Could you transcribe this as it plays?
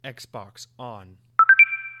Xbox On.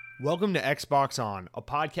 Welcome to Xbox On, a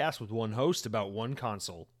podcast with one host about one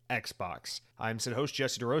console, Xbox. I'm said host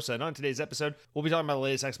Jesse DeRosa, and on today's episode, we'll be talking about the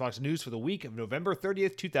latest Xbox news for the week of November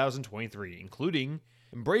 30th, 2023, including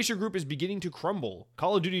Embracer Group is beginning to crumble,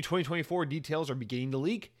 Call of Duty 2024 details are beginning to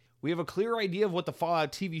leak, we have a clear idea of what the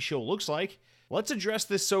Fallout TV show looks like, let's address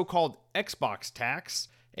this so-called Xbox tax,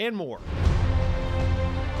 and more.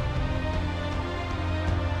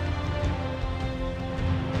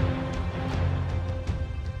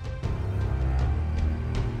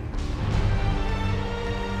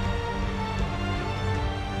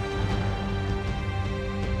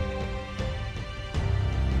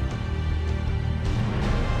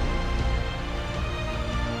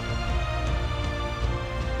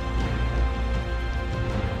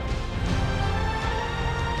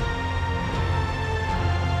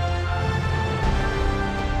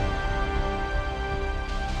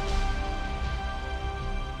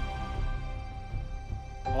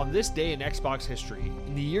 On this day in Xbox history,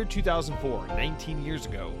 in the year 2004, 19 years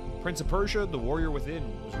ago, Prince of Persia: The Warrior Within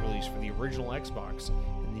was released for the original Xbox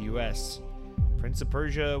in the US. Prince of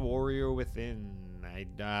Persia: Warrior Within.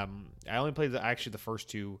 I only played the first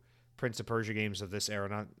two Prince of Persia games of this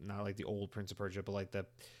era, not like the old Prince of Persia, but like the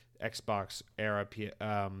Xbox era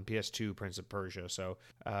PS2 Prince of Persia. So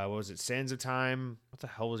what was it? Sands of Time. What the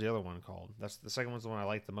hell was the other one called? That's the second one's the one I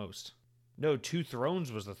liked the most. No, Two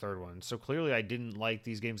Thrones was the third one. So clearly I didn't like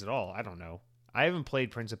these games at all. I don't know. I haven't played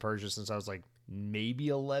Prince of Persia since I was like maybe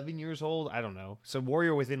 11 years old. I don't know. So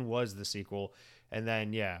Warrior Within was the sequel. And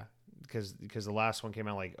then, yeah, because the last one came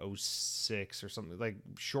out like 06 or something, like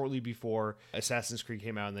shortly before Assassin's Creed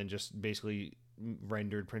came out, and then just basically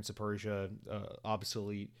rendered Prince of Persia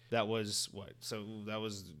obsolete. That was what? So that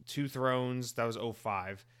was Two Thrones. That was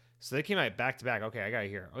 05. So they came out back to back. Okay, I got it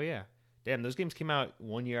here. Oh, yeah. Damn, those games came out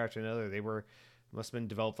one year after another. They must have been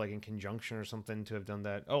developed like in conjunction or something to have done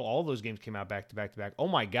that. Oh, all those games came out back to back to back. Oh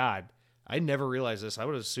my God. I never realized this. I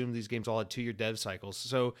would have assumed these games all had 2-year dev cycles.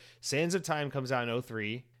 So Sands of Time comes out in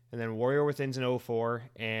 03, and then Warrior Within's in 04,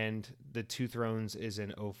 and the Two Thrones is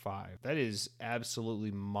in 05. That is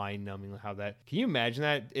absolutely mind-numbing how that... Can you imagine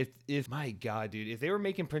that? If my God, dude, if they were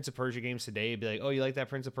making Prince of Persia games today, it'd be like, oh, you like that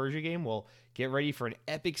Prince of Persia game? Well, get ready for an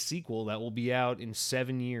epic sequel that will be out in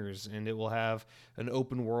 7 years, and it will have an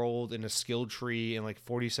open world and a skill tree and like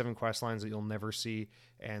 47 quest lines that you'll never see,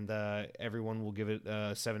 and everyone will give it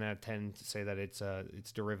a 7 out of 10 to say that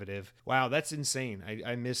it's derivative. Wow, that's insane.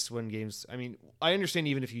 I miss when games... I mean, I understand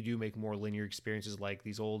even if you do make more linear experiences like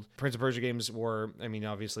these old Prince of Persia games, or, I mean,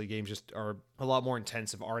 obviously games just are a lot more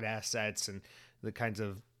intensive art assets and the kinds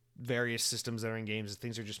of various systems that are in games.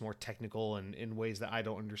 Things are just more technical and in ways that I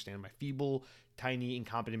don't understand. My feeble, tiny,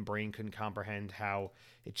 incompetent brain couldn't comprehend how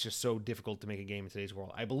it's just so difficult to make a game in today's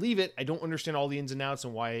world. I believe it. I don't understand all the ins and outs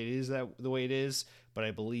and why it is that the way it is, but I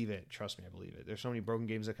believe it. Trust me, I believe it. There's so many broken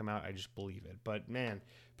games that come out, I just believe it. But man,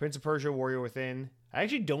 Prince of Persia: Warrior Within, I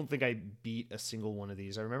actually don't think I beat a single one of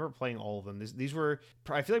these. I remember playing all of them. These were,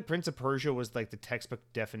 I feel like Prince of Persia was like the textbook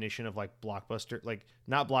definition of like blockbuster, like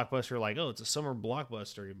not blockbuster, like, oh, it's a summer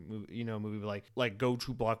blockbuster movie, but like go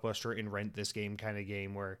to Blockbuster and rent this game kind of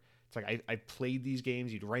game, where it's like I played these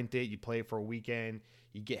games. You'd rent it, you'd play it for a weekend,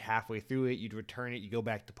 you'd get halfway through it, you'd return it, you go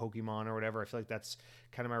back to Pokemon or whatever. I feel like that's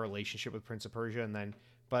kind of my relationship with Prince of Persia. And then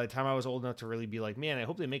by the time I was old enough to really be like, man, I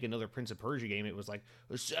hope they make another Prince of Persia game, it was like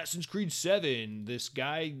Assassin's Creed 7. This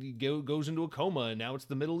guy goes into a coma, and now it's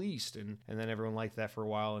the Middle East. And then everyone liked that for a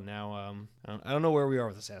while, and now I don't know where we are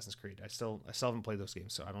with Assassin's Creed. I still haven't played those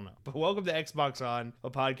games, so I don't know. But welcome to Xbox On, a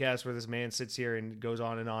podcast where this man sits here and goes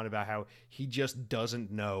on and on about how he just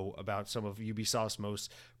doesn't know about some of Ubisoft's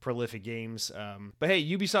most prolific games. But hey,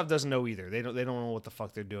 Ubisoft doesn't know either. They don't know what the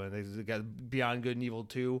fuck they're doing. They got Beyond Good and Evil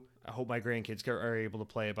 2. I hope my grandkids are able to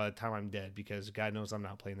play it by the time I'm dead, because God knows I'm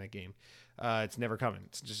not playing that game. It's never coming.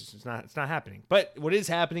 It's not happening. But what is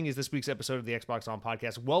happening is this week's episode of the Xbox On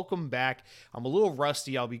podcast. Welcome back. I'm a little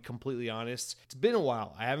rusty, I'll be completely honest. It's been a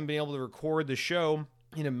while. I haven't been able to record the show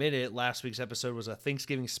in a minute. Last week's episode was a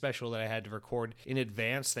Thanksgiving special that I had to record in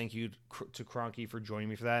advance. Thank you to Cronky for joining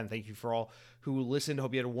me for that, and thank you for all who listened.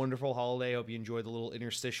 Hope you had a wonderful holiday. Hope you enjoyed the little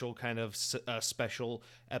interstitial kind of special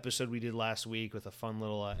episode we did last week with a fun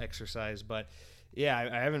little exercise. But yeah,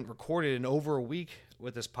 I haven't recorded in over a week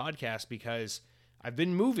with this podcast because I've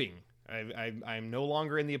been moving. I'm no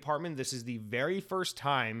longer in the apartment. This is the very first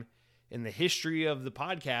time in the history of the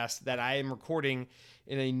podcast that I am recording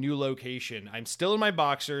in a new location. I'm still in my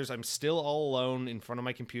boxers. I'm still all alone in front of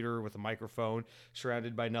my computer with a microphone,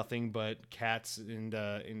 surrounded by nothing but cats and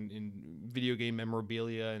in video game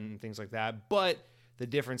memorabilia and things like that. But the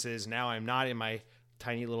difference is now I'm not in my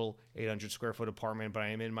tiny little 800 square foot apartment, but I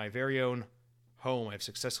am in my very own home. I've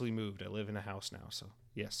successfully moved. I live in a house now. So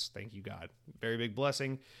yes, thank you, God. Very big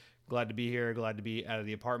blessing. Glad to be here. Glad to be out of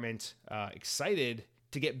the apartment. Excited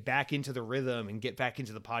to get back into the rhythm and get back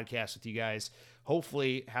into the podcast with you guys.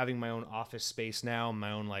 Hopefully having my own office space now,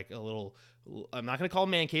 my own like a little, I'm not going to call it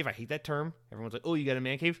man cave. I hate that term. Everyone's like, oh, you got a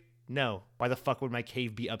man cave? No. Why the fuck would my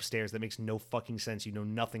cave be upstairs? That makes no fucking sense. You know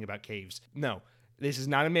nothing about caves. No, this is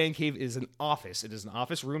not a man cave. It is an office. It is an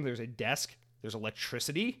office room. There's a desk. There's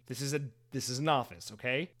electricity. This is an office,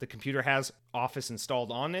 okay? The computer has Office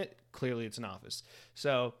installed on it. Clearly it's an office.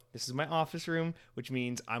 So this is my office room, which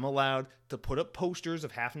means I'm allowed to put up posters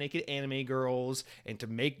of half-naked anime girls and to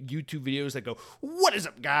make YouTube videos that go, what is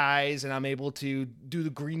up, guys? And I'm able to do the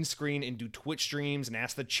green screen and do Twitch streams and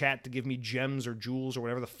ask the chat to give me gems or jewels or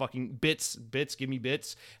whatever the fucking bits, give me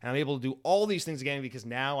bits. And I'm able to do all these things again because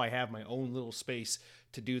now I have my own little space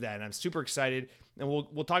to do that. And I'm super excited. And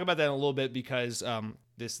we'll talk about that in a little bit because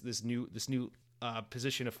this new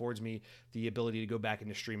position affords me the ability to go back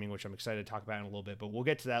into streaming, which I'm excited to talk about in a little bit, but we'll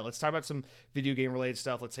get to that. Let's talk about some video game related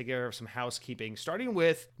stuff. Let's take care of some housekeeping, starting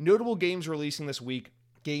with notable games releasing this week.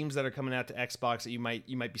 Games that are coming out to Xbox that you might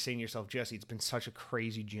be saying to yourself, Jesse, it's been such a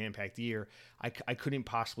crazy jam-packed year. I couldn't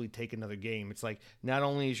possibly take another game. It's like not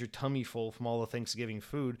only is your tummy full from all the Thanksgiving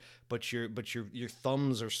food, but your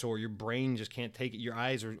thumbs are sore. Your brain just can't take it. Your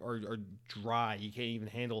eyes are dry. You can't even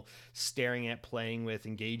handle staring at, playing with,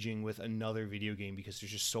 engaging with another video game because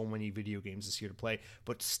there's just so many video games this year to play.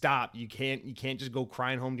 But stop. You can't just go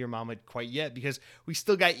crying home to your mama quite yet because we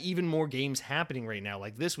still got even more games happening right now.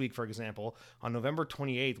 Like this week, for example, on November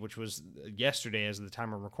 28th, which was yesterday as of the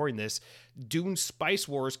time I'm recording this, Dune Spice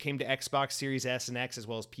Wars came to Xbox Series S and X as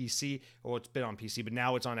well as PC. Well, it's been on PC, but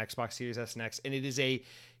now it's on Xbox Series S and X, and it is a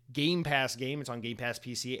Game Pass game. It's on Game Pass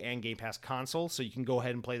PC and Game Pass console, so you can go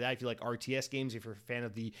ahead and play that if you like RTS games. If you're a fan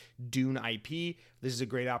of the Dune IP, this is a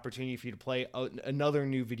great opportunity for you to play another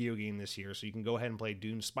new video game this year, so you can go ahead and play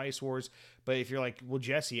Dune Spice Wars. But if you're like, well,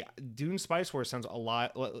 Jesse, Dune Spice Wars sounds like a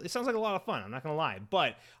lot of fun, I'm not gonna lie,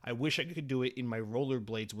 but I wish I could do it in my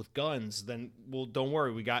rollerblades with guns. Then, well, don't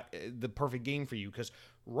worry, we got the perfect game for you, because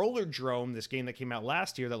Rollerdrome, this game that came out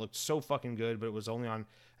last year that looked so fucking good, but it was only on,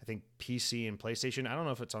 I think, PC and PlayStation. I don't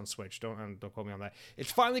know if it's on Switch. Don't quote me on that.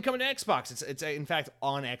 It's finally coming to Xbox. It's in fact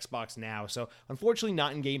on Xbox now. So unfortunately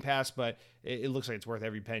not in Game Pass, but it looks like it's worth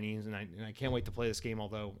every penny. And I can't wait to play this game,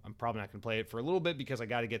 although I'm probably not going to play it for a little bit because I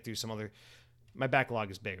got to get through some other... My backlog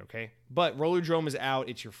is big, okay? But Rollerdrome is out.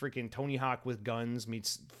 It's your freaking Tony Hawk with guns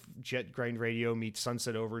meets Jet Grind Radio meets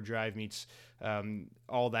Sunset Overdrive meets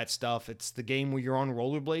all that stuff. It's the game where you're on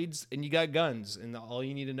rollerblades and you got guns. And all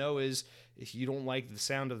you need to know is if you don't like the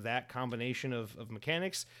sound of that combination of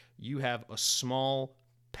mechanics, you have a small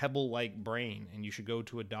pebble-like brain and you should go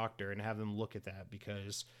to a doctor and have them look at that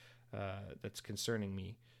because that's concerning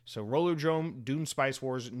me. So Rollerdrome, Dune Spice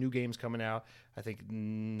Wars, new games coming out. I think,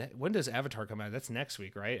 when does Avatar come out? That's next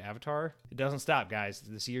week, right? Avatar? It doesn't stop, guys.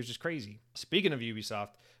 This year's just crazy. Speaking of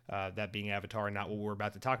Ubisoft, that being Avatar, not what we're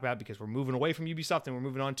about to talk about because we're moving away from Ubisoft and we're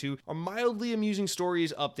moving on to our mildly amusing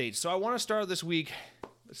stories updates. So I want to start this week.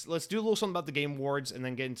 Let's do a little something about the Game Awards and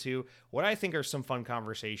then get into what I think are some fun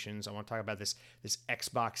conversations. I want to talk about this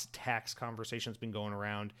Xbox tax conversation that's been going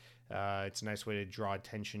around. It's a nice way to draw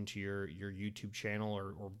attention to your YouTube channel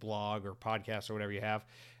or blog or podcast or whatever you have.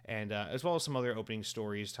 And as well as some other opening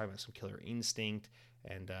stories, talking about some Killer Instinct.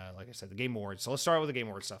 And like I said, the Game Awards. So let's start with the Game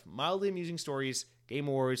Awards stuff. Mildly amusing stories, Game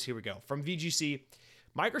Awards, here we go. From VGC,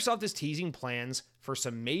 Microsoft is teasing plans for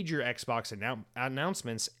some major Xbox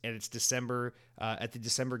announcements at its December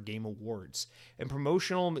Game Awards. In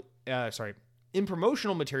promotional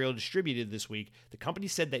material distributed this week, the company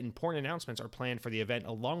said that important announcements are planned for the event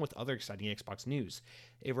along with other exciting Xbox news.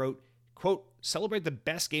 It wrote, quote, celebrate the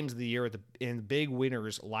best games of the year and the big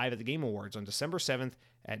winners live at the Game Awards on December 7th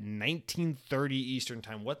at 19:30 Eastern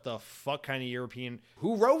Time. What the fuck kind of European?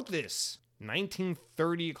 Who wrote this?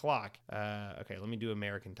 19:30 o'clock. Okay, let me do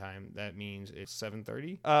American time. That means it's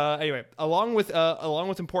 7:30. Anyway, along with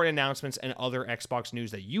important announcements and other Xbox news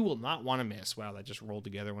that you will not want to miss. Wow, that just rolled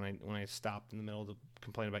together when I stopped in the middle to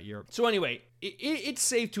complain about Europe. So anyway, it's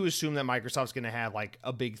safe to assume that Microsoft's going to have like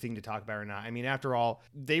a big thing to talk about or not. I mean, after all,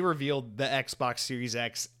 they revealed the Xbox Series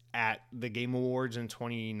X at the Game Awards in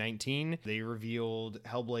 2019. They revealed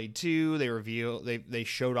Hellblade 2. They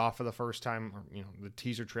showed off for the first time, the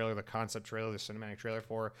teaser trailer, the concept trailer, the cinematic trailer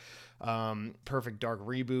for Perfect Dark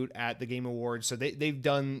Reboot at the Game Awards. So they've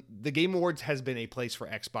done, the Game Awards has been a place for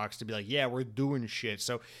Xbox to be like, yeah, we're doing shit.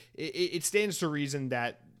 So it stands to reason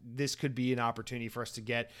that this could be an opportunity for us to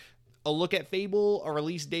get a look at Fable, a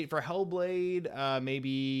release date for Hellblade,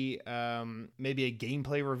 maybe a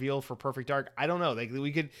gameplay reveal for Perfect Dark. I don't know. Like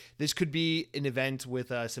this could be an event with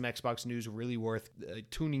some Xbox news really worth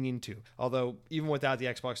tuning into. Although even without the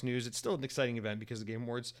Xbox news, it's still an exciting event because the Game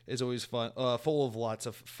Awards is always fun, full of lots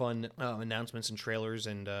of fun announcements and trailers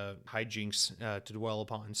and hijinks to dwell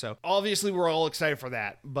upon. So obviously we're all excited for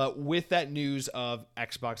that. But with that news of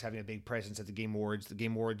Xbox having a big presence at the Game Awards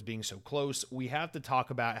being so close, we have to talk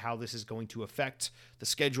about how this is going to affect the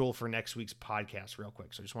schedule for next week's podcast real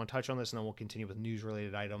quick. So I just want to touch on this and then we'll continue with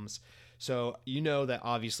news-related items. So you know that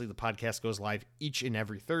obviously the podcast goes live each and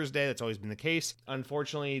every Thursday. That's always been the case.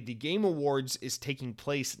 Unfortunately, the Game Awards is taking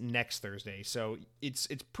place next Thursday. So it's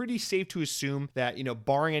pretty safe to assume that, you know,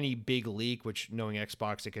 barring any big leak, which knowing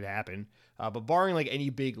Xbox, it could happen, but barring like any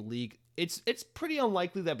big leak, it's pretty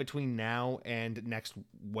unlikely that between now and next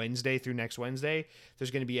Wednesday,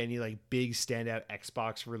 there's going to be any like big standout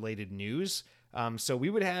Xbox related news. So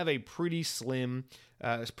we would have a pretty slim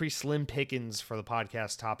pickings for the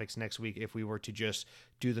podcast topics next week if we were to just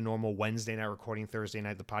do the normal Wednesday night recording, Thursday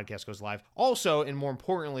night the podcast goes live. Also, and more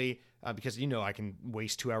importantly, because you know I can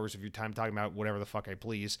waste 2 hours of your time talking about whatever the fuck I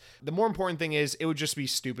please. The more important thing is it would just be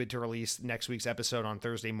stupid to release next week's episode on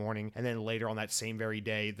Thursday morning and then later on that same very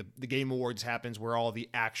day the Game Awards happens where all the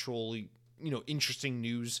actually interesting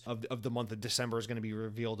news of the month of December is going to be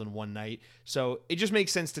revealed in one night. So it just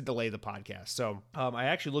makes sense to delay the podcast. So I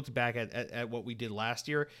actually looked back at what we did last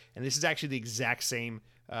year, and this is actually the exact same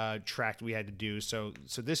track we had to do. So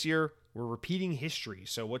this year we're repeating history.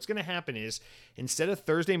 So what's going to happen is instead of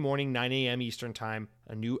Thursday morning, 9 a.m. Eastern time,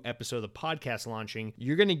 a new episode of the podcast launching,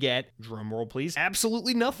 you're going to get, drum roll please,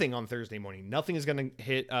 absolutely nothing on Thursday morning. Nothing is going to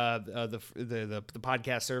hit the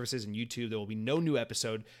podcast services and YouTube. There will be no new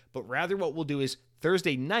episode, but rather what we'll do is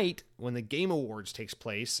Thursday night when the Game Awards takes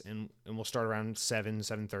place, and we'll start around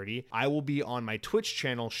 7:30, I will be on my Twitch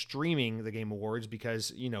channel streaming the Game Awards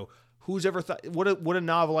because, who's ever thought, what a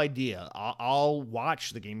novel idea. I'll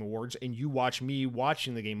watch the Game Awards and you watch me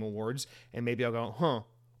watching the Game Awards, and maybe I'll go,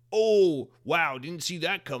 oh, wow, didn't see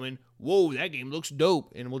that coming. Whoa, that game looks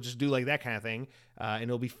dope. And we'll just do like that kind of thing. And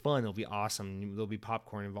it'll be fun. It'll be awesome. There'll be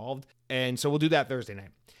popcorn involved. And so we'll do that Thursday night.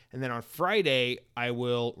 And then on Friday, I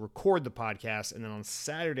will record the podcast. And then on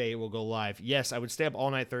Saturday, it will go live. Yes, I would stay up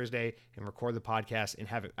all night Thursday and record the podcast and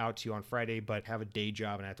have it out to you on Friday, but have a day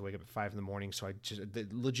job and I have to wake up at 5 a.m. So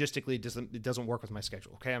logistically, it doesn't work with my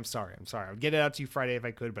schedule. Okay, I'm sorry. I'll get it out to you Friday if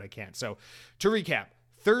I could, but I can't. So to recap,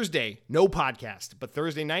 Thursday, no podcast, but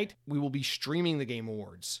Thursday night, we will be streaming the Game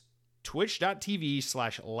Awards.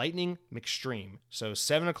 Twitch.tv/Lightning McStream. So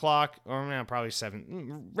 7 o'clock, or probably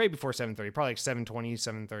 7, right before 7:30, probably like 7:20,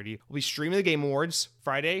 7:30. We'll be streaming the Game Awards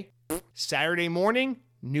Friday. Saturday morning,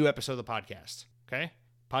 new episode of the podcast. Okay?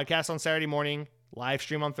 Podcast on Saturday morning, live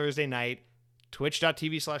stream on Thursday night,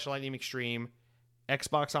 Twitch.tv/Lightning McStream,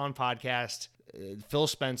 Xbox on podcast, Phil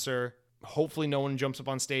Spencer. Hopefully no one jumps up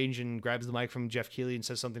on stage and grabs the mic from Jeff Keighley and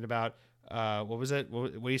says something about, what was it?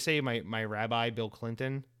 What do you say? My rabbi, Bill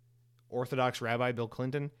Clinton? Orthodox Rabbi Bill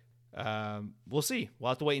Clinton. We'll see. We'll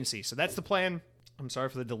have to wait and see. So that's the plan. I'm sorry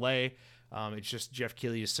for the delay. It's just Jeff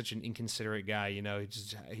Keighley is such an inconsiderate guy.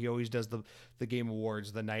 He always does the Game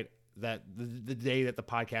Awards the night that the day that the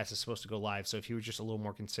podcast is supposed to go live. So if he was just a little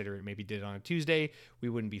more considerate, maybe did it on a Tuesday, we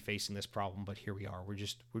wouldn't be facing this problem. But here we are. We're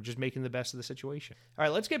just making the best of the situation. All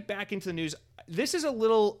right, let's get back into the news. This is a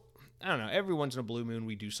little, I don't know. Every once in a blue moon,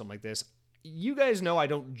 we do something like this. You guys know I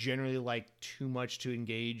don't generally like too much to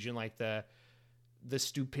engage in like the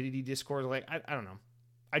stupidity discourse. Like, I don't know.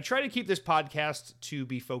 I try to keep this podcast to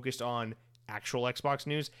be focused on actual Xbox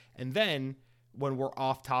news. And then when we're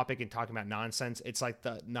off topic and talking about nonsense, it's like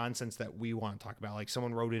the nonsense that we want to talk about. Like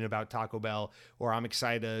someone wrote in about Taco Bell, or I'm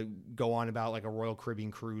excited to go on about like a Royal Caribbean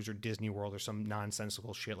cruise or Disney World or some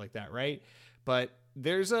nonsensical shit like that, right? But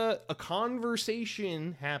there's a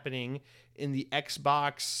conversation happening in the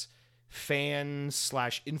Xbox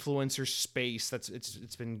fan/influencer space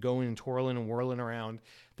it's been going and twirling and whirling around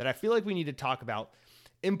that I feel like we need to talk about,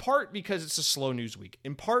 in part because it's a slow news week,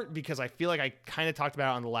 in part because I feel like I kind of talked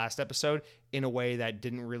about it on the last episode in a way that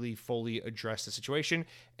didn't really fully address the situation,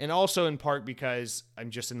 and also in part because I'm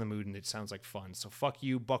just in the mood and it sounds like fun. So fuck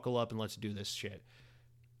you, buckle up and let's do this shit.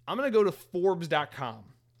 I'm gonna go to Forbes.com.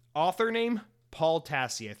 Author name Paul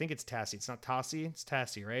Tassi. I think it's Tassi. It's not Tassi. It's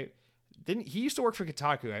Tassi, right? He used to work for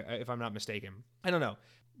Kotaku, if I'm not mistaken. I don't know.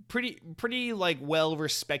 Pretty like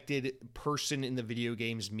well-respected person in the video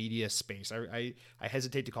games media space. I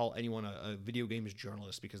hesitate to call anyone a video games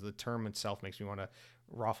journalist because the term itself makes me want to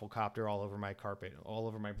rafflecopter all over my carpet, all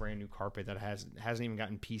over my brand new carpet that hasn't even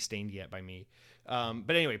gotten pee stained yet by me.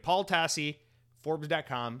 But anyway, Paul Tassi,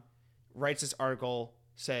 Forbes.com. writes this article,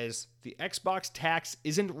 says the Xbox tax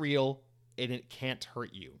isn't real and it can't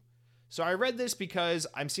hurt you. So I read this because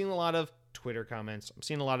I'm seeing a lot of Twitter comments. I'm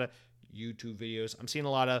seeing a lot of YouTube videos. I'm seeing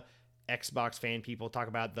a lot of Xbox fan people talk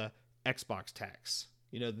about the Xbox tax.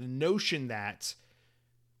 You know, the notion that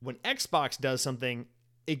when Xbox does something,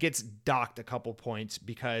 it gets docked a couple points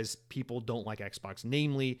because people don't like Xbox,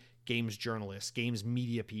 namely games journalists, games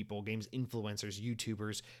media people, games influencers,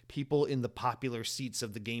 YouTubers, people in the popular seats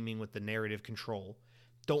of the gaming with the narrative control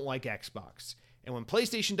don't like Xbox. And when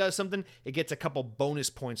PlayStation does something, it gets a couple bonus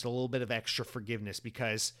points, a little bit of extra forgiveness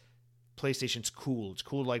because PlayStation's cool. It's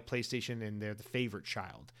cool to like PlayStation and they're the favorite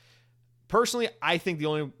child. Personally, I think the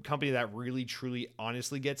only company that really, truly,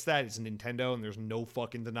 honestly gets that is Nintendo, and there's no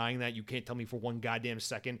fucking denying that. You can't tell me for one goddamn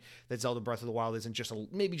second that Zelda Breath of the Wild isn't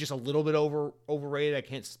maybe just a little bit overrated. I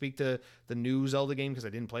can't speak to the new Zelda game because I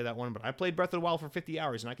didn't play that one, but I played Breath of the Wild for 50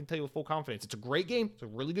 hours, and I can tell you with full confidence, it's a great game. It's a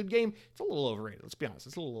really good game. It's a little overrated. Let's be honest.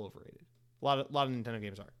 It's a little overrated. A lot of Nintendo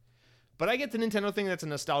games are. But I get the Nintendo thing. That's a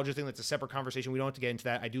nostalgia thing. That's a separate conversation. We don't have to get into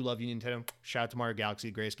that. I do love you, Nintendo. Shout out to Mario Galaxy,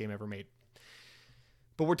 the greatest game ever made.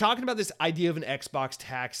 But we're talking about this idea of an Xbox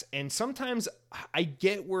tax, and sometimes I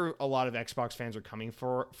get where a lot of Xbox fans are coming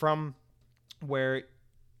from, where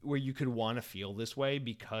you could want to feel this way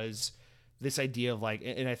because this idea of like,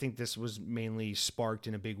 and I think this was mainly sparked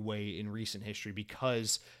in a big way in recent history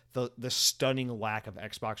because the stunning lack of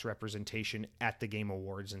Xbox representation at the Game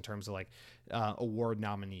Awards in terms of like award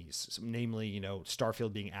nominees, so namely, you know,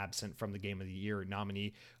 Starfield being absent from the Game of the Year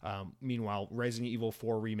nominee. Meanwhile, Resident Evil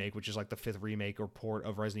 4 Remake, which is like the 5th remake or port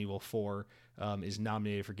of Resident Evil 4, is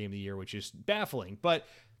nominated for Game of the Year, which is baffling. But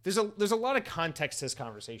there's a lot of context to this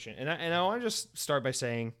conversation, and I want to just start by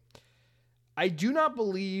saying, I do not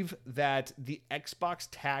believe that the Xbox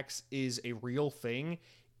tax is a real thing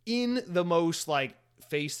in the most like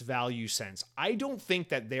face value sense. I don't think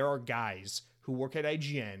that there are guys who work at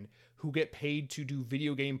IGN who get paid to do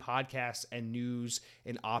video game podcasts and news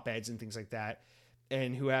and op-eds and things like that,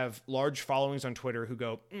 and who have large followings on Twitter who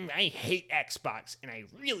go, I hate Xbox and I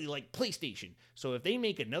really like PlayStation. So if they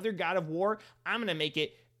make another God of War, I'm going to make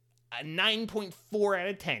it a 9.4 out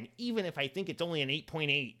of 10, even if I think it's only an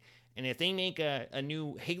 8.8. And if they make a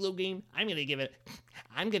new Halo game, I'm gonna give it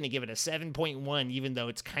a 7.1, even though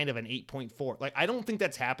it's kind of an 8.4. Like, I don't think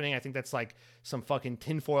that's happening. I think that's like some fucking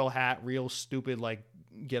tinfoil hat, real stupid, like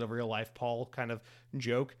get a real life Paul kind of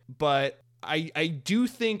joke. But I do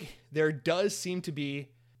think there does seem to be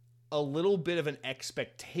a little bit of an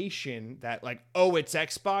expectation that like, oh, it's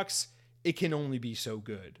Xbox, it can only be so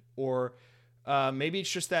good. Or maybe it's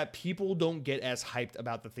just that people don't get as hyped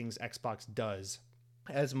about the things Xbox does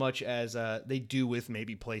as much as they do with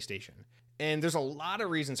maybe PlayStation. And there's a lot of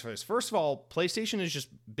reasons for this. First of all, PlayStation is just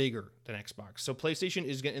bigger than Xbox. So PlayStation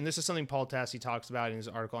is going to, and this is something Paul Tassi talks about in his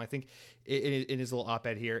article, I think in his little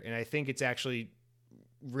op-ed here, and I think it's actually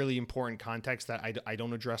really important context that I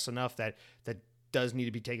don't address enough that does need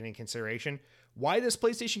to be taken in consideration. Why does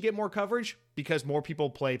PlayStation get more coverage? Because more people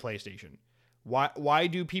play PlayStation. Why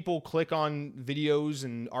do people click on videos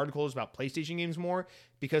and articles about PlayStation games more?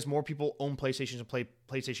 Because more people own PlayStations and play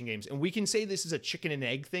PlayStation games. And we can say this is a chicken and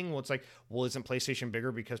egg thing. Well, it's like, well, isn't PlayStation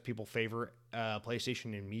bigger because people favor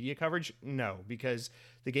PlayStation in media coverage? No, because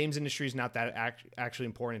the games industry is not that actually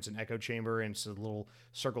important. It's an echo chamber, and it's a little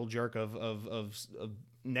circle jerk of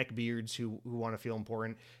neckbeards who want to feel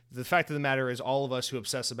important. The fact of the matter is, all of us who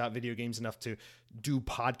obsess about video games enough to do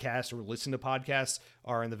podcasts or listen to podcasts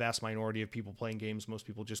are in the vast minority of people playing games. Most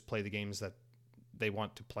people just play the games that they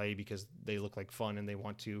want to play because they look like fun and they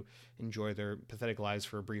want to enjoy their pathetic lives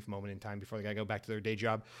for a brief moment in time before they gotta go back to their day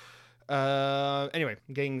job. Anyway,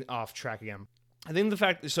 getting off track again. I think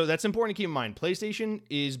so that's important to keep in mind. PlayStation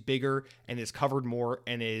is bigger and is covered more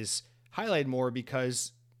and is highlighted more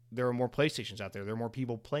because there are more PlayStations out there. There are more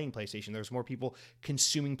people playing PlayStation. There's more people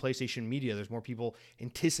consuming PlayStation media. There's more people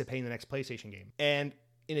anticipating the next PlayStation game. And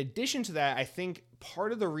in addition to that, I think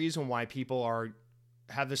part of the reason why people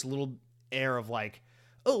have this little air of like,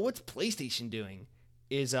 oh, what's PlayStation doing?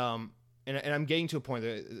 Is and I'm getting to a point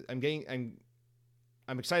that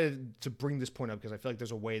I'm excited to bring this point up because I feel like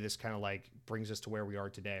there's a way this kind of like brings us to where we are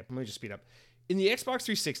today. Let me just speed up. In the Xbox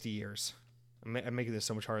 360 years, I'm making this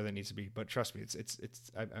so much harder than it needs to be, but trust me,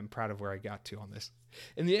 I'm proud of where I got to on this.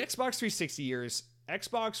 In the Xbox 360 years,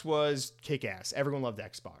 Xbox was kick-ass. Everyone loved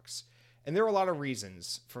Xbox. And there are a lot of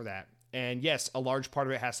reasons for that. And yes, a large part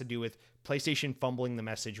of it has to do with PlayStation fumbling the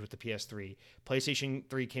message with the PS3. PlayStation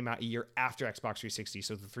 3 came out a year after Xbox 360,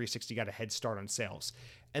 so the 360 got a head start on sales.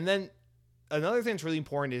 And then another thing that's really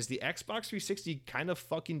important is the Xbox 360 kind of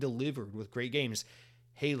fucking delivered with great games.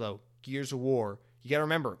 Halo, Gears of War, You got to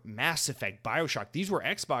remember Mass Effect, BioShock. These were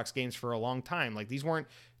Xbox games for a long time. Like these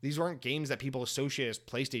weren't games that people associate as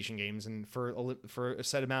PlayStation games. And for a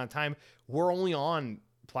set amount of time, we're only on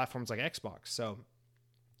platforms like Xbox. So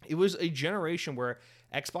it was a generation where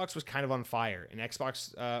Xbox was kind of on fire, and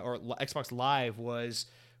Xbox Xbox Live was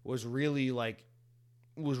really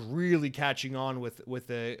catching on with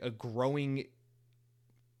a growing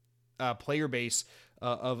player base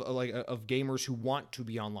of gamers who want to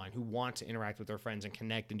be online, who want to interact with their friends and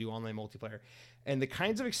connect and do online multiplayer. And the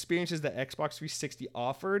kinds of experiences that Xbox 360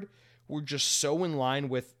 offered were just so in line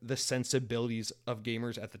with the sensibilities of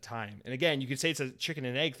gamers at the time. And again, you could say it's a chicken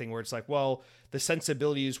and egg thing where it's like, well, the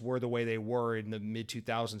sensibilities were the way they were in the mid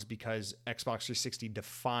 2000s because Xbox 360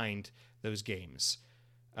 defined those games.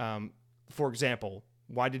 For example,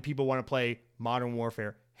 why did people want to play Modern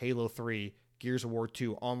Warfare, Halo 3, Gears of War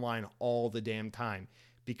 2 online all the damn time?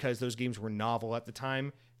 Because those games were novel at the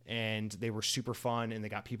time and they were super fun and they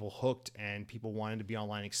got people hooked and people wanted to be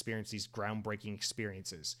online and experience these groundbreaking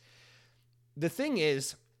experiences. The thing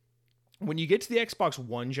is, when you get to the Xbox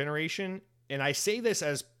One generation, and I say this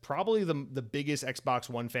as probably the biggest Xbox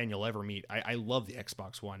One fan you'll ever meet. I love the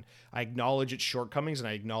Xbox One. I acknowledge its shortcomings and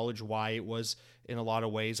I acknowledge why it was in a lot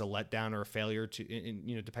of ways a letdown or a failure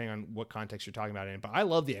depending on what context you're talking about it in. But I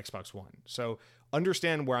love the Xbox One. So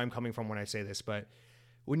understand where I'm coming from when I say this. But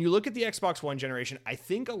when you look at the Xbox One generation, I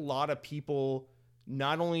think a lot of people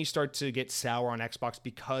not only start to get sour on Xbox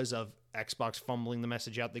because of Xbox fumbling the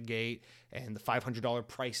message out the gate and the $500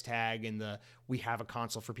 price tag and we have a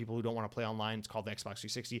console for people who don't want to play online. It's called the Xbox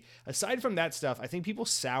 360. Aside from that stuff, I think people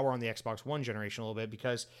sour on the Xbox One generation a little bit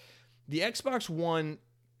because the Xbox One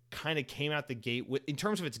kind of came out the gate in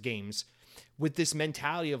terms of its games with this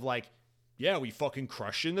mentality of like, yeah, we fucking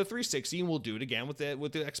crushed in the 360 and we'll do it again with the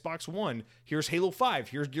Xbox One. Here's Halo 5.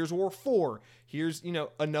 Here's Gears of War 4. Here's,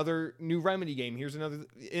 another new Remedy game. Here's another. And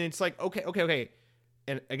it's like, okay.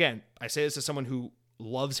 And again, I say this as someone who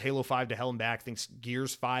loves Halo 5 to hell and back, thinks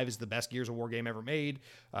Gears 5 is the best Gears of War game ever made,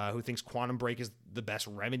 who thinks Quantum Break is the best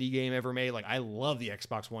Remedy game ever made. Like, I love the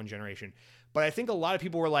Xbox One generation. But I think a lot of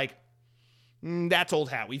people were like, that's old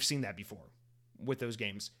hat. We've seen that before with those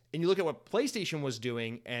games. And you look at what PlayStation was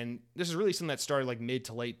doing, and this is really something that started like mid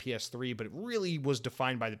to late PS3, but it really was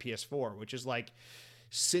defined by the PS4, which is like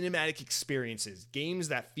cinematic experiences, games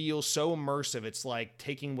that feel so immersive. It's like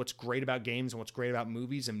taking what's great about games and what's great about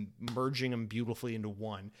movies and merging them beautifully into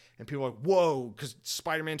one. And people are like, whoa, because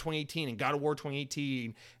Spider-Man 2018 and God of War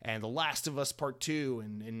 2018 and The Last of Us Part 2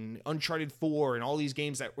 and Uncharted 4 and all these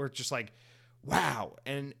games that were just like, wow.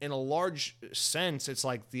 And in a large sense, it's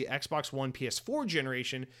like the Xbox One PS4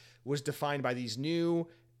 generation was defined by these new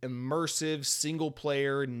immersive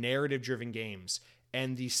single-player narrative-driven games.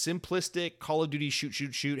 And the simplistic Call of Duty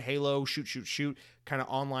shoot, Halo shoot kind of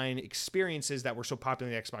online experiences that were so popular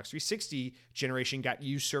in the Xbox 360 generation got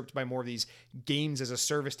usurped by more of these games as a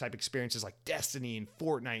service type experiences like Destiny and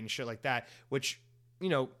Fortnite and shit like that, which,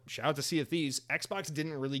 shout out to Sea of Thieves, Xbox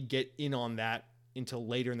didn't really get in on that until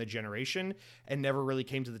later in the generation and never really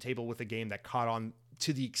came to the table with a game that caught on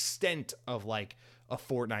to the extent of like a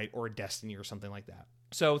Fortnite or a Destiny or something like that.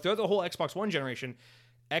 So throughout the whole Xbox One generation,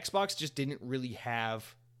 Xbox just didn't really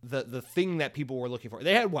have the thing that people were looking for.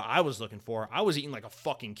 They had what I was looking for. I was eating like a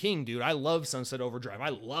fucking king, dude. I love Sunset Overdrive. I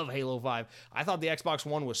love Halo 5. I thought the Xbox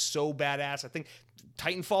One was so badass. I think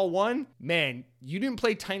Titanfall 1, man, you didn't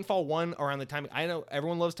play Titanfall 1 around the time. I know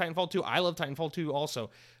everyone loves Titanfall 2. I love Titanfall 2 also.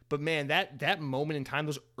 But man, that moment in time,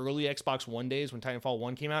 those early Xbox One days when Titanfall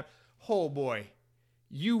 1 came out, oh boy,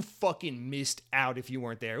 you fucking missed out if you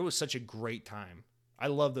weren't there. It was such a great time. I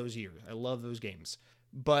love those years. I love those games.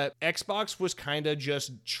 But Xbox was kind of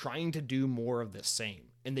just trying to do more of the same.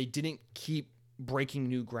 And they didn't keep breaking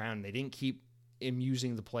new ground. They didn't keep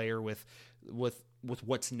amusing the player with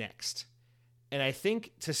what's next. And I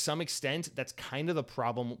think to some extent, that's kind of the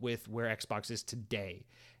problem with where Xbox is today.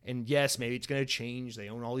 And yes, maybe it's going to change. They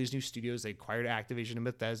own all these new studios. They acquired Activision and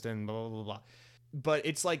Bethesda and blah, blah, blah, blah. But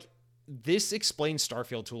it's like, this explains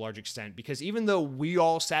Starfield to a large extent, because even though we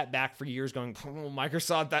all sat back for years going, oh,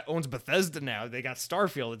 Microsoft that owns Bethesda now, they got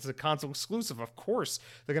Starfield, it's a console exclusive, of course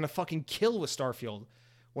they're gonna fucking kill with Starfield.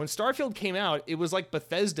 When Starfield came out, it was like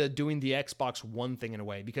Bethesda doing the Xbox One thing in a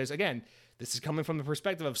way, because again, this is coming from the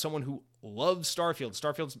perspective of someone who loves Starfield.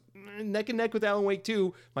 Starfield's neck and neck with Alan Wake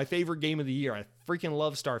 2, my favorite game of the year. I freaking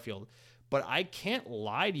love Starfield. But I can't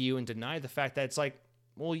lie to you and deny the fact that it's like,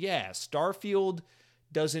 well, yeah, Starfield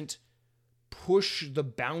doesn't push the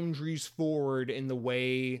boundaries forward in the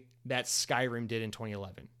way that Skyrim did in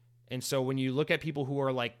 2011. And so when you look at people who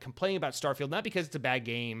are like complaining about Starfield, not because it's a bad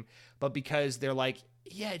game, but because they're like,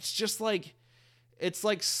 yeah, it's just like, It's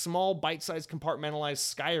like small, bite-sized,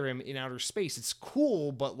 compartmentalized Skyrim in outer space. It's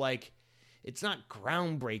cool, but like, it's not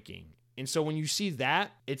groundbreaking. And so when you see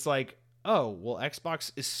that, it's like, oh, well,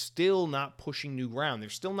 Xbox is still not pushing new ground. They're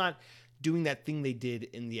still not doing that thing they did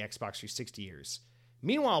in the Xbox 360 years.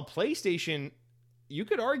 Meanwhile, PlayStation, you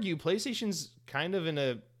could argue PlayStation's kind of in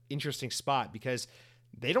a interesting spot because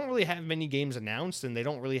they don't really have many games announced and they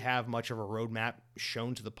don't really have much of a roadmap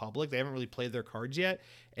shown to the public. They haven't really played their cards yet.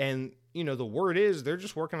 And, you know, the word is they're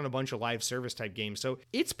just working on a bunch of live service type games. So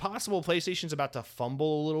it's possible PlayStation's about to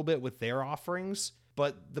fumble a little bit with their offerings.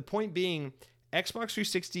 But the point being, Xbox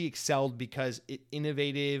 360 excelled because it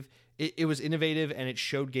was innovative and it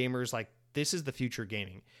showed gamers like, this is the future of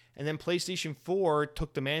gaming. And then PlayStation 4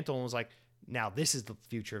 took the mantle and was like, now this is the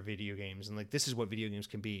future of video games, and like this is what video games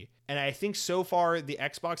can be. And I think so far the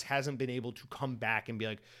Xbox hasn't been able to come back and be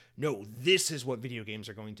like, no, this is what video games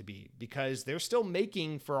are going to be, because they're still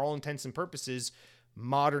making, for all intents and purposes,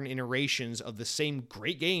 modern iterations of the same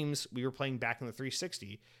great games we were playing back in the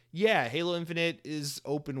 360. Yeah, Halo Infinite is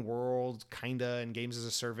open world kinda and games as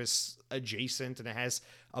a service adjacent, and it has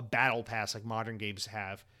a battle pass like modern games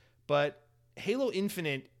have. But Halo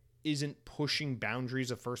Infinite isn't pushing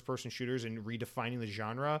boundaries of first-person shooters and redefining the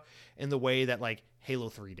genre in the way that like Halo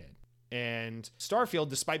 3 did. And Starfield,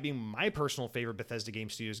 despite being my personal favorite Bethesda Game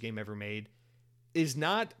Studios game ever made, is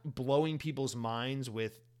not blowing people's minds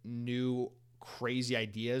with new crazy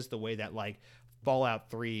ideas the way that like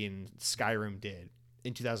Fallout 3 and Skyrim did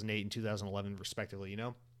in 2008 and 2011 respectively, you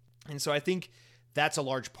know? And so I think that's a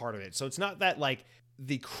large part of it. So it's not that like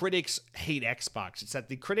the critics hate Xbox. It's that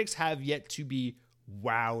the critics have yet to be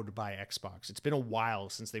wowed by Xbox. It's been a while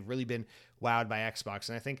since they've really been wowed by Xbox,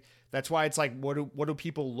 and I think that's why it's like, what do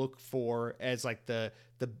people look for as like the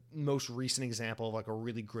most recent example of like a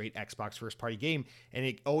really great Xbox first party game? And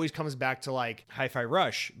it always comes back to like Hi-Fi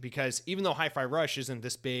Rush, because even though Hi-Fi Rush isn't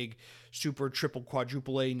this big super triple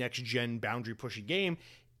quadruple A next gen boundary pushy game,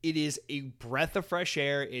 it is a breath of fresh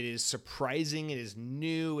air. It is surprising. It is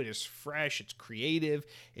new. It is fresh. It's creative.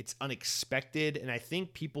 It's unexpected. And I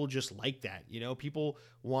think people just like that. You know, people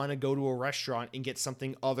want to go to a restaurant and get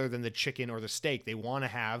something other than the chicken or the steak. They want to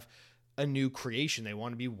have a new creation. They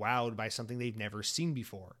want to be wowed by something they've never seen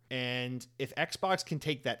before. And if Xbox can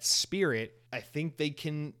take that spirit, I think they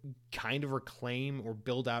can kind of reclaim or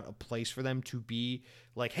build out a place for them to be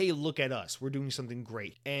like, hey, look at us. We're doing something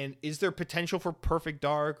great. And is there potential for Perfect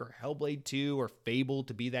Dark or Hellblade 2 or Fable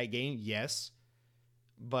to be that game? Yes.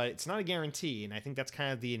 But it's not a guarantee. And I think that's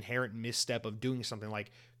kind of the inherent misstep of doing something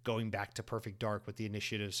like going back to Perfect Dark with the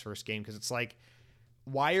Initiative's first game. Because it's like,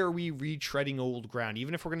 why are we retreading old ground?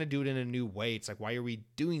 Even if we're going to do it in a new way, it's like, why are we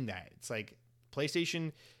doing that? It's like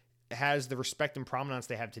PlayStation has the respect and prominence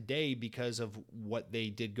they have today because of what they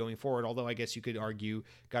did going forward. Although I guess you could argue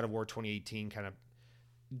God of War 2018 kind of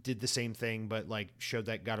did the same thing, but like showed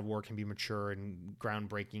that God of War can be mature and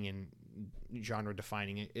groundbreaking and genre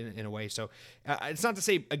defining in a way. So it's not to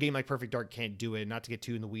say a game like Perfect Dark can't do it, not to get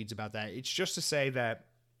too in the weeds about that. It's just to say that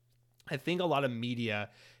I think a lot of media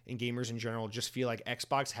and gamers in general just feel like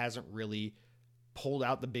Xbox hasn't really pulled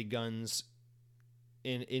out the big guns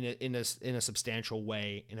in a substantial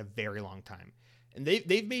way in a very long time. And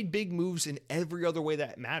they've made big moves in every other way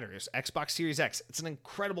that matters. Xbox Series X, it's an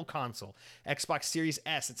incredible console. Xbox Series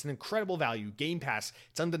S, it's an incredible value. Game Pass,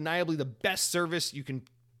 it's undeniably the best service you can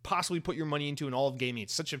possibly put your money into in all of gaming.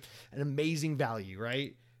 It's such an amazing value,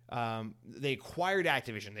 right? They acquired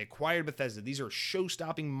Activision. They acquired Bethesda. These are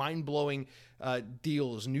show-stopping, mind-blowing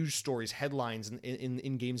deals, news stories, headlines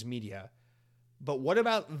in games media. But what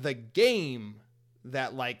about the game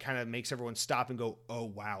that like kind of makes everyone stop and go, oh,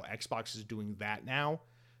 wow, Xbox is doing that now?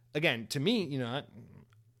 Again, to me, you know,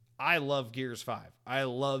 I love Gears 5. I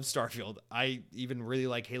love Starfield. I even really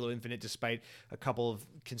like Halo Infinite, despite a couple of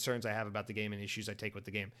concerns I have about the game and issues I take with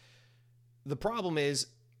the game. The problem is,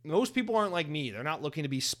 most people aren't like me. They're not looking to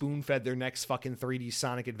be spoon-fed their next fucking 3D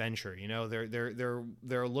Sonic adventure. You know,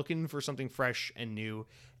 they're looking for something fresh and new.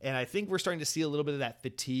 And I think we're starting to see a little bit of that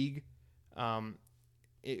fatigue from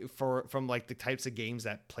like the types of games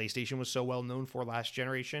that PlayStation was so well known for last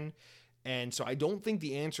generation. And so I don't think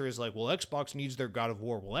the answer is like, well, Xbox needs their God of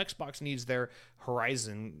War. Well, Xbox needs their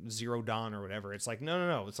Horizon Zero Dawn or whatever. It's like,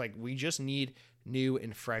 no. It's like, we just need new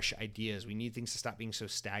and fresh ideas. We need things to stop being so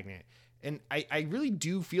stagnant. And I really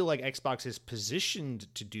do feel like Xbox is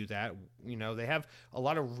positioned to do that. You know, they have a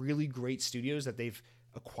lot of really great studios that they've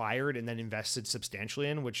acquired and then invested substantially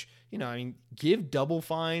in, which, you know, I mean, give Double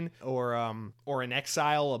Fine or an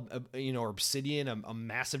Exile, or Obsidian a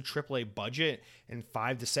massive AAA budget in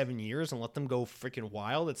 5 to 7 years and let them go freaking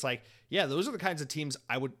wild. It's like, yeah, those are the kinds of teams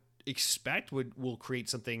I would expect will create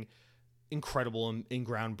something incredible and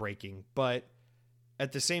groundbreaking. But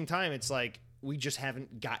at the same time, it's like we just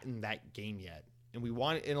haven't gotten that game yet. And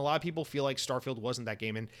and a lot of people feel like Starfield wasn't that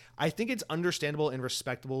game. And I think it's understandable and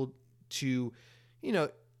respectable to,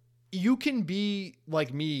 you can be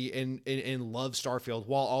like me and love Starfield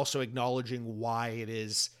while also acknowledging why it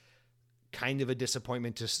is kind of a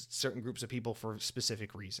disappointment to certain groups of people for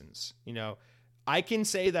specific reasons. I can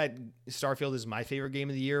say that Starfield is my favorite game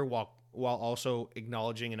of the year while also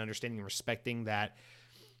acknowledging and understanding and respecting that,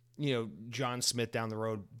 John Smith down the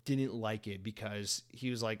road didn't like it because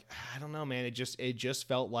he was like, I don't know, man. It just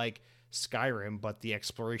felt like Skyrim, but the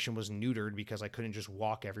exploration was neutered because I couldn't just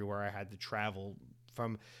walk everywhere. I had to travel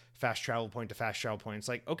from fast travel point to fast travel point. It's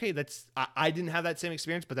like, okay, I didn't have that same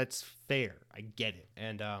experience, but that's fair. I get it.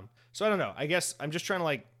 And so I don't know. I guess I'm just trying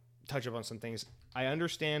to touch up on some things. I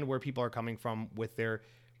understand where people are coming from with their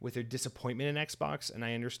disappointment in Xbox, and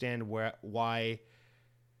I understand why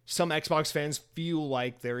some Xbox fans feel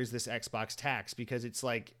like there is this Xbox tax, because it's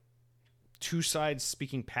like two sides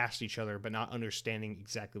speaking past each other but not understanding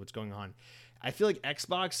exactly what's going on. I feel like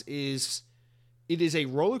Xbox is a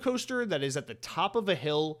roller coaster that is at the top of a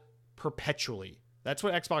hill perpetually. That's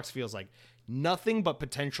what Xbox feels like. Nothing but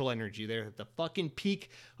potential energy. They're at the fucking peak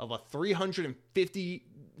of a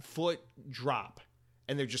 350-foot drop.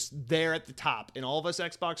 And they're just there at the top. And all of us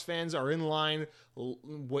Xbox fans are in line,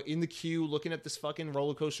 in the queue, looking at this fucking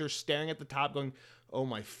roller coaster, staring at the top, going, oh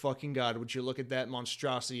my fucking God, would you look at that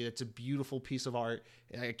monstrosity? That's a beautiful piece of art.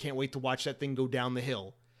 I can't wait to watch that thing go down the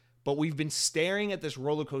hill. But we've been staring at this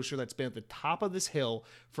roller coaster that's been at the top of this hill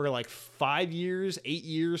for 5 years, 8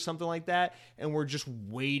 years, something like that. And we're just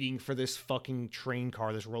waiting for this fucking train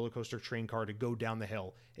car, this roller coaster train car, to go down the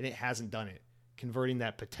hill. And it hasn't done it. Converting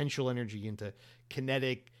that potential energy into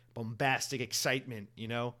kinetic, bombastic excitement,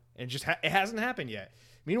 and just it hasn't happened yet.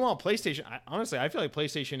 Meanwhile, PlayStation, honestly, I feel like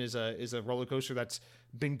PlayStation is a roller coaster that's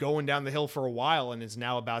been going down the hill for a while and is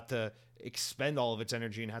now about to expend all of its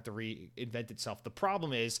energy and have to reinvent itself. The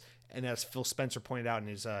problem is, and as Phil Spencer pointed out in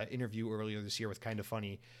his interview earlier this year with Kinda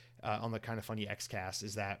Funny on the Kinda Funny Xcast,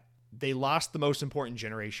 is that they lost the most important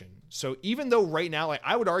generation. So even though right now,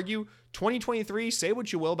 I would argue 2023, say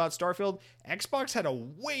what you will about Starfield, Xbox had a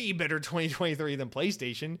way better 2023 than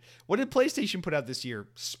PlayStation. What did PlayStation put out this year?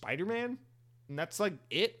 Spider-Man? And that's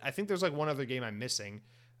it. I think there's one other game I'm missing.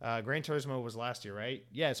 Gran Turismo was last year, right?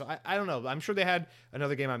 Yeah, so I don't know. I'm sure they had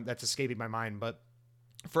another game that's escaping my mind, but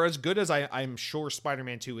for as good as I'm sure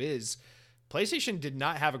Spider-Man 2 is, PlayStation did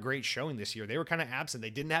not have a great showing this year. They were kind of absent. They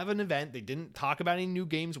didn't have an event. They didn't talk about any new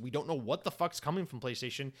games. We don't know what the fuck's coming from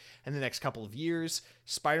PlayStation in the next couple of years.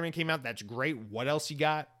 Spider-Man came out. That's great. What else you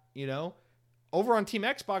got? Over on Team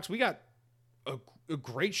Xbox, we got a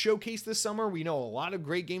great showcase this summer. We know a lot of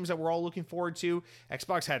great games that we're all looking forward to.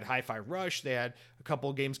 Xbox had Hi-Fi Rush. They had a couple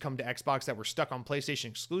of games come to Xbox that were stuck on PlayStation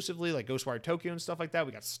exclusively, like Ghostwire Tokyo and stuff like that.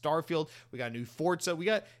 We got Starfield. We got new Forza.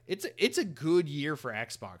 It's a good year for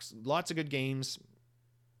Xbox. Lots of good games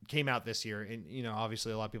came out this year. And,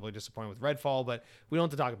 obviously a lot of people are disappointed with Redfall, but we don't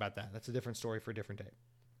have to talk about that. That's a different story for a different day.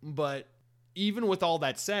 But even with all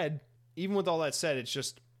that said, it's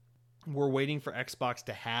just we're waiting for Xbox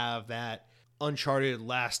to have that Uncharted,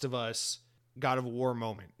 Last of Us, God of War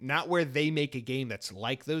moment. Not where they make a game that's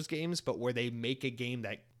like those games, but where they make a game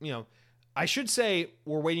that, I should say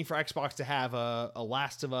we're waiting for Xbox to have a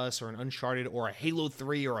Last of Us or an Uncharted or a Halo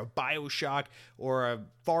 3 or a BioShock or a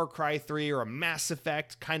Far Cry 3 or a Mass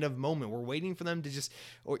Effect kind of moment. We're waiting for them to just,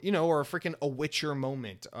 or a freaking a Witcher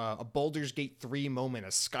moment, a Baldur's Gate 3 moment, a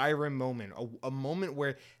Skyrim moment, a moment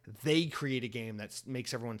where they create a game that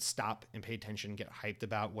makes everyone stop and pay attention, get hyped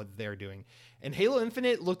about what they're doing. And Halo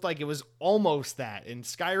Infinite looked like it was almost that, and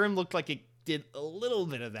Skyrim looked like it did a little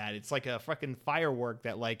bit of that. It's like a fucking firework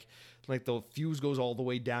that like the fuse goes all the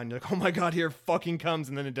way down. You're like, oh my God, here it fucking comes.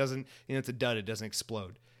 And then it doesn't, it's a dud. It doesn't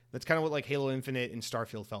explode. That's kind of what Halo Infinite and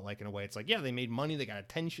Starfield felt like in a way. It's like, yeah, they made money. They got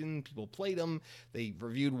attention. People played them. They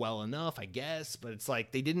reviewed well enough, I guess. But it's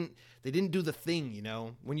like, they didn't do the thing,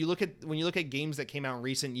 When you look at games that came out in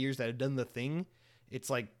recent years that have done the thing, it's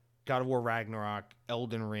like God of War Ragnarok,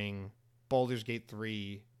 Elden Ring, Baldur's Gate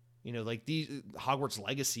 3, these, Hogwarts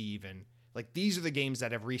Legacy even. These are the games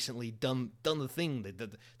that have recently done the thing.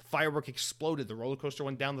 The firework exploded. The roller coaster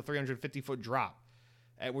went down the 350-foot drop.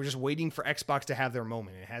 We're just waiting for Xbox to have their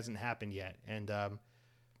moment. It hasn't happened yet. And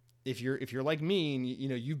if you're like me and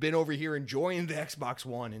you've been over here enjoying the Xbox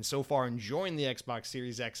One and so far enjoying the Xbox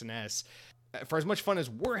Series X and S, for as much fun as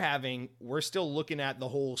we're having, we're still looking at the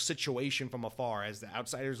whole situation from afar as the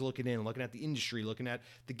outsiders looking in, looking at the industry, looking at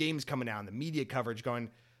the games coming out and the media coverage, going,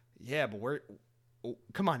 yeah, but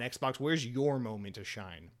come on, Xbox, where's your moment to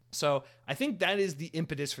shine? So I think that is the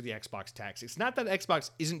impetus for the Xbox tax. It's not that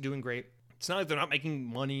Xbox isn't doing great. It's not like they're not making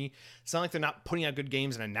money. It's not like they're not putting out good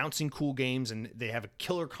games and announcing cool games and they have a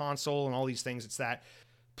killer console and all these things. It's that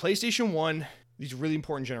PlayStation 1, these really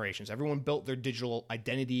important generations, everyone built their digital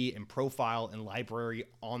identity and profile and library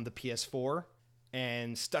on the PS4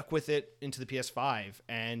 and stuck with it into the PS5.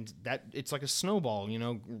 And that it's like a snowball,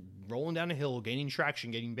 rolling down a hill, gaining traction,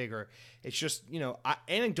 getting bigger. It's just,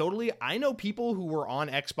 anecdotally, I know people who were on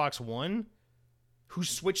Xbox One who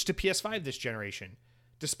switched to PS5 this generation.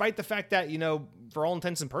 Despite the fact that, for all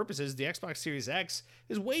intents and purposes, the Xbox Series X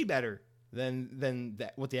is way better than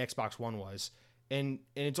what the Xbox One was. And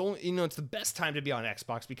it's only, it's the best time to be on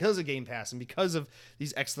Xbox because of Game Pass and because of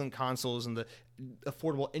these excellent consoles and the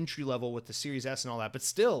affordable entry level with the Series S and all that. But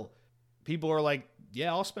still, people are like,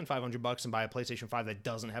 yeah, I'll spend $500 and buy a PlayStation 5 that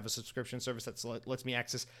doesn't have a subscription service that lets me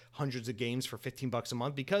access hundreds of games for $15 a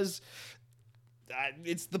month because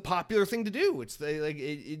it's the popular thing to do. It's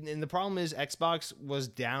and the problem is Xbox was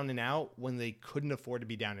down and out when they couldn't afford to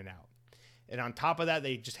be down and out. And on top of that,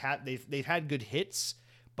 they've had good hits,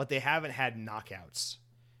 but they haven't had knockouts.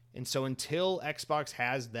 And so until Xbox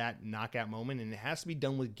has that knockout moment, and it has to be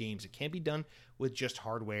done with games, it can't be done with just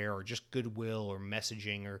hardware or just goodwill or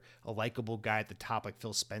messaging or a likable guy at the top like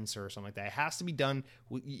Phil Spencer or something like that. It has to be done.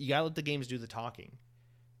 You gotta let the games do the talking.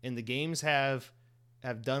 And the games have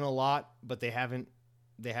done a lot, but they haven't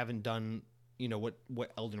done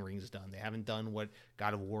what Elden Ring has done. They haven't done what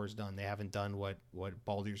God of War has done. They haven't done what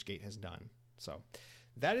Baldur's Gate has done. So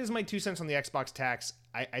that is my 2 cents on the Xbox tax.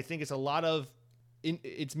 I think it's a lot of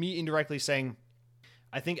it's me indirectly saying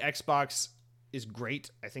I think Xbox is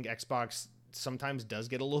great. I think Xbox sometimes does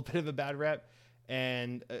get a little bit of a bad rep.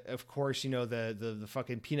 And of course, the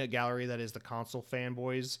fucking peanut gallery that is the console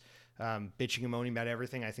fanboys bitching and moaning about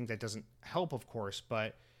everything. I think that doesn't help, of course.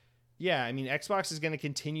 But yeah, I mean, Xbox is going to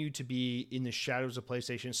continue to be in the shadows of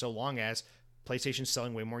PlayStation so long as PlayStation's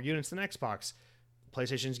selling way more units than Xbox.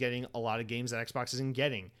 PlayStation's getting a lot of games that Xbox isn't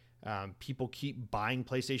getting. People keep buying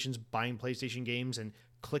PlayStation games and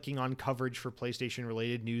clicking on coverage for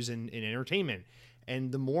PlayStation-related news and entertainment.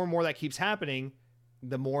 And the more and more that keeps happening,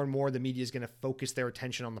 the more and more the media is going to focus their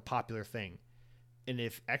attention on the popular thing. And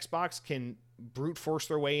if Xbox can brute force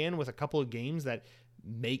their way in with a couple of games that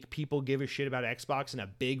make people give a shit about Xbox in a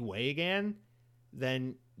big way again,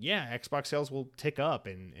 then yeah, Xbox sales will tick up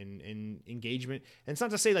and engagement. And it's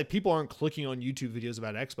not to say like people aren't clicking on YouTube videos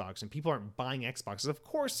about Xbox and people aren't buying Xboxes. Of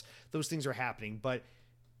course, those things are happening, but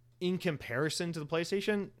in comparison to the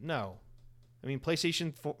PlayStation, no. I mean,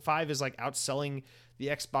 PlayStation 5 is like outselling the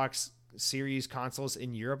Xbox Series consoles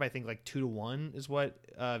in Europe. I think like 2-1 is what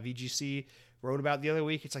VGC wrote about the other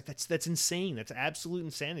week. It's like that's insane. That's absolute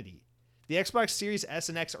insanity. The Xbox Series S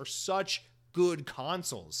and X are such good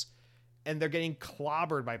consoles, and they're getting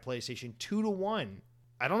clobbered by PlayStation 2-1.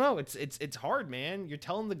 I don't know. It's hard, man. You're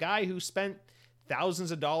telling the guy who spent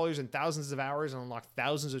thousands of dollars and thousands of hours and unlocked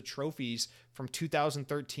thousands of trophies from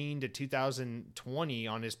 2013 to 2020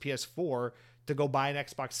 on his PS4 to go buy an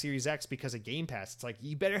Xbox Series X because of Game Pass. It's like,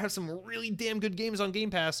 you better have some really damn good games on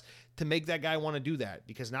Game Pass to make that guy want to do that,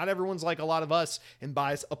 because not everyone's like a lot of us and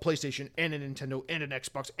buys a PlayStation and a Nintendo and an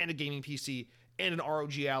Xbox and a gaming PC and an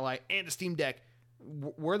ROG Ally and a Steam Deck.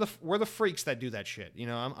 We're the freaks that do that shit.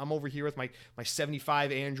 I'm over here with my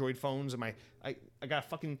 75 Android phones and I got a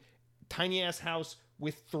fucking tiny ass house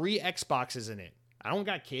with 3 Xboxes in it. I don't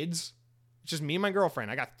got kids. It's just me and my girlfriend.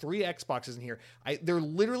 I got 3 Xboxes in here. There are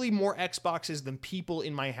literally more Xboxes than people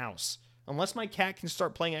in my house. Unless my cat can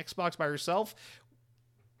start playing Xbox by herself,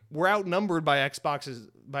 we're outnumbered by Xboxes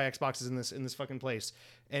in this fucking place.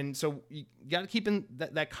 And so you got to keep in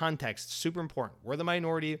that context. Super important. We're the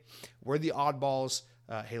minority. We're the oddballs.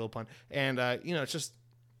 Halo pun. And it's just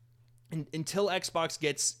until Xbox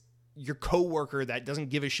gets your coworker that doesn't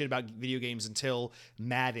give a shit about video games until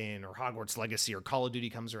Madden or Hogwarts Legacy or Call of Duty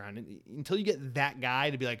comes around, and until you get that guy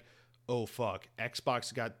to be like, oh fuck,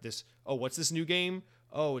 Xbox got this. Oh, what's this new game?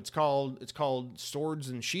 Oh, it's called Swords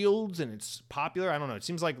and Shields, and it's popular. I don't know. It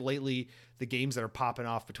seems like lately the games that are popping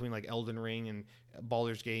off between like Elden Ring and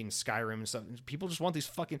Baldur's Gate and Skyrim and stuff, people just want these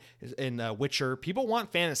fucking and Witcher. People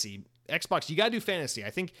want fantasy. Xbox, you gotta do fantasy. I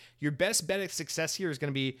think your best bet at success here is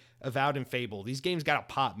gonna be Avowed and Fable. These games gotta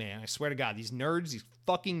pop, man. I swear to God, these nerds, these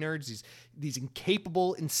fucking nerds, these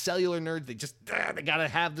incapable and cellular nerds, they gotta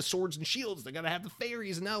have the swords and shields. They gotta have the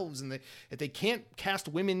fairies and elves, and if they can't cast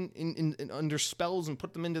women in under spells and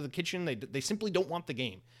put them into the kitchen, they simply don't want the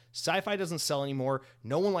game. Sci-fi doesn't sell anymore.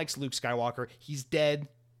 No one likes Luke Skywalker. He's dead.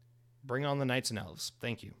 Bring on the Knights and Elves.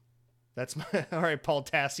 Thank you. That's my all right, Paul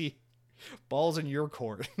Tassi. Ball's in your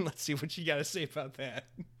court. Let's see what you got to say about that.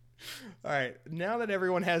 All right, now that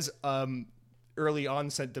everyone has early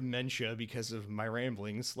onset dementia because of my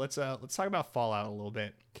ramblings, let's talk about Fallout a little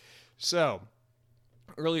bit. So,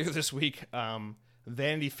 earlier this week,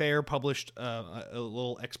 Vanity Fair published a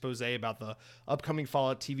little expose about the upcoming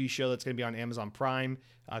Fallout TV show that's going to be on Amazon Prime.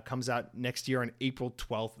 Comes out next year on April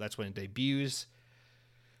 12th. That's when it debuts.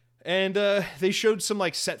 And they showed some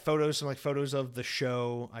like set photos, some like photos of the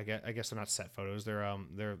show. I guess they're not set photos.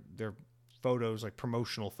 They're photos, like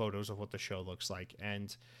promotional photos of what the show looks like.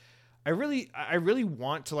 And I really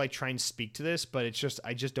want to like try and speak to this, but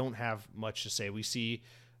I just don't have much to say. We see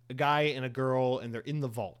a guy and a girl, and they're in the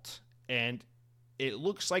vault, and it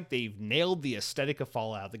looks like they've nailed the aesthetic of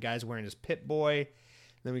Fallout. The guy's wearing his Pip-Boy.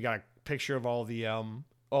 Then we got a picture of all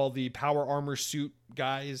the power armor suit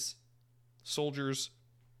guys, soldiers,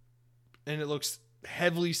 and it looks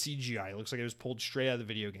heavily CGI. It looks like it was pulled straight out of the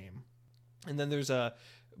video game. And then there's a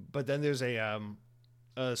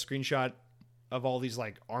screenshot of all these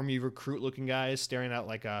like army recruit looking guys staring at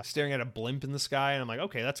a blimp in the sky, and I'm like,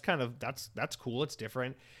 okay, that's cool. It's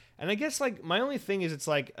different. And I guess like my only thing is it's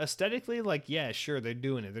like aesthetically, like, yeah, sure, they're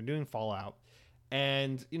doing it. They're doing Fallout.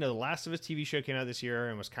 And, you know, the Last of Us TV show came out this year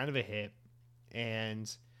and was kind of a hit.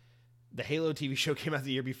 And the Halo TV show came out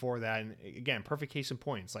the year before that. And again, perfect case in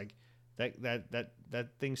point. It's like that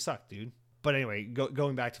thing sucked, dude. But anyway,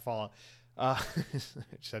 going back to Fallout, I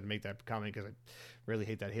just had to make that comment because I really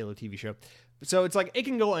hate that Halo TV show. So it's like it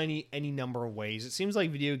can go any number of ways. It seems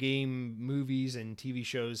like video game movies and TV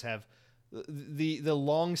shows have the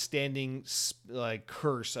long-standing like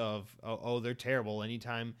curse of they're terrible.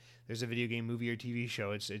 Anytime there's a video game movie or TV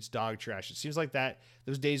show, it's dog trash. It seems like that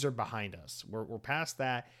those days are behind us. We're past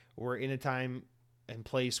that. We're in a time and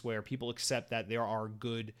place where people accept that there are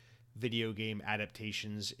good video game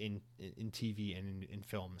adaptations in TV and in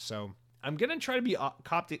film. So I'm gonna try to be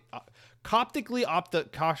cautiously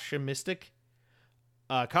optimistic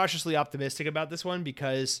about this one,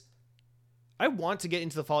 because I want to get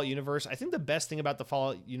into the Fallout universe. I think the best thing about the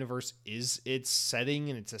Fallout universe is its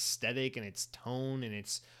setting and its aesthetic and its tone and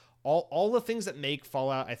its all the things that make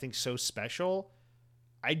Fallout, I think, so special.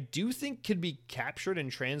 I do think could be captured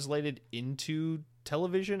and translated into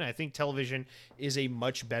television. I think television is a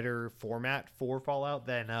much better format for Fallout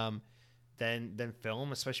than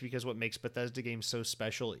film, especially because what makes Bethesda games so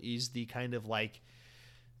special is the kind of like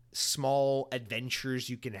small adventures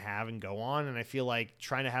you can have and go on. And I feel like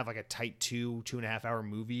trying to have like a tight 2.5 hour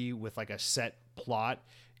movie with like a set plot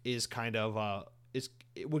is kind of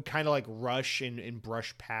it would kind of like rush and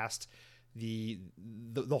brush past the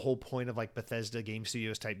whole point of like Bethesda Game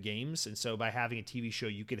Studios type games. And so by having a TV show,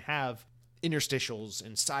 you can have interstitials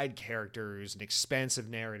and side characters and expansive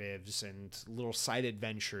narratives and little side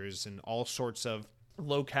adventures and all sorts of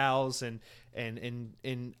locales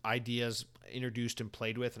and ideas introduced and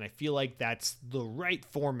played with. And I feel like that's the right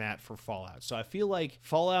format for Fallout. So I feel like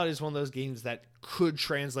Fallout is one of those games that could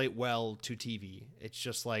translate well to TV. It's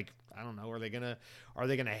just like, I don't know, are they gonna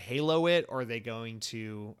Halo it, or are they going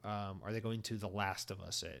to The Last of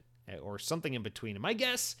Us it, or something in between? And my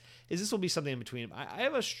guess is this will be something in between. I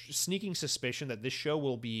have a sneaking suspicion that this show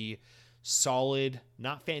will be solid,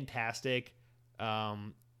 not fantastic,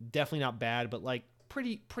 definitely not bad, but like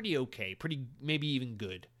pretty okay, pretty maybe even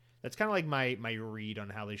good. That's kind of like my read on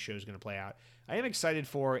how this show is going to play out. I am excited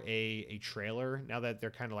for a trailer now that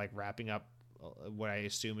they're kind of like wrapping up what I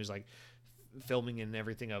assume is like filming and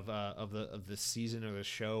everything of the season or the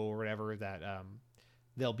show or whatever, that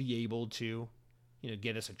they'll be able to, you know,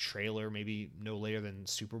 get us a trailer maybe no later than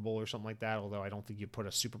Super Bowl or something like that. Although I don't think you put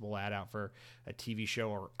a Super Bowl ad out for a TV show,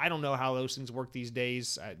 or I don't know how those things work these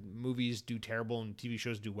days. Movies do terrible and TV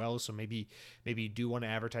shows do well. So maybe you do want to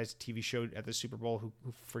advertise a TV show at the Super Bowl. Who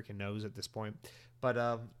freaking knows at this point?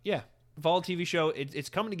 But yeah, Fall TV show. It's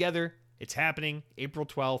coming together. It's happening April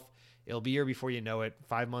 12th. It'll be here before you know it.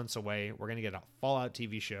 5 months away. We're going to get a Fallout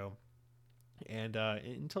TV show. And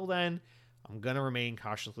until then, I'm going to remain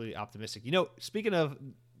cautiously optimistic. You know, speaking of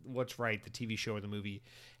what's right, the TV show or the movie,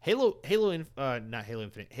 Halo the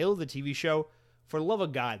TV show, for the love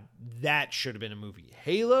of God, that should have been a movie.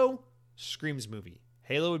 Halo screams movie.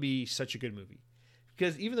 Halo would be such a good movie.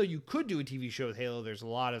 Because even though you could do a TV show with Halo, there's a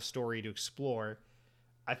lot of story to explore.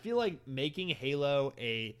 I feel like making Halo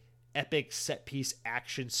a epic set piece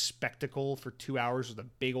action spectacle for 2 hours with a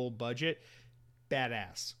big old budget,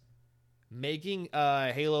 badass. Making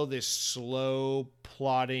Halo this slow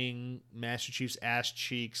plotting Master Chief's ass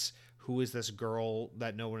cheeks, who is this girl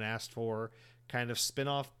that no one asked for, kind of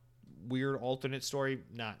spin-off weird alternate story,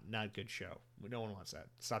 not good show. No one wants that.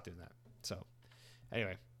 Stop doing that. So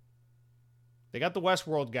anyway, They got the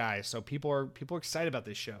Westworld guys, so people are excited about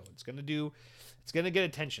this show. It's gonna get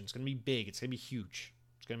attention. It's gonna be big. It's gonna be huge.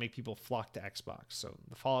 It's gonna make people flock to Xbox. So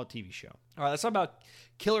the Fallout TV show. All right, let's talk about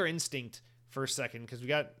Killer Instinct for a second, because we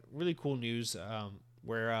got really cool news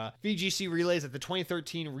where VGC relays that the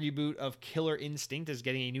 2013 reboot of Killer Instinct is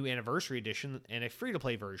getting a new anniversary edition and a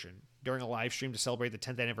free-to-play version. During a live stream to celebrate the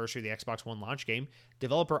 10th anniversary of the Xbox One launch game,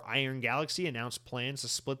 developer Iron Galaxy announced plans to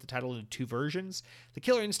split the title into 2 versions. The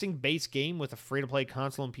Killer Instinct base game with a free-to-play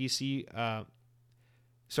console and PC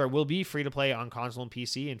will be free-to-play on console and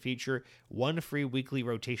PC and feature 1 free weekly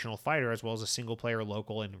rotational fighter as well as a single-player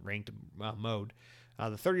local and ranked mode.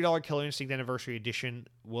 The $30 Killer Instinct Anniversary Edition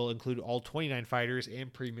will include all 29 fighters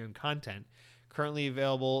and premium content. Currently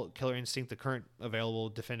available Killer Instinct, the current available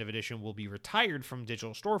Definitive Edition, will be retired from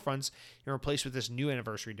digital storefronts and replaced with this new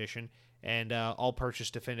Anniversary Edition, and all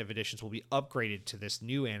purchased Definitive Editions will be upgraded to this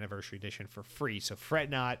new Anniversary Edition for free. So fret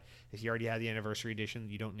not, if you already have the Anniversary Edition,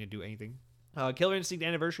 you don't need to do anything. Killer Instinct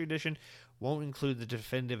Anniversary Edition won't include the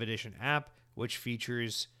Definitive Edition app, which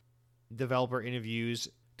features developer interviews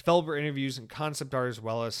and concept art, as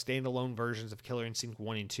well as standalone versions of Killer Instinct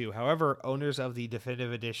 1 and 2. However, owners of the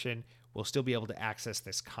Definitive Edition will still be able to access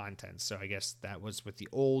this content. So I guess that was with the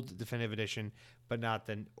old Definitive Edition, but not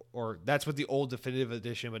the, or that's with the old Definitive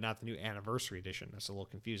Edition, but not the new Anniversary Edition. That's a little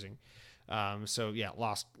confusing. So yeah,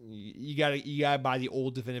 lost. You gotta buy the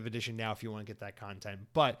old Definitive Edition now if you want to get that content.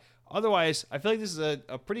 But otherwise, I feel like this is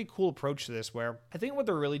a pretty cool approach to this, where I think what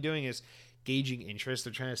they're really doing is gauging interest.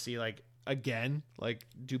 They're trying to see, like, again, like,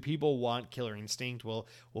 do people want Killer Instinct? Will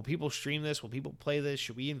people stream this? Will people play this?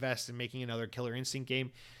 Should we invest in making another Killer Instinct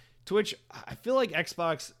game? To which I feel like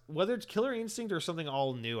Xbox, whether it's Killer Instinct or something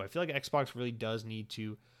all new, I feel like Xbox really does need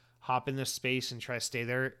to hop in this space and try to stay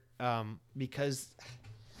there, because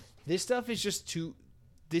this stuff is just too...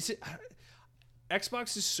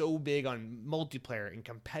 Xbox is so big on multiplayer and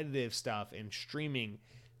competitive stuff and streaming,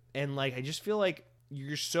 and, like, I just feel like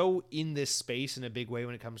you're so in this space in a big way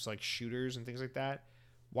when it comes to, like, shooters and things like that.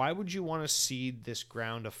 Why would you want to cede this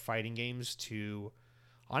ground of fighting games to,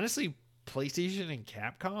 honestly, PlayStation and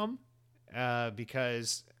Capcom?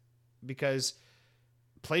 Because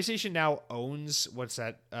PlayStation now owns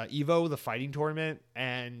EVO, the fighting tournament,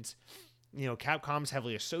 and, you know, Capcom's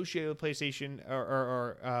heavily associated with PlayStation,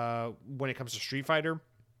 or when it comes to Street Fighter,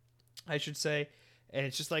 I should say. And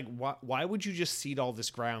it's just like, why would you just cede all this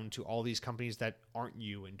ground to all these companies that aren't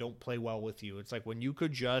you and don't play well with you? It's like, when you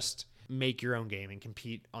could just make your own game and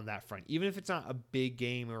compete on that front. Even if it's not a big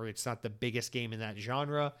game or it's not the biggest game in that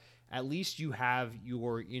genre, at least you have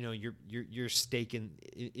your stake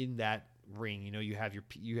in that ring. You know, you have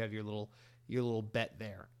your little bet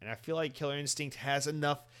there. And I feel like Killer Instinct has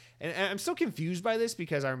enough. And I'm still confused by this,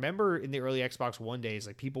 because I remember in the early Xbox One days,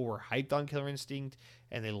 like, people were hyped on Killer Instinct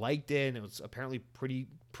and they liked it, and it was apparently pretty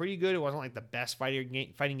good. It wasn't like the best fighting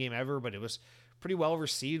game ever, but it was pretty well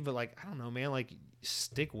received. But, like, I don't know, man, like,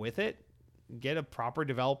 stick with it. Get a proper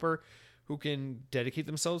developer who can dedicate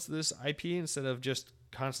themselves to this IP instead of just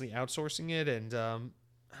constantly outsourcing it. And I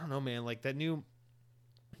don't know, man, like, that new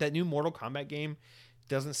Mortal Kombat game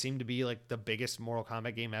doesn't seem to be, like, the biggest Mortal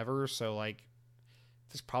Kombat game ever. So, like,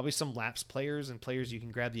 there's probably some lapsed players and players you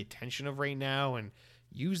can grab the attention of right now and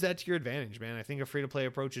use that to your advantage, man. I think a free-to-play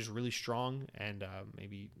approach is really strong, and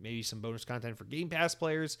maybe some bonus content for Game Pass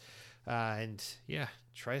players. And yeah,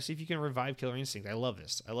 try to see if you can revive Killer Instinct. I love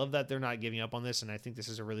this. I love that they're not giving up on this, and I think this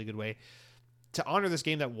is a really good way to honor this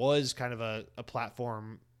game that was kind of a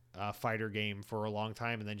platform fighter game for a long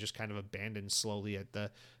time, and then just kind of abandoned slowly at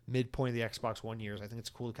the midpoint of the Xbox One years. I think it's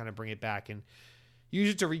cool to kind of bring it back and use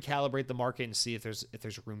it to recalibrate the market and see if there's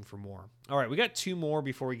room for more. All right, we got 2 more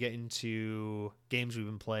before we get into games we've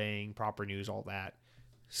been playing, proper news, all that.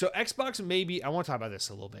 So Xbox, maybe I want to talk about this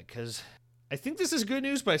a little bit, because I think this is good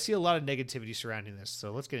news, but I see a lot of negativity surrounding this.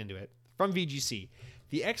 So let's get into it. From VGC,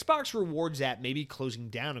 the Xbox Rewards app may be closing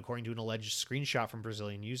down, according to an alleged screenshot from a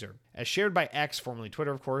Brazilian user. As shared by X, formerly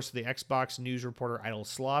Twitter, of course, the Xbox news reporter Idle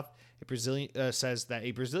Sloth says that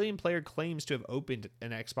a Brazilian player claims to have opened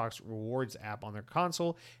an Xbox Rewards app on their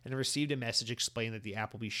console and received a message explaining that the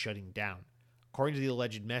app will be shutting down. According to the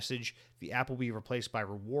alleged message, the app will be replaced by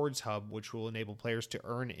Rewards Hub, which will enable players to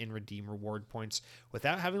earn and redeem reward points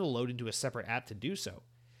without having to load into a separate app to do so.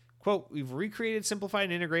 Quote, "We've recreated, simplified,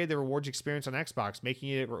 and integrated the rewards experience on Xbox, making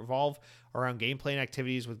it revolve around gameplay and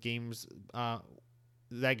activities with games that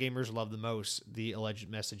gamers love the most," the alleged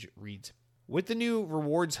message reads. With the new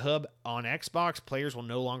Rewards Hub on Xbox, players will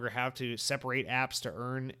no longer have to separate apps to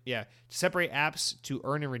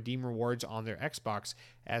earn and redeem rewards on their Xbox.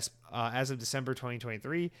 As of December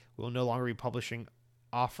 2023, we will no longer be publishing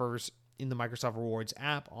offers in the Microsoft Rewards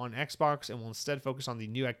app on Xbox and will instead focus on the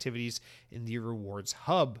new activities in the Rewards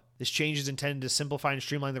Hub. This change is intended to simplify and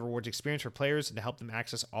streamline the rewards experience for players and to help them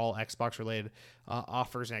access all Xbox-related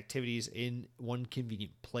offers and activities in one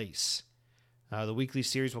convenient place. The weekly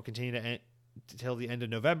series will continue until the end of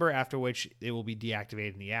November, after which it will be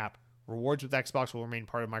deactivated in the app. Rewards with Xbox will remain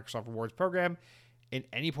part of Microsoft Rewards program, and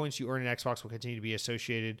any points you earn in Xbox will continue to be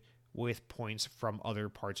associated with points from other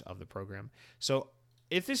parts of the program. So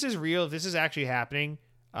if this is real, if this is actually happening,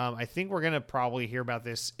 I think we're going to probably hear about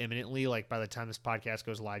this imminently. Like by the time this podcast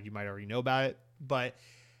goes live, you might already know about it. But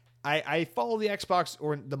I follow the Xbox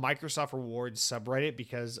or the Microsoft Rewards subreddit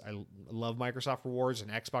because I love Microsoft Rewards,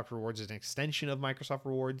 and Xbox Rewards is an extension of Microsoft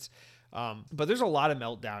Rewards. But there's a lot of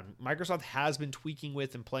meltdown. Microsoft has been tweaking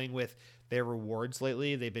with and playing with their rewards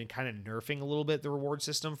lately. They've been kind of nerfing a little bit the reward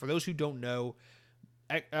system. For those who don't know,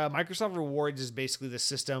 Microsoft Rewards is basically the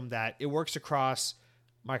system that it works across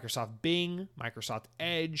Microsoft Bing, Microsoft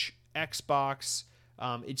Edge, Xbox.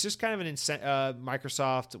 It's just kind of an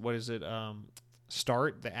Microsoft, what is it?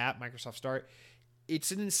 Start, the app, Microsoft Start.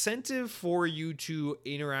 It's an incentive for you to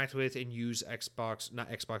interact with and use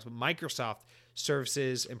Microsoft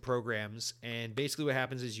services and programs. And basically what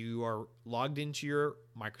happens is you are logged into your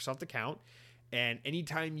Microsoft account, and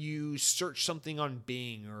anytime you search something on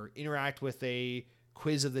Bing or interact with a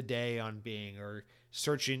quiz of the day on Bing or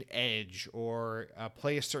search in Edge or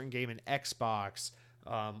play a certain game in Xbox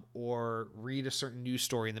or read a certain news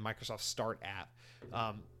story in the Microsoft Start app,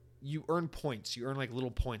 you earn points. You earn like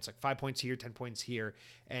little points, like 5 points here, 10 points here.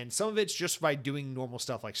 And some of it's just by doing normal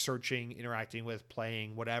stuff like searching, interacting with,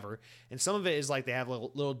 playing, whatever. And some of it is like they have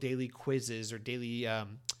little daily quizzes or daily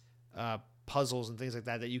puzzles and things like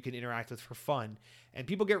that you can interact with for fun. And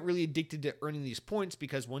people get really addicted to earning these points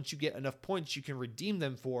because once you get enough points, you can redeem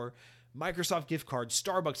them for Microsoft gift cards,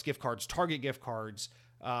 Starbucks gift cards, Target gift cards.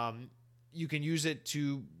 You can use it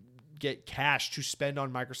to get cash to spend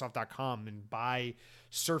on Microsoft.com and buy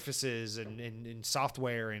surfaces and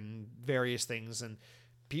software and various things. And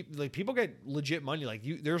people get legit money. Like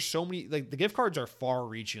there's so many, like the gift cards are far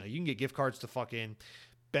reaching. Like you can get gift cards to fucking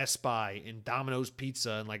Best Buy and Domino's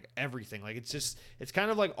Pizza and like everything. Like it's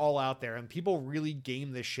kind of like all out there, and people really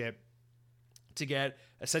game this shit to get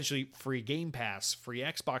essentially free Game Pass, free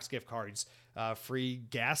Xbox gift cards, free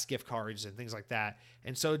gas gift cards and things like that.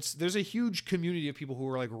 And so there's a huge community of people who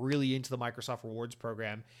are like really into the Microsoft Rewards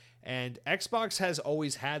program. And Xbox has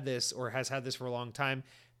always had this, or has had this for a long time,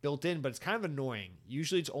 built in, but it's kind of annoying.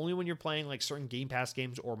 Usually it's only when you're playing like certain Game Pass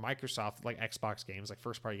games or Microsoft like Xbox games, like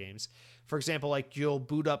first party games. For example, like you'll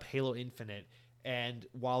boot up Halo Infinite, and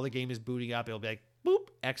while the game is booting up, it'll be like, boop,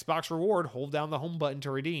 Xbox reward, hold down the home button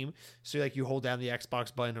to redeem. So like you hold down the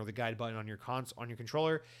Xbox button or the guide button on your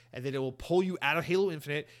controller, and then it will pull you out of Halo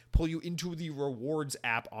Infinite, pull you into the rewards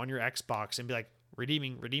app on your Xbox and be like,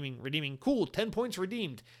 redeeming. Cool, 10 points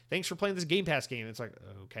redeemed. Thanks for playing this Game Pass game. It's like,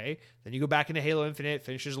 okay. Then you go back into Halo Infinite,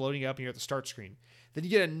 finishes loading up, and you're at the start screen. Then you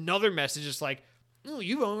get another message. It's like, oh,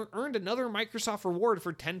 you've earned another Microsoft reward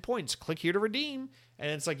for 10 points. Click here to redeem.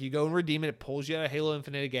 And it's like you go and redeem it. It pulls you out of Halo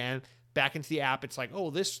Infinite again, back into the app. It's like,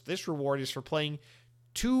 oh, this reward is for playing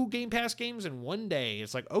 2 Game Pass games in one day.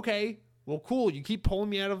 It's like, okay, well, cool. You keep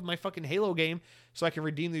pulling me out of my fucking Halo game so I can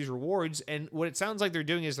redeem these rewards. And what it sounds like they're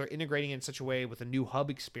doing is they're integrating in such a way with a new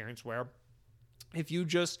hub experience where if you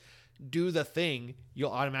just do the thing,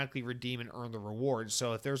 you'll automatically redeem and earn the reward.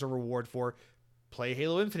 So if there's a reward for play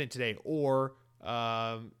Halo Infinite today, or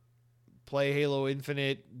play Halo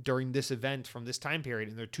Infinite during this event from this time period,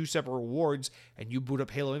 and they're 2 separate rewards, and you boot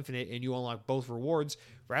up Halo Infinite and you unlock both rewards,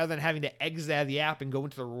 rather than having to exit out of the app and go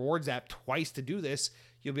into the rewards app twice to do this,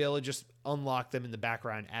 you'll be able to just unlock them in the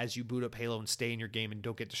background as you boot up Halo and stay in your game and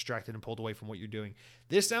don't get distracted and pulled away from what you're doing.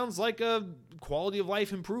 This sounds like a quality of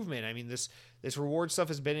life improvement. I mean, this reward stuff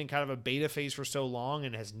has been in kind of a beta phase for so long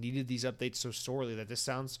and has needed these updates so sorely that this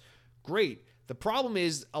sounds great. The problem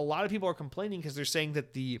is a lot of people are complaining because they're saying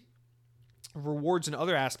that the rewards and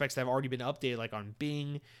other aspects that have already been updated, like on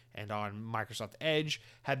Bing and on Microsoft Edge,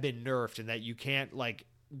 have been nerfed, and that you can't like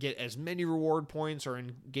get as many reward points or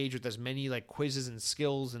engage with as many like quizzes and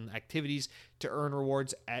skills and activities to earn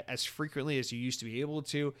rewards as frequently as you used to be able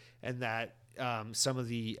to, and that some of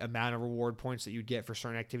the amount of reward points that you get for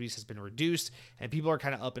certain activities has been reduced. And people are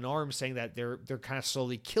kind of up in arms saying that they're kind of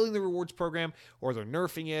slowly killing the rewards program, or they're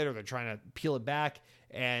nerfing it, or they're trying to peel it back.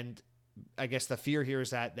 And I guess the fear here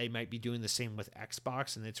is that they might be doing the same with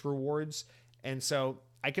Xbox and its rewards. And so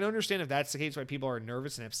I can understand if that's the case why people are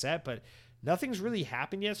nervous and upset, but nothing's really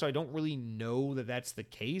happened yet, so I don't really know that that's the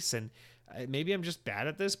case. And maybe I'm just bad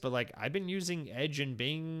at this, but like I've been using Edge and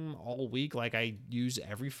Bing all week, like I use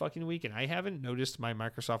every fucking week, and I haven't noticed my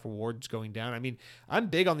Microsoft rewards going down. I mean, I'm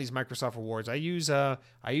big on these Microsoft rewards. I use the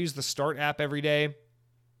Start app every day.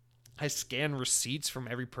 I scan receipts from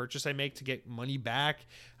every purchase I make to get money back.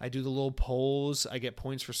 I do the little polls. I get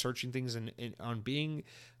points for searching things on Bing.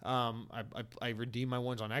 I redeem my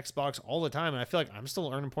ones on Xbox all the time, and I feel like I'm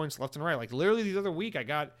still earning points left and right. Like literally the other week, I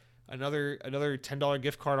got another $10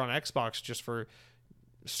 gift card on Xbox just for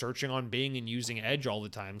searching on Bing and using Edge all the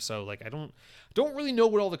time. So like I don't really know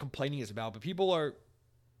what all the complaining is about, but people are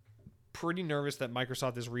pretty nervous that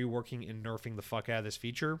Microsoft is reworking and nerfing the fuck out of this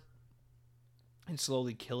feature and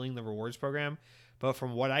slowly killing the rewards program. But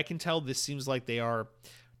from what I can tell, this seems like they are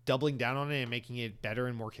doubling down on it and making it better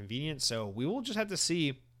and more convenient. So we will just have to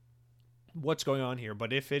see what's going on here.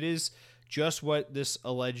 But if it is just what this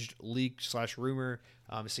alleged leak / rumor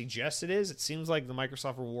suggests it seems like the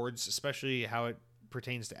Microsoft rewards, especially how it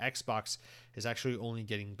pertains to Xbox, is actually only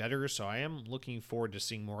getting better. So I am looking forward to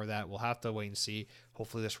seeing more of that. We'll have to wait and see.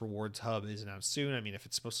 Hopefully this rewards hub is announced soon. I mean, if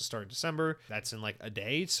it's supposed to start in December, that's in like a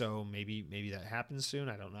day. So maybe that happens soon.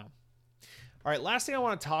 I don't know. All right, last thing I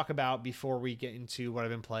want to talk about before we get into what I've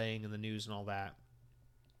been playing and the news and all that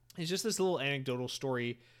is just this little anecdotal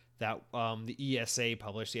story that the ESA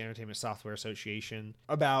published, the Entertainment Software Association,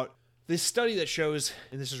 about this study that shows,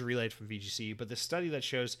 and this is relayed from VGC, but this study that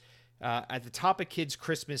shows at the top of kids'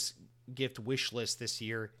 Christmas gift wish list this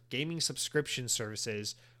year, gaming subscription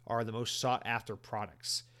services are the most sought after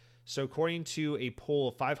products. So according to a poll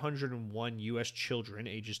of 501 U.S. children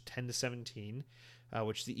ages 10 to 17,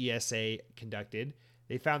 which the ESA conducted,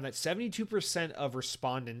 they found that 72% of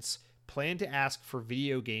respondents plan to ask for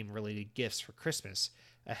video game related gifts for Christmas,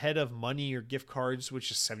 ahead of money or gift cards,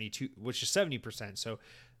 which is 70%. So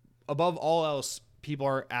above all else, people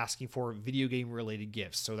are asking for video game related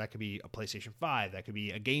gifts. So that could be a PlayStation 5, that could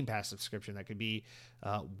be a Game Pass subscription, that could be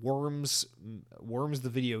Worms the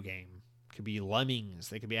video game, could be Lemmings.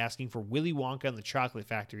 They could be asking for Willy Wonka and the Chocolate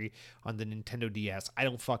Factory on the Nintendo DS. I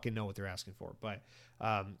don't fucking know what they're asking for, but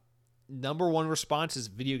number one response is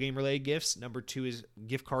video game related gifts. Number two is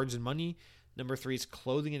gift cards and money. Number three is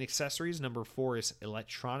clothing and accessories. Number four is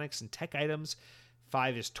electronics and tech items.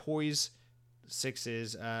 5 is toys. 6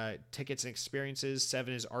 is tickets and experiences.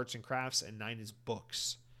 7 is arts and crafts, and 9 is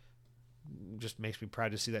books. Just makes me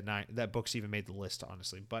proud to see that books even made the list,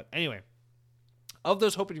 honestly. But anyway, of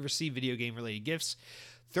those hoping to receive video game related gifts,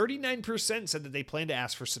 39% said that they plan to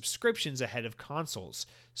ask for subscriptions ahead of consoles.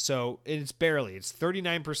 So it's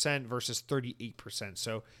 39% versus 38%.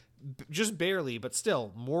 So just barely, but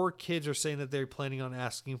still, more kids are saying that they're planning on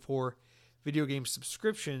asking for video game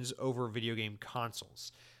subscriptions over video game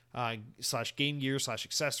consoles, / Game Gear /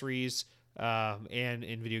 accessories, and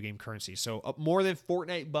in video game currency. So more than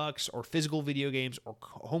Fortnite bucks or physical video games or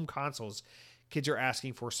home consoles, kids are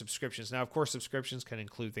asking for subscriptions. Now, of course, subscriptions can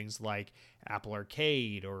include things like Apple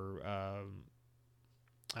Arcade or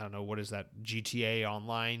I don't know, what is that? GTA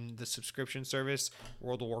Online, the subscription service,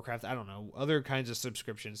 World of Warcraft, I don't know, other kinds of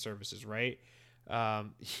subscription services, right?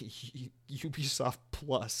 Ubisoft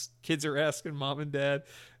Plus. Kids are asking mom and dad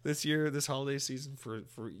this holiday season for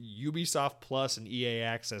Ubisoft Plus and EA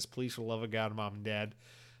Access. Please, for the love of God, mom and dad,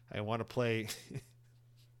 I want to play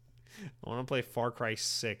Far Cry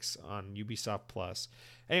 6 on Ubisoft Plus.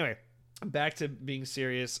 Anyway, back to being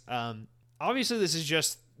serious. Obviously this is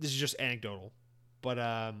just anecdotal. But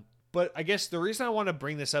I guess the reason I want to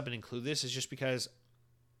bring this up and include this is just because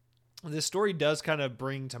this story does kind of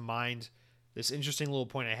bring to mind this interesting little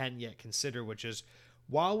point I hadn't yet considered, which is,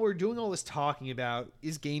 while we're doing all this talking about,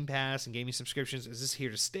 is Game Pass and gaming subscriptions, is this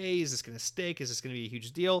here to stay? Is this going to stick? Is this going to be a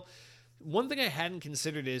huge deal? One thing I hadn't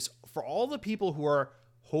considered is, for all the people who are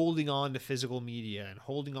holding on to physical media and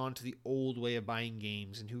holding on to the old way of buying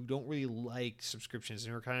games and who don't really like subscriptions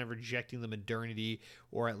and are kind of rejecting the modernity,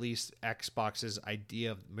 or at least Xbox's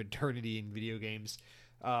idea of modernity in video games,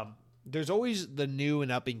 there's always the new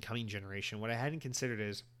and up and coming generation. What I hadn't considered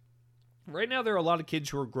is, right now there are a lot of kids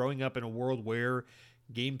who are growing up in a world where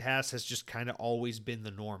Game Pass has just kind of always been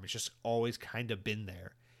the norm. It's just always kind of been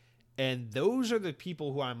there. And those are the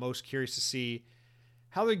people who I'm most curious to see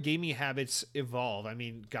how their gaming habits evolve. I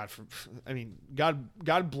mean,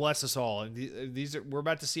 God bless us all. And we're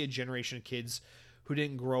about to see a generation of kids who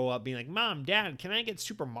didn't grow up being like, Mom, Dad, can I get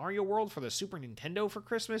Super Mario World for the Super Nintendo for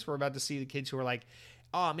Christmas? We're about to see the kids who are like,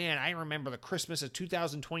 oh man, I remember the Christmas of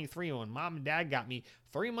 2023 when Mom and Dad got me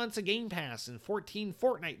 3 months of Game Pass and 14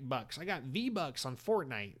 Fortnite bucks. I got V-Bucks on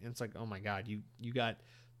Fortnite. And it's like, oh my God, you got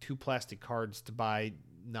 2 plastic cards to buy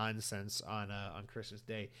nonsense on Christmas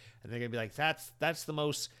Day, and they're gonna be like, that's the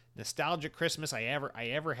most nostalgic Christmas I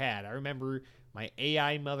ever had. I remember my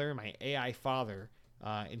AI mother, my AI father,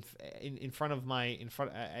 in front of my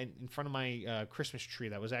Christmas tree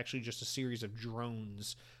that was actually just a series of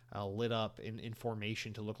drones lit up in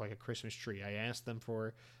formation to look like a Christmas tree. I asked them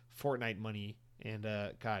for Fortnite money, and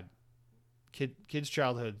God, kids'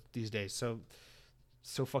 childhood these days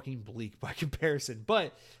so fucking bleak by comparison.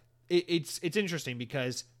 But it's interesting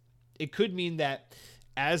because it could mean that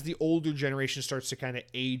as the older generation starts to kind of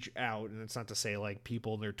age out, and it's not to say like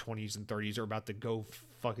people in their 20s and 30s are about to go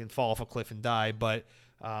fucking fall off a cliff and die, but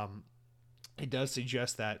it does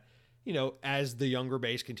suggest that, you know, as the younger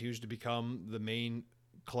base continues to become the main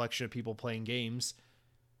collection of people playing games,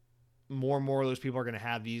 more and more of those people are going to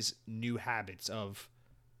have these new habits of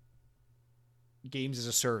games as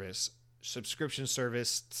a service, subscription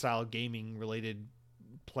service style gaming related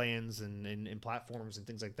plans and platforms and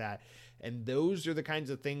things like that. And those are the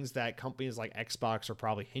kinds of things that companies like Xbox are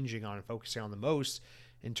probably hinging on and focusing on the most,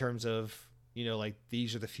 in terms of, you know, like,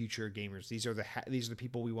 these are the future gamers. These are the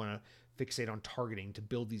people we want to fixate on targeting to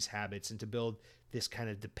build these habits and to build this kind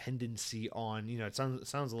of dependency on, you know, it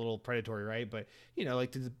sounds a little predatory, right? But, you know,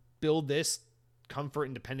 like, to build this comfort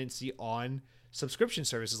and dependency on subscription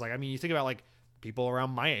services. Like, I mean, you think about like people around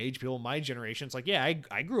my age, people in my generation. It's like, yeah,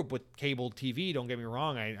 I grew up with cable TV. Don't get me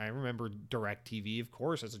wrong. I remember DirecTV, of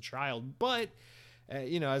course, as a child. But,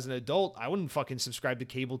 you know, as an adult, I wouldn't fucking subscribe to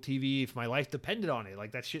cable TV if my life depended on it.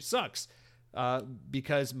 Like, that shit sucks.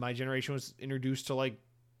 Because my generation was introduced to like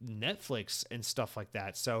Netflix and stuff like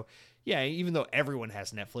that. So, yeah, even though everyone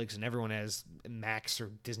has Netflix and everyone has Max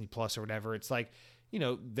or Disney Plus or whatever, it's like, you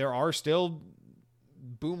know, there are still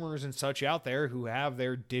boomers and such out there who have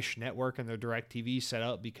their Dish Network and their DirecTV set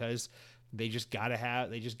up because they just gotta have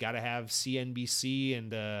CNBC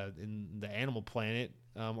and the Animal Planet,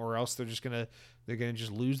 or else they're gonna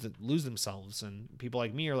just lose themselves. And people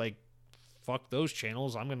like me are like, fuck those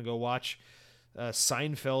channels. I'm gonna go watch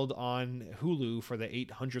Seinfeld on Hulu for the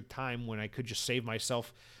 800th time when I could just save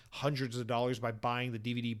myself hundreds of dollars by buying the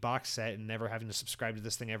DVD box set and never having to subscribe to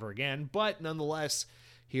this thing ever again. But nonetheless,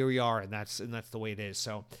 here we are, and that's the way it is.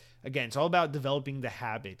 So again, it's all about developing the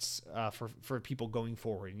habits for people going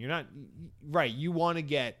forward. And you're not right. You want to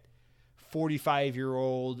get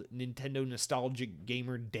 45-year-old Nintendo nostalgic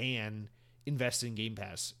gamer Dan invested in Game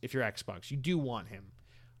Pass if you're Xbox. You do want him.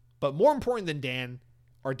 But more important than Dan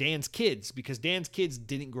are Dan's kids, because Dan's kids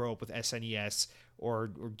didn't grow up with SNES or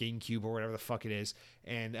GameCube or whatever the fuck it is,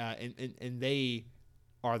 and they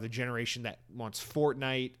are the generation that wants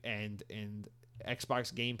Fortnite and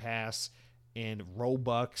Xbox Game Pass and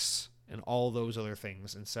Robux and all those other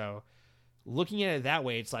things. And so, looking at it that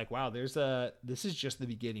way, it's like, wow, this is just the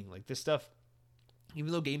beginning. Like, this stuff,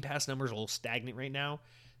 even though Game Pass numbers are a little stagnant right now,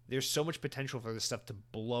 there's so much potential for this stuff to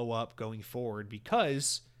blow up going forward,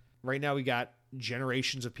 because right now we got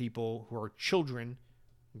generations of people who are children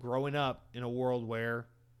growing up in a world where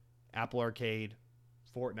Apple Arcade,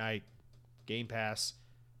 Fortnite, Game Pass,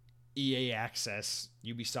 EA Access,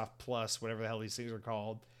 Ubisoft Plus, whatever the hell these things are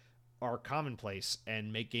called, are commonplace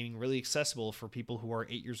and make gaming really accessible for people who are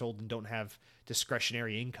 8 years old and don't have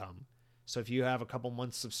discretionary income. So if you have a couple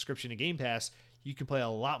months subscription to Game Pass, you can play a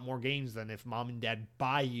lot more games than if mom and dad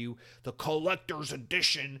buy you the collector's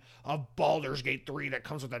edition of Baldur's Gate 3 that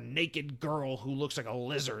comes with a naked girl who looks like a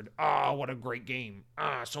lizard. Ah, what a great game.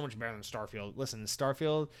 Ah, so much better than Starfield. Listen, in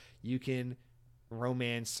Starfield, you can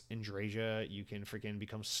romance Andrasia, you can freaking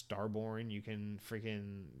become Starborn, you can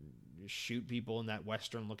freaking shoot people in that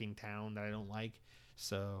western looking town that I don't like.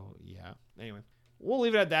 So yeah, anyway, we'll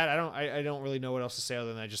leave it at that. I don't really know what else to say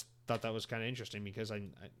other than I just thought that was kind of interesting, because I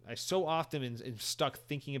so often am stuck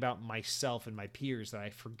thinking about myself and my peers that I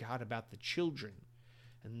forgot about the children,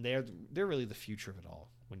 and they're really the future of it all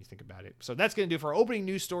when you think about it. So that's going to do for our opening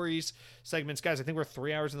news stories segments, guys. I think we're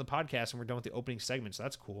 3 hours in the podcast and we're done with the opening segment, so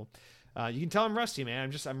that's cool. You can tell I'm rusty,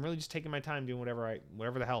 man. I'm really just taking my time doing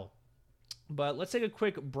whatever the hell. But let's take a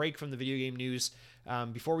quick break from the video game news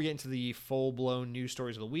before we get into the full-blown news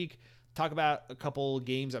stories of the week. Talk about a couple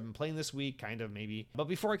games I've been playing this week, kind of, maybe. But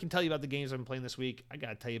before I can tell you about the games I've been playing this week, I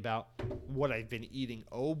gotta tell you about what I've been eating.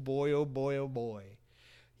 Oh boy, oh boy, oh boy.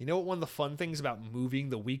 You know what one of the fun things about moving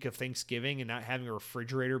the week of Thanksgiving and not having a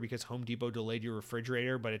refrigerator, because Home Depot delayed your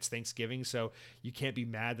refrigerator, but it's Thanksgiving, so you can't be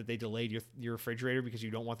mad that they delayed your refrigerator, because you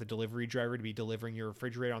don't want the delivery driver to be delivering your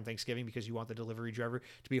refrigerator on Thanksgiving, because you want the delivery driver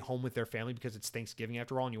to be home with their family, because it's Thanksgiving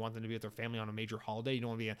after all, and you want them to be with their family on a major holiday. You don't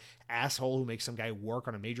want to be an asshole who makes some guy work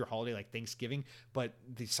on a major holiday like Thanksgiving, but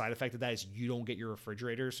the side effect of that is you don't get your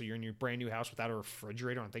refrigerator, so you're in your brand new house without a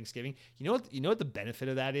refrigerator on Thanksgiving. You know what the benefit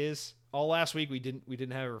of that is? all last week we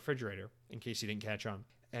didn't have a refrigerator, in case you didn't catch on,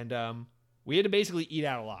 and we had to basically eat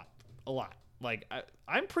out a lot. Like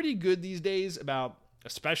I'm pretty good these days about,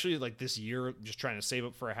 especially like this year, just trying to save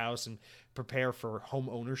up for a house and prepare for home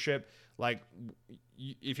ownership. Like,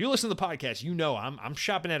 if you listen to the podcast, you know I'm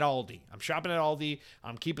shopping at Aldi.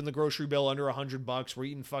 I'm keeping the grocery bill under $100. We're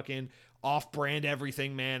eating fucking off-brand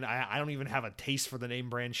everything, man. I don't even have a taste for the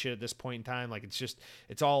name brand shit at this point in time. Like,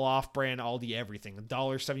 it's all off-brand Aldi everything.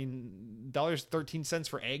 $13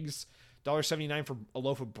 for eggs, $1.79 for a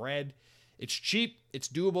loaf of bread. It's cheap, it's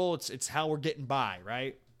doable, it's how we're getting by,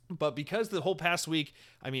 right? But because the whole past week,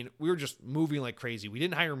 I mean, we were just moving like crazy. We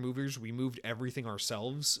didn't hire movers. We moved everything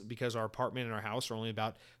ourselves because our apartment and our house are only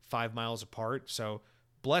about 5 miles apart. So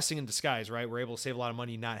blessing in disguise, right? We're able to save a lot of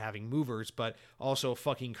money not having movers, but also a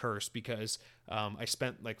fucking curse because I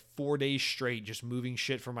spent like 4 days straight just moving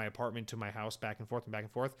shit from my apartment to my house back and forth.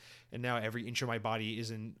 And now every inch of my body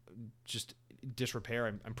is in just disrepair.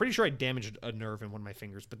 I'm pretty sure I damaged a nerve in one of my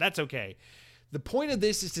fingers, but that's okay. The point of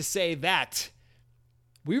this is to say that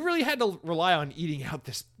we really had to rely on eating out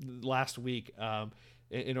this last week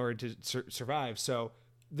in order to survive. So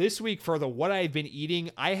this week, for the what I've been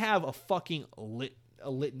eating, I have a fucking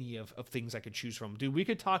litany of things I could choose from. Dude, we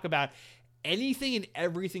could talk about anything and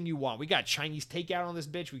everything you want. We got Chinese takeout on this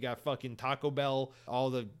bitch. We got fucking Taco Bell,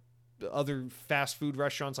 all the other fast food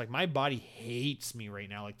restaurants. Like, my body hates me right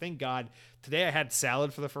now. Like, thank God today I had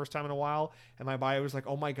salad for the first time in a while, and my body was like,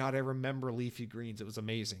 oh my God, I remember leafy greens. It was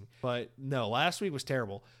amazing. But no, last week was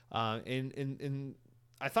terrible. And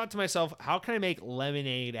I thought to myself, how can I make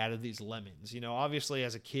lemonade out of these lemons? You know, obviously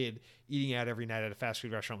as a kid, eating out every night at a fast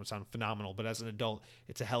food restaurant would sound phenomenal, but as an adult,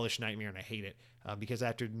 it's a hellish nightmare, and I hate it because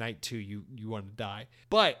after night 2, you want to die.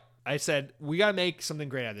 But I said, we got to make something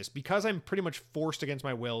great out of this because I'm pretty much forced against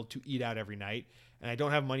my will to eat out every night. And I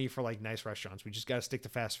don't have money for like nice restaurants. We just got to stick to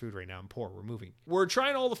fast food right now. I'm poor. We're moving. We're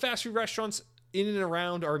trying all the fast food restaurants in and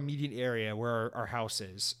around our immediate area where our house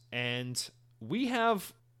is. And we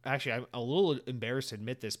have, actually, I'm a little embarrassed to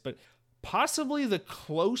admit this, but possibly the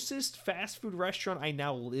closest fast food restaurant I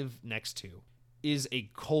now live next to is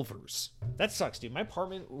a Culver's. That sucks, dude. My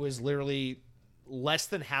apartment was literally less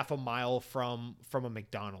than half a mile from a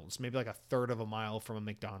McDonald's, maybe like a third of a mile from a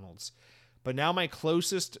McDonald's. But now my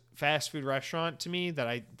closest fast food restaurant to me that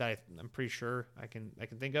I'm pretty sure I can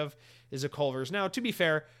think of is a Culver's. Now, to be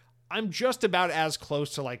fair, I'm just about as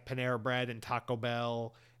close to like Panera Bread and Taco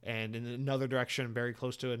Bell, and in another direction, very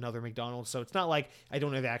close to another McDonald's. So it's not like I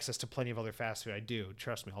don't have access to plenty of other fast food. I do.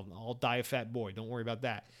 Trust me, I'll die a fat boy. Don't worry about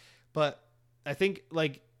that. But I think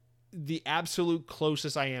like the absolute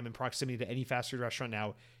closest I am in proximity to any fast food restaurant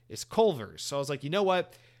now is Culver's. So I was like, you know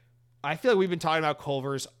what? I feel like we've been talking about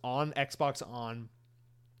Culver's on Xbox On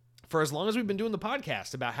for as long as we've been doing the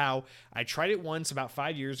podcast, about how I tried it once about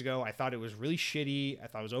 5 years ago. I thought it was really shitty. I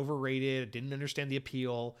thought it was overrated. I didn't understand the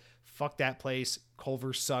appeal. Fuck that place.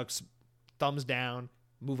 Culver's sucks. Thumbs down.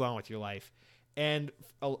 Move on with your life. And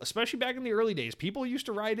especially back in the early days, people used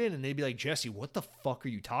to write in and they'd be like, Jesse, what the fuck are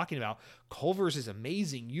you talking about? Culver's is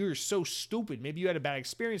amazing. You're so stupid. Maybe you had a bad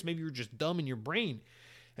experience. Maybe you were just dumb in your brain.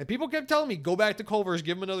 And people kept telling me, go back to Culver's,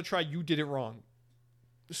 give them another try. You did it wrong.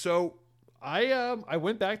 So I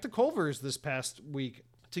went back to Culver's this past week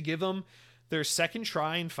to give them their second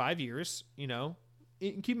try in 5 years. You know,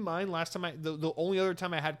 and keep in mind, last time the only other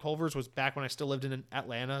time I had Culver's was back when I still lived in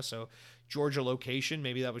Atlanta. So Georgia location,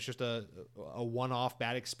 maybe that was just a one-off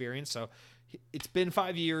bad experience. So it's been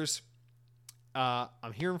 5 years.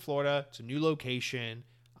 I'm here in Florida. It's a new location.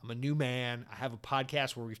 I'm a new man. I have a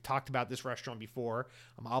podcast where we've talked about this restaurant before.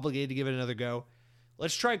 I'm obligated to give it another go.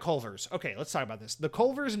 Let's try Culver's. Okay, let's talk about this. The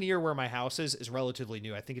Culver's near where my house is relatively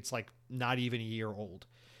new. I think it's like not even a year old.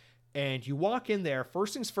 And you walk in there,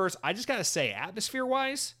 first things first, I just got to say,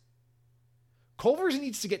 atmosphere-wise, Culver's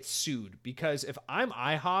needs to get sued, because if I'm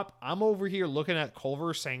IHOP, I'm over here looking at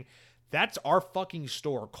Culver's saying, that's our fucking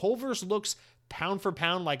store. Culver's looks pound for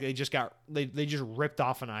pound like they just ripped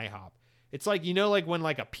off an IHOP. It's like, you know, like when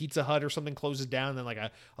like a Pizza Hut or something closes down and then like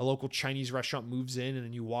a local Chinese restaurant moves in, and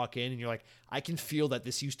then you walk in and you're like, I can feel that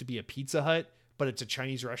this used to be a Pizza Hut, but it's a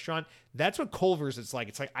Chinese restaurant. That's what Culver's is like.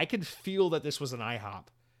 It's like, I can feel that this was an IHOP,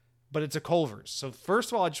 but it's a Culver's. So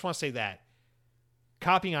first of all, I just want to say that.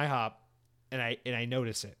 Copying IHOP, and I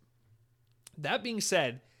notice it. That being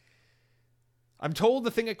said, I'm told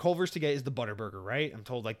the thing at Culver's to get is the Butterburger, right? I'm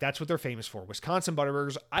told like that's what they're famous for. Wisconsin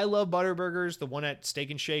Butterburgers. I love Butterburgers. The one at Steak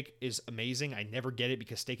and Shake is amazing. I never get it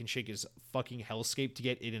because Steak and Shake is fucking hellscape to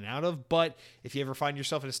get in and out of. But if you ever find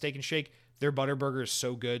yourself at a Steak and Shake, Their Butterburger is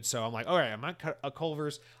so good. So I'm like, all right, I'm not a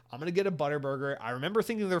Culver's. I'm going to get a Butterburger. I remember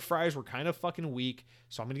thinking their fries were kind of fucking weak.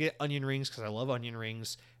 So I'm going to get onion rings because I love onion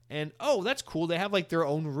rings. And, oh, that's cool. They have like their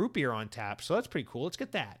own root beer on tap. So that's pretty cool. Let's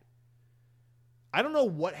get that. I don't know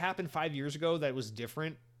what happened 5 years ago that was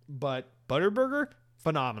different, but Butterburger,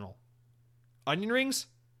 phenomenal. Onion rings,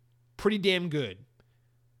 pretty damn good.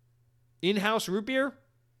 In-house root beer,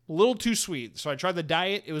 a little too sweet. So I tried the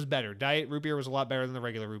diet. It was better. Diet root beer was a lot better than the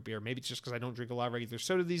regular root beer. Maybe it's just because I don't drink a lot of regular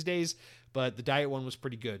soda these days, but the diet one was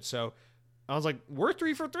pretty good. So I was like, we're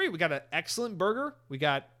 3 for 3. We got an excellent burger. We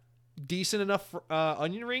got decent enough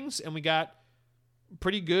onion rings, and we got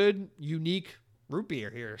pretty good, unique root beer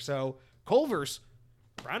here. So Culver's,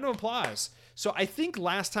 round of applause. So I think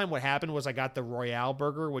last time what happened was I got the Royale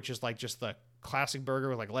burger, which is like just the classic burger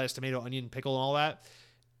with like lettuce, tomato, onion, pickle, and all that.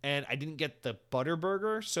 And I didn't get the butter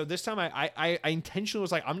burger. So this time I intentionally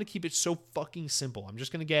was like, I'm going to keep it so fucking simple. I'm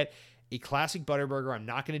just going to get a classic butter burger. I'm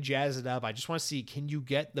not going to jazz it up. I just want to see, can you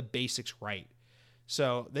get the basics right?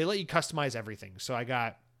 So they let you customize everything. So I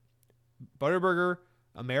got butter burger,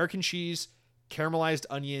 American cheese, caramelized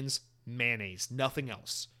onions, mayonnaise, nothing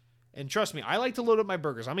else. And trust me, I like to load up my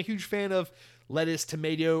burgers. I'm a huge fan of lettuce,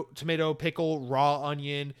 tomato, pickle, raw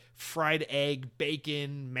onion, fried egg,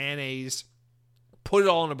 bacon, mayonnaise. Put it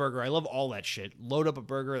all in a burger. I love all that shit. Load up a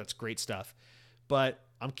burger. That's great stuff. But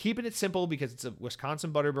I'm keeping it simple because it's a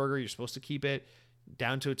Wisconsin butter burger. You're supposed to keep it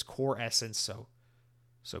down to its core essence. So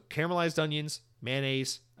caramelized onions,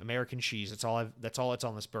 mayonnaise, American cheese. That's all that's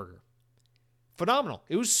on this burger. Phenomenal.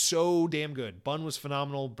 It was so damn good. Bun was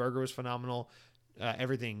phenomenal. Burger was phenomenal.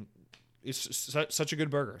 Everything. It's such a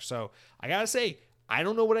good burger. So I gotta say, I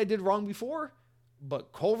don't know what I did wrong before,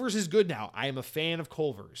 but Culver's is good now. I am a fan of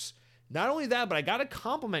Culver's. Not only that, but I got to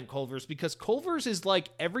compliment Culver's because Culver's is like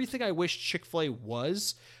everything I wish Chick-fil-A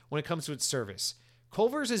was when it comes to its service.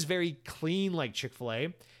 Culver's is very clean like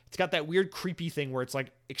Chick-fil-A. It's got that weird creepy thing where it's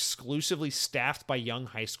like exclusively staffed by young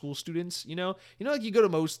high school students, you know, like you go to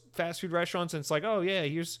most fast food restaurants and it's like, oh yeah,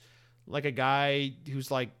 here's like a guy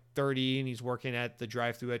who's like 30 and he's working at the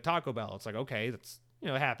drive-thru at Taco Bell. It's like, okay, that's, it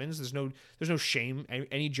happens. There's no shame.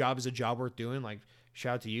 Any job is a job worth doing. Like,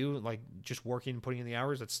 shout out to you, like just working and putting in the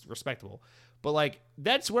hours. That's respectable. But like,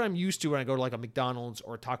 that's what I'm used to when I go to like a McDonald's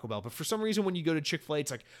or a Taco Bell. But for some reason, when you go to Chick-fil-A,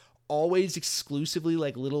 it's like always exclusively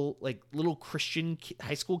like little Christian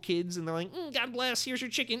high school kids. And they're like, God bless, here's your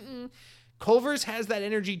chicken. Culver's has that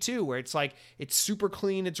energy too, where it's like, it's super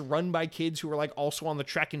clean. It's run by kids who are like also on the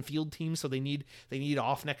track and field team. So they need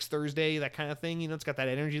off next Thursday, that kind of thing. It's got that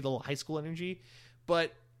energy, the little high school energy.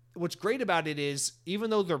 But what's great about it is even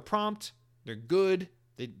though they're prompt, they're good.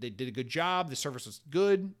 They did a good job. The service was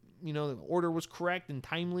good. The order was correct and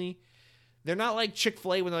timely. They're not like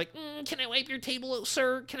Chick-fil-A when they're like, can I wipe your table,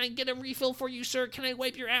 sir? Can I get a refill for you, sir? Can I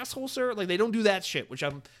wipe your asshole, sir? Like, they don't do that shit, which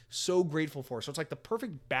I'm so grateful for. So it's like the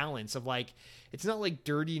perfect balance of like, it's not like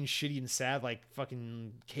dirty and shitty and sad like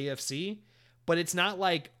fucking KFC, but it's not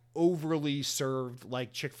like overly served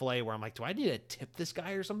like Chick-fil-A where I'm like, do I need to tip this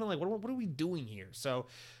guy or something? Like, what are we doing here? So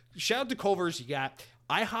shout out to Culver's. You got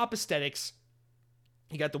IHOP aesthetics.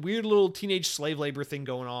 You got the weird little teenage slave labor thing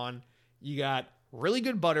going on. You got really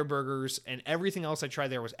good butter burgers, and everything else I tried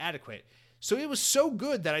there was adequate. So it was so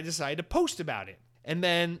good that I decided to post about it. And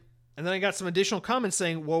then I got some additional comments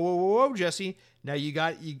saying, whoa, Jesse. Now you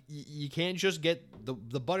can't just get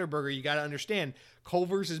the butter burger. You got to understand,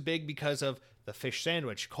 Culver's is big because of the fish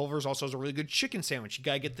sandwich. Culver's also has a really good chicken sandwich. You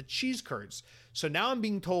got to get the cheese curds. So now I'm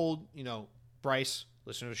being told, Bryce,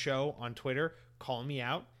 listen to the show on Twitter, calling me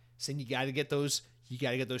out, saying you got to get those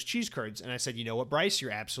cheese curds. And I said, you know what, Bryce,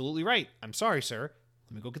 you're absolutely right. I'm sorry, sir.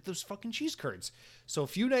 Let me go get those fucking cheese curds. So a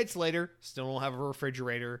few nights later, still don't have a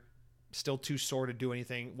refrigerator, still too sore to do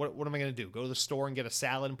anything. What am I going to do? Go to the store and get a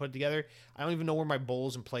salad and put it together? I don't even know where my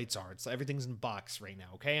bowls and plates are. Everything's in box right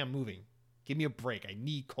now, okay? I'm moving. Give me a break. I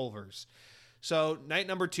need Culver's. So night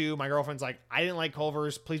number 2, my girlfriend's like, I didn't like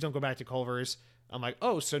Culver's. Please don't go back to Culver's. I'm like,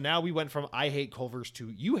 oh, so now we went from I hate Culver's to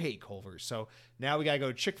you hate Culver's. So now we got to go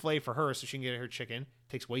to Chick-fil-A for her so she can get her chicken.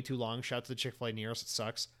 Takes way too long. Shout out to the Chick-fil-A near us. It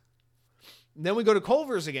sucks. And then we go to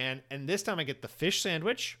Culver's again, and this time I get the fish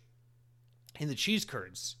sandwich and the cheese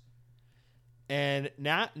curds. And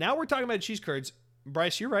now we're talking about cheese curds.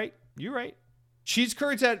 Bryce, you're right. Cheese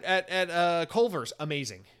curds at Culver's,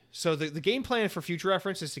 amazing. So the game plan for future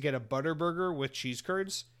reference is to get a butter burger with cheese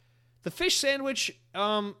curds. The fish sandwich,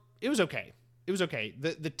 it was okay.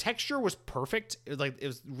 The texture was perfect. It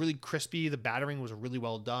was really crispy. The battering was really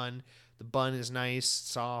well done. The bun is nice,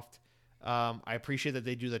 soft. I appreciate that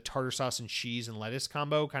they do the tartar sauce and cheese and lettuce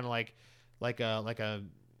combo, kind of like a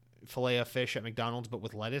fillet of fish at McDonald's, but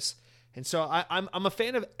with lettuce. And so I'm a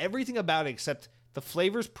fan of everything about it except the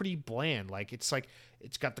flavor's pretty bland. Like it's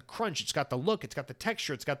got the crunch, it's got the look, it's got the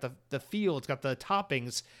texture, it's got the feel, it's got the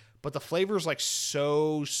toppings, but the flavor's like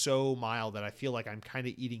so mild that I feel like I'm kind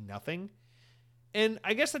of eating nothing. And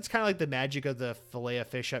I guess that's kind of like the magic of the filet of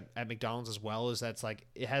fish at McDonald's as well, is that's like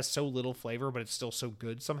it has so little flavor, but it's still so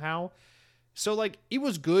good somehow. So like it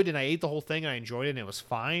was good and I ate the whole thing and I enjoyed it and it was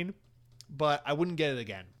fine, but I wouldn't get it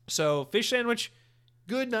again. So fish sandwich,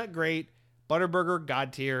 good, not great. Butterburger,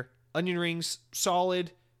 God tier. Onion rings,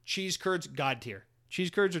 solid. Cheese curds, God tier. Cheese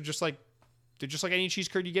curds are just like any cheese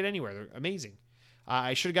curd you get anywhere. They're amazing.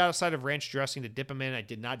 I should have got a side of ranch dressing to dip them in. I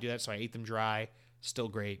did not do that, so I ate them dry. Still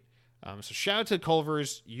great. So shout out to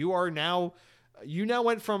Culver's. You now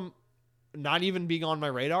went from not even being on my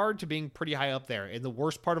radar to being pretty high up there. And the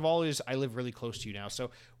worst part of all is I live really close to you now. So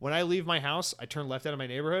when I leave my house, I turn left out of my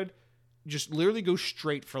neighborhood, just literally go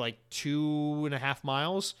straight for like 2.5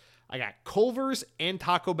 miles. I got Culver's and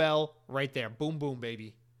Taco Bell right there. Boom, boom,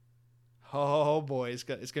 baby. Oh, boy. It's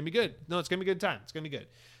going to be good. No, it's going to be a good time. It's going to be good.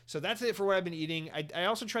 So that's it for what I've been eating. I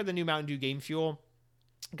also tried the new Mountain Dew Game Fuel.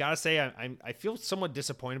 Gotta say, I feel somewhat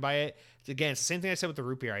disappointed by it. Again, it's the same thing I said with the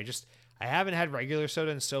root beer. I haven't had regular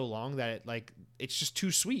soda in so long that it's just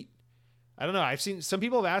too sweet. I don't know. I've seen some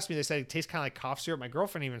people have asked me, they said it tastes kind of like cough syrup. My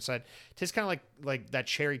girlfriend even said it tastes kind of like that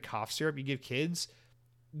cherry cough syrup you give kids.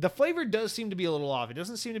 The flavor does seem to be a little off. It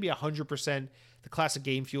doesn't seem to be 100% the classic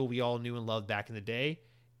Game Fuel we all knew and loved back in the day.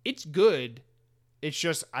 It's good. It's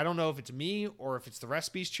just, I don't know if it's me or if it's the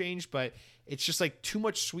recipes changed, but it's just like too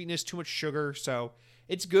much sweetness, too much sugar. So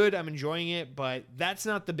it's good. I'm enjoying it, but that's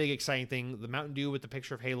not the big exciting thing. The Mountain Dew with the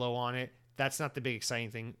picture of Halo on it, that's not the big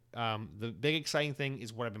exciting thing. The big exciting thing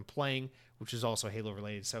is what I've been playing, which is also Halo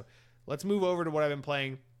related. So let's move over to what I've been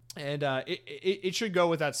playing. And it should go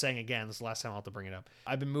without saying, again, this is the last time I'll have to bring it up.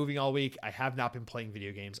 I've been moving all week. I have not been playing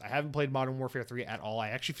video games. I haven't played Modern Warfare 3 at all. I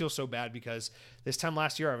actually feel so bad because this time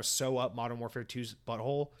last year I was so up Modern Warfare 2's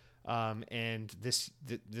butthole. And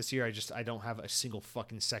this year I don't have a single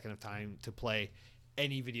fucking second of time to play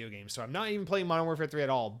any video game. So I'm not even playing Modern Warfare 3 at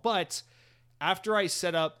all. But after I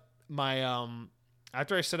set up my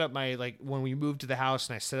like when we moved to the house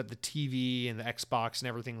and I set up the TV and the Xbox and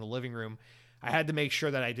everything in the living room, I had to make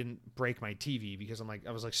sure that I didn't break my TV because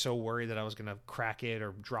I was so worried that I was going to crack it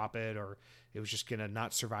or drop it or it was just going to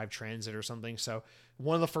not survive transit or something. So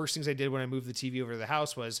one of the first things I did when I moved the TV over to the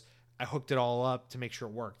house was I hooked it all up to make sure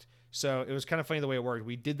it worked. So it was kind of funny the way it worked.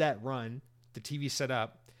 We did that run, the TV set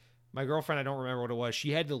up. My girlfriend, I don't remember what it was.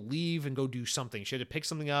 She had to leave and go do something. She had to pick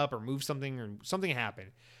something up or move something or something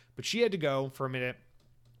happened. But she had to go for a minute.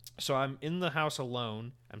 So I'm in the house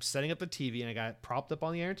alone. I'm setting up the TV and I got it propped up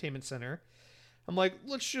on the entertainment center. I'm like,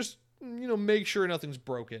 let's just, make sure nothing's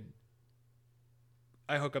broken.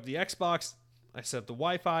 I hook up the Xbox. I set up the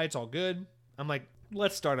Wi-Fi. It's all good. I'm like,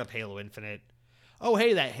 let's start up Halo Infinite. Oh,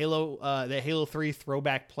 hey, that Halo 3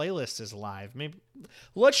 throwback playlist is live. Maybe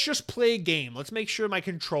let's just play a game. Let's make sure my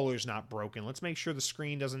controller's not broken. Let's make sure the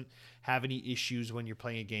screen doesn't have any issues when you're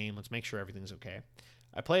playing a game. Let's make sure everything's okay.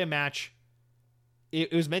 I play a match.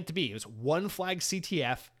 It was meant to be. It was One Flag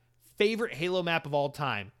CTF, favorite Halo map of all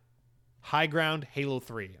time. High Ground, Halo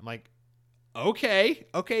 3. I'm like, okay,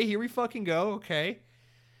 here we fucking go, okay.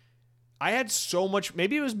 I had so much,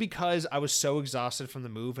 maybe it was because I was so exhausted from the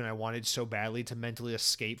move and I wanted so badly to mentally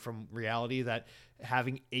escape from reality that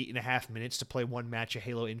having 8.5 minutes to play one match of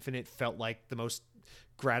Halo Infinite felt like the most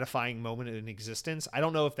gratifying moment in existence. I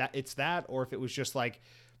don't know if it's that or if it was just like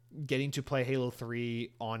getting to play Halo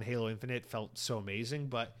 3 on Halo Infinite felt so amazing,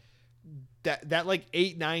 but that like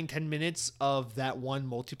 8, 9, 10 minutes of that one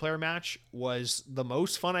multiplayer match was the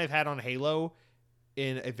most fun I've had on Halo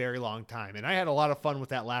in a very long time. And I had a lot of fun with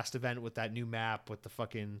that last event with that new map with the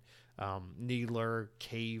fucking Needler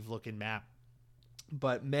cave looking map.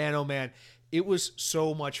 But man, oh man, it was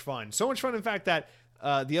so much fun. So much fun, in fact, that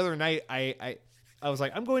the other night I was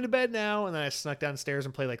like, I'm going to bed now. And then I snuck downstairs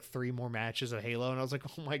and played like 3 more matches of Halo. And I was like,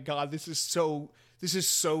 oh my God, this is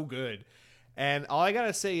so good. And all I got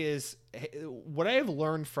to say is what I have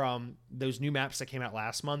learned from those new maps that came out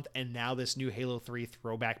last month and now this new Halo 3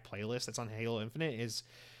 throwback playlist that's on Halo Infinite is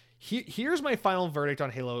here's my final verdict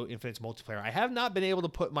on Halo Infinite's multiplayer. I have not been able to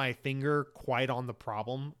put my finger quite on the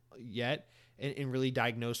problem yet and really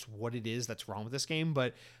diagnose what it is that's wrong with this game.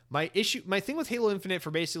 But my thing with Halo Infinite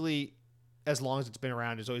for basically as long as it's been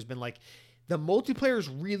around has always been like, the multiplayer is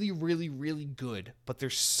really, really, really good, but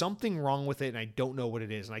there's something wrong with it, and I don't know what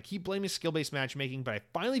it is. And I keep blaming skill-based matchmaking, but I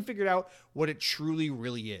finally figured out what it truly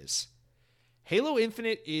really is. Halo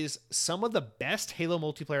Infinite is some of the best Halo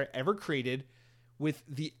multiplayer ever created, with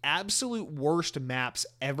the absolute worst maps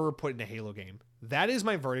ever put in a Halo game. That is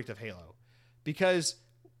my verdict of Halo. Because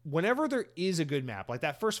whenever there is a good map, like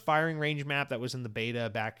that first firing range map that was in the beta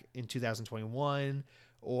back in 2021,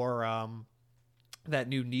 or that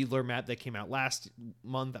new Needler map that came out last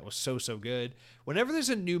month that was so good. Whenever there's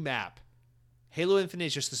a new map, Halo Infinite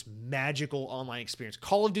is just this magical online experience.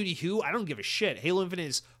 Call of Duty who? I don't give a shit. Halo Infinite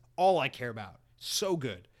is all I care about. So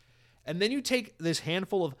good. And then you take this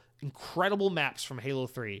handful of incredible maps from Halo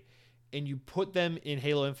 3 and you put them in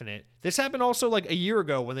Halo Infinite. This happened also like a year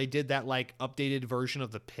ago when they did that like updated version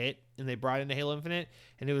of the pit and they brought it into Halo Infinite,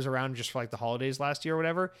 and it was around just for like the holidays last year or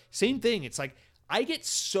whatever. Same thing. It's like I get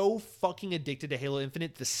so fucking addicted to Halo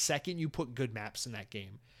Infinite the second you put good maps in that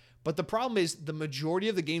game. But the problem is the majority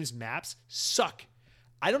of the game's maps suck.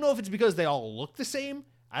 I don't know if it's because they all look the same.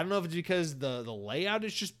 I don't know if it's because the layout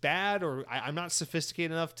is just bad, or I'm not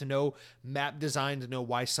sophisticated enough to know map design to know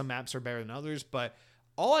why some maps are better than others. But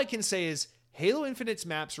all I can say is Halo Infinite's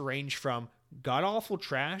maps range from god-awful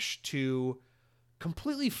trash to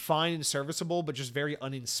completely fine and serviceable, but just very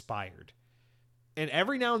uninspired. And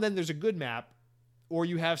every now and then there's a good map, or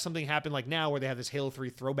you have something happen like now where they have this Halo 3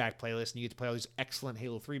 throwback playlist and you get to play all these excellent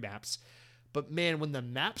Halo 3 maps. But man, when the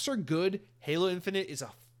maps are good, Halo Infinite is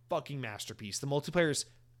a fucking masterpiece. The multiplayer is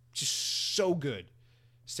just so good.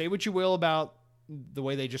 Say what you will about the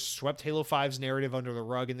way they just swept Halo 5's narrative under the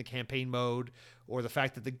rug in the campaign mode, or the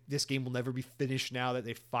fact that this game will never be finished now that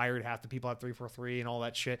they fired half the people at 343 and all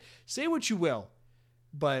that shit. Say what you will,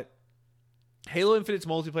 but Halo Infinite's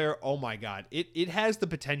multiplayer, oh my god, it has the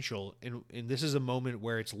potential, and this is a moment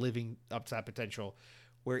where it's living up to that potential,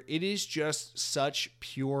 where it is just such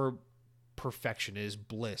pure perfection. It is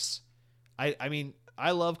bliss. I mean,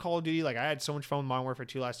 I love Call of Duty. Like, I had so much fun with Modern Warfare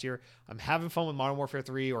 2 last year. I'm having fun with Modern Warfare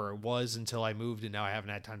 3, or it was until I moved, and now I haven't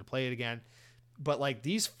had time to play it again. But like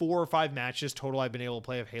these 4 or 5 matches total I've been able to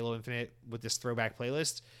play of Halo Infinite with this throwback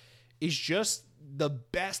playlist is just the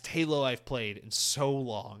best Halo I've played in so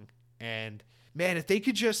long. And man, if they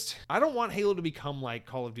could just, I don't want Halo to become like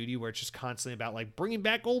Call of Duty where it's just constantly about like bringing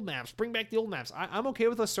back old maps, bring back the old maps. I'm okay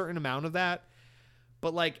with a certain amount of that,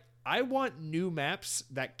 but like I want new maps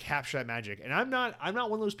that capture that magic. And I'm not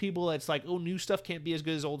one of those people that's like, oh, new stuff can't be as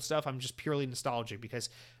good as old stuff. I'm just purely nostalgic, because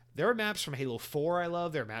there are maps from Halo 4 I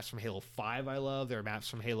love. There are maps from Halo 5 I love. There are maps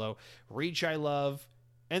from Halo Reach I love.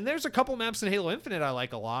 And there's a couple maps in Halo Infinite I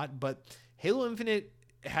like a lot, but Halo Infinite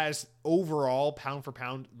has overall, pound for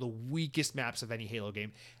pound, the weakest maps of any Halo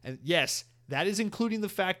game. And yes, that is including the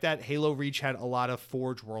fact that Halo Reach had a lot of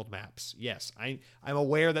Forge World maps. Yes, I'm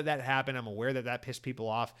aware that happened. I'm aware that pissed people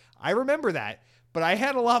off. I remember that, but I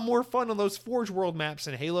had a lot more fun on those Forge World maps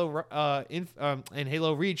in Halo and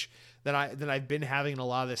Halo Reach than I've been having in a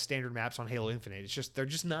lot of the standard maps on Halo Infinite. It's just they're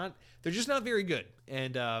just not very good.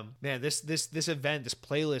 And man, this event, this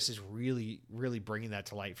playlist is really bringing that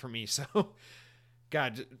to light for me. So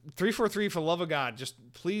God, 343, for the love of God,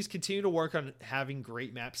 just please continue to work on having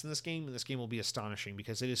great maps in this game, and this game will be astonishing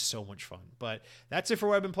because it is so much fun. But that's it for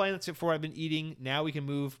what I've been playing. That's it for what I've been eating. Now we can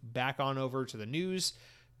move back on over to the news,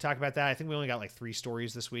 talk about that. I think we only got like 3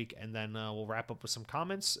 stories this week, and then we'll wrap up with some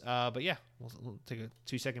comments. But yeah, we'll take a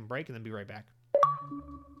 2-second break and then be right back.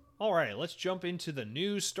 All right, let's jump into the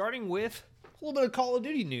news, starting with a little bit of Call of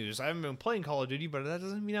Duty news. I haven't been playing Call of Duty, but that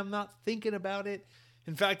doesn't mean I'm not thinking about it.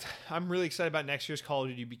 In fact, I'm really excited about next year's Call of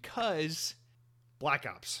Duty because Black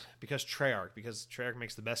Ops, because Treyarch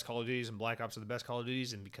makes the best Call of Duties and Black Ops are the best Call of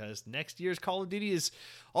Duties, and because next year's Call of Duty is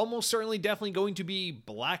almost certainly definitely going to be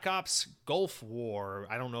Black Ops Gulf War.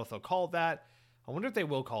 I don't know if they'll call it that. I wonder if they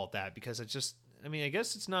will call it that, because it's just, I mean, I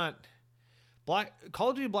guess it's not Call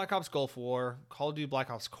of Duty Black Ops Gulf War, Call of Duty Black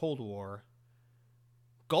Ops Cold War.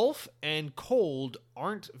 Gulf and cold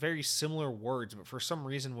aren't very similar words, but for some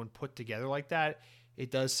reason when put together like that, it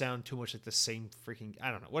does sound too much like the same freaking,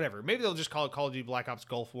 I don't know, whatever. Maybe they'll just call it Call of Duty Black Ops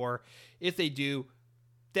Gulf War. If they do,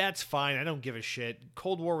 that's fine. I don't give a shit.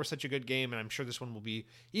 Cold War was such a good game, and I'm sure this one will be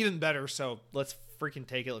even better, so let's freaking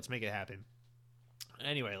take it. Let's make it happen.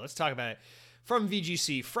 Anyway, let's talk about it. From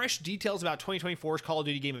VGC, fresh details about 2024's Call of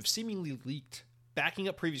Duty game have seemingly leaked, backing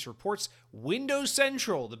up previous reports. Windows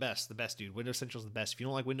Central, the best, dude. Windows Central's the best. If you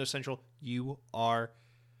don't like Windows Central, you are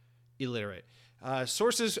illiterate.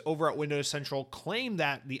 Sources over at Windows Central claim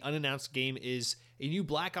that the unannounced game is a new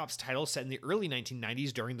Black Ops title set in the early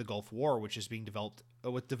 1990s during the Gulf War, which is being developed,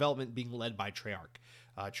 with development being led by Treyarch.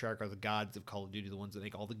 Treyarch are the gods of Call of Duty, the ones that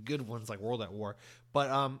make all the good ones like World at War.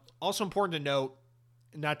 But also important to note,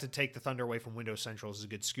 not to take the thunder away from Windows Central, this is a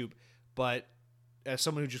good scoop, but as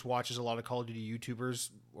someone who just watches a lot of Call of Duty YouTubers,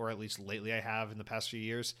 or at least lately I have in the past few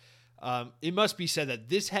years, it must be said that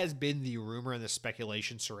this has been the rumor and the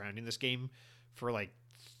speculation surrounding this game for like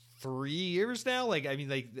 3 years now. Like, I mean,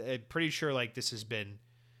 like, I'm pretty sure like this has been,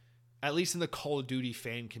 at least in the Call of Duty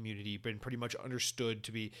fan community, been pretty much understood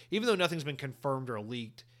to be, even though nothing's been confirmed or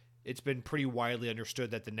leaked, it's been pretty widely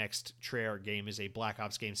understood that the next Treyarch game is a Black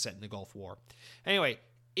Ops game set in the Gulf War. Anyway,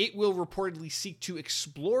 it will reportedly seek to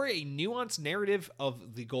explore a nuanced narrative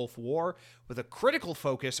of the Gulf War with a critical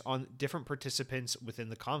focus on different participants within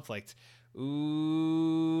the conflict.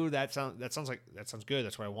 Ooh, that sounds good.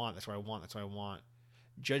 That's what I want.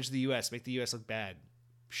 Judge the U.S. Make the U.S. look bad.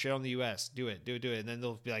 Shit on the U.S. Do it. And then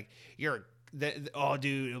they'll be like, oh,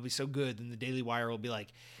 dude, it'll be so good. Then the Daily Wire will be like,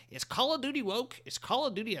 is Call of Duty woke? Is Call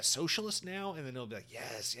of Duty a socialist now? And then it'll be like,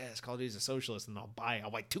 yes, Call of Duty is a socialist. And I'll buy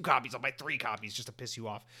 2 copies. I'll buy 3 copies just to piss you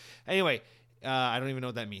off. Anyway, I don't even know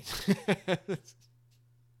what that means.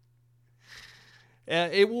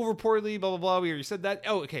 It will reportedly, blah, blah, blah. We already said that.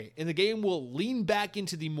 Oh, okay. And the game will lean back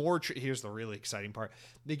into the more... here's the really exciting part.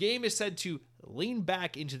 The game is said to lean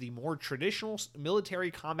back into the more traditional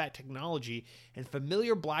military combat technology and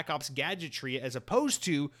familiar Black Ops gadgetry as opposed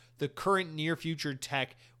to the current near-future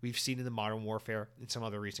tech we've seen in the Modern Warfare and some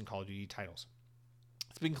other recent Call of Duty titles.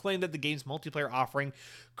 It's been claimed that the game's multiplayer offering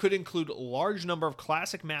could include a large number of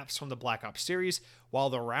classic maps from the Black Ops series, while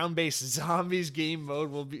the round-based Zombies game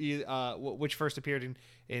mode will be, which first appeared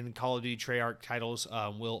in Call of Duty Treyarch titles,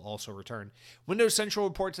 will also return. Windows Central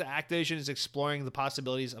reports that Activision is exploring the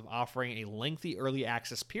possibilities of offering a lengthy early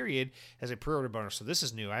access period as a pre-order bonus. So this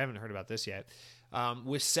is new. I haven't heard about this yet.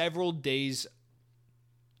 With several days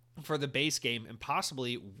for the base game and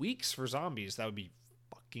possibly weeks for Zombies. That would be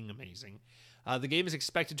fucking amazing. The game is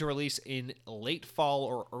expected to release in late fall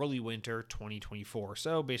or early winter 2024,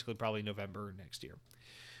 so basically probably November next year.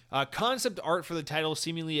 Concept art for the title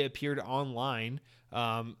seemingly appeared online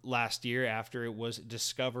last year after it was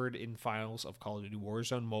discovered in files of Call of Duty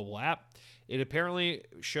Warzone mobile app. It apparently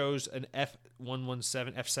shows an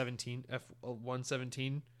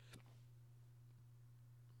F-117,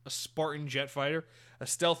 a Spartan jet fighter, a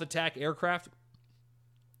stealth attack aircraft,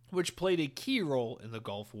 which played a key role in the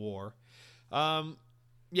Gulf War.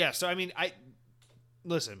 So I mean,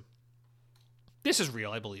 listen, this is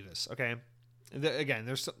real. I believe this. Okay. Again,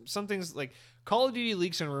 there's some things like Call of Duty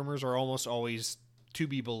leaks and rumors are almost always to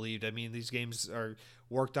be believed. I mean, these games are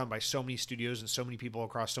worked on by so many studios and so many people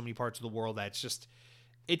across so many parts of the world that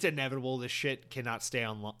it's inevitable. This shit cannot stay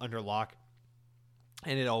under lock.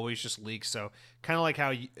 And it always just leaks. So kind of like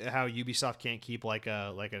how Ubisoft can't keep like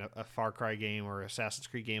a Far Cry game or Assassin's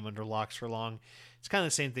Creed game under locks for long. It's kind of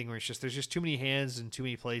the same thing where there's just too many hands and too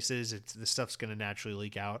many places. This stuff's going to naturally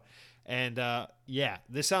leak out. And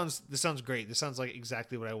this sounds great. This sounds like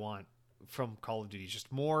exactly what I want from Call of Duty.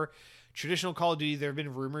 Just more traditional Call of Duty. There have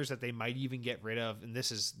been rumors that they might even get rid of, and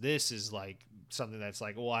this is like something that's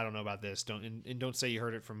like, well, I don't know about this. Don't say you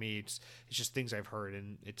heard it from me. It's just things I've heard,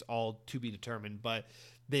 and it's all to be determined. But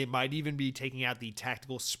they might even be taking out the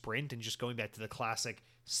tactical sprint and just going back to the classic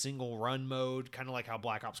single run mode, kind of like how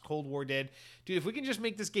Black Ops Cold War did. Dude, if we can just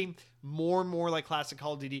make this game more and more like classic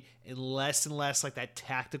Call of Duty and less like that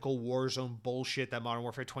tactical Warzone bullshit that Modern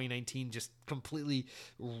Warfare 2019 just completely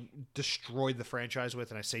destroyed the franchise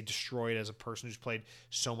with, and I say destroyed as a person who's played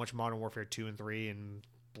so much Modern Warfare 2 and 3 and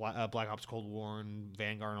Black Ops Cold War and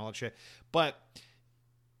Vanguard and all that shit. But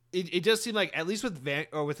it does seem like, at least with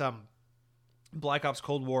Black Ops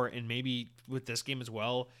Cold War and maybe with this game as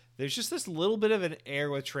well, there's just this little bit of an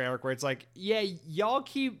air with Treyarch where it's like, yeah, y'all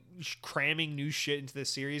keep cramming new shit into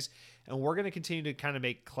this series, and we're going to continue to kind of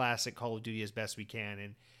make classic Call of Duty as best we can.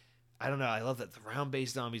 And I don't know, I love that the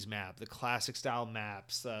round-based zombies map, the classic style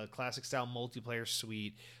maps, the classic style multiplayer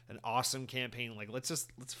suite, an awesome campaign. Like, let's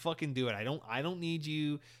fucking do it. I don't need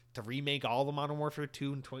you to remake all the Modern Warfare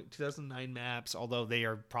 2 and 2009 maps, although they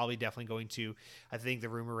are probably definitely going to. I think the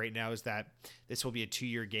rumor right now is that this will be a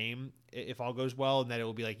 2-year game if all goes well, and that it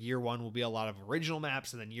will be like year 1 will be a lot of original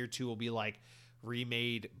maps, and then year 2 will be like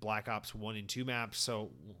remade Black Ops 1 and 2 maps. So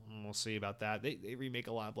we'll see about that. They remake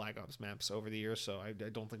a lot of Black Ops maps over the years, so I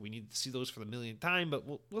don't think we need to see those for the millionth time, but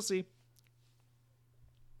we'll see.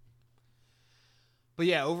 But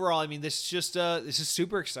yeah, overall, I mean, this is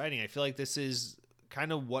super exciting. I feel like this is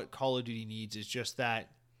kind of what Call of Duty needs, is just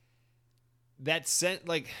that let's put it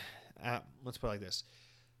like this.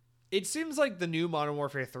 It seems like the new Modern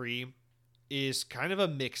Warfare 3 is kind of a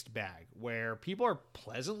mixed bag, where people are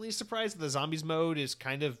pleasantly surprised that the zombies mode is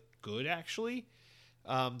kind of good, actually.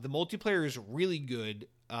 The multiplayer is really good,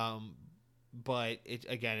 but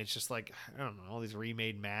it's just like, I don't know, all these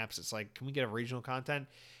remade maps. It's like, can we get original content?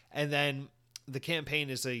 And then the campaign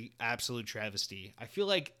is a absolute travesty. I feel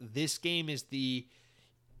like this game is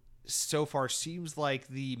so far seems like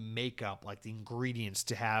the makeup, like the ingredients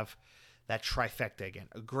to have that trifecta again.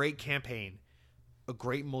 A great campaign, a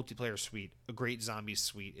great multiplayer suite, a great zombies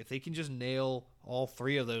suite. If they can just nail all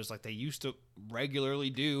three of those like they used to regularly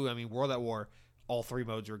do, I mean, World at War, all three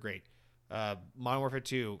modes were great. Modern Warfare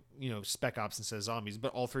 2, Spec Ops instead of zombies,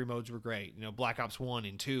 but all three modes were great. Black Ops 1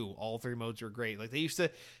 and 2, all three modes were great. Like, they used to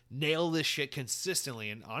nail this shit consistently.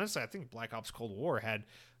 And honestly, I think Black Ops Cold War had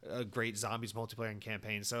a great zombies multiplayer and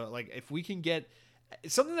campaign. So, like, if we can get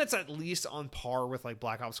something that's at least on par with, like,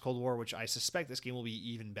 Black Ops Cold War, which I suspect this game will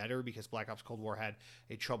be even better because Black Ops Cold War had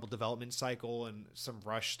a troubled development cycle and some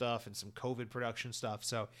rush stuff and some COVID production stuff.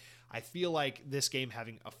 So I feel like this game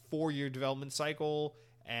having a 4-year development cycle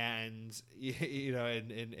and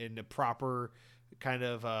in a proper kind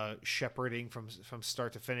of shepherding from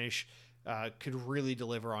start to finish could really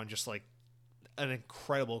deliver on just like an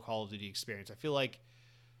incredible Call of Duty experience. I feel like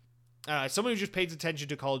someone who just pays attention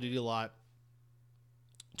to Call of Duty a lot,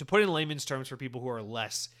 to put in layman's terms for people who are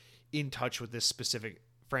less in touch with this specific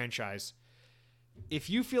franchise,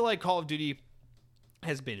 if you feel like Call of Duty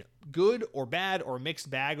has been good or bad or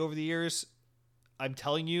mixed bag over the years, I'm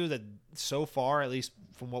telling you that so far, at least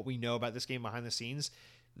from what we know about this game behind the scenes,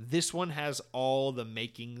 this one has all the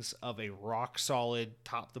makings of a rock solid,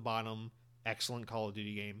 top to bottom, excellent Call of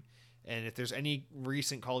Duty game. And if there's any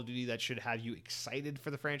recent Call of Duty that should have you excited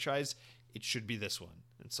for the franchise, it should be this one.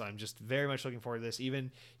 And so I'm just very much looking forward to this.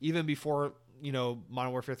 Even before,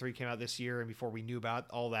 Modern Warfare 3 came out this year and before we knew about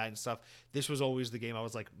all that and stuff, this was always the game I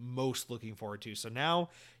was like most looking forward to. So now,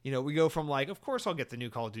 we go from like, of course I'll get the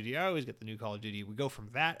new Call of Duty. I always get the new Call of Duty. We go from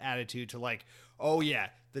that attitude to like, oh yeah,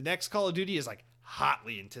 the next Call of Duty is like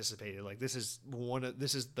hotly anticipated. Like this is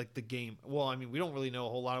like the game. Well, I mean, we don't really know a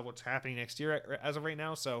whole lot of what's happening next year as of right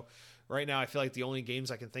now. So right now I feel like the only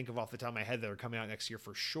games I can think of off the top of my head that are coming out next year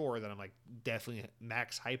for sure that I'm like definitely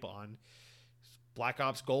max hype on, Black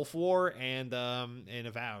Ops Gulf War and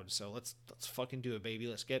Avowed. So let's fucking do it, baby.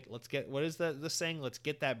 Let's get what is the saying? Let's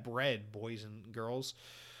get that bread, boys and girls.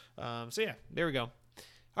 So yeah, there we go.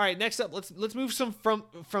 All right, next up, let's move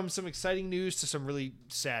from some exciting news to some really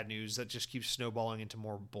sad news that just keeps snowballing into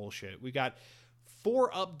more bullshit. We got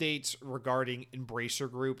 4 updates regarding Embracer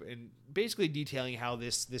Group and basically detailing how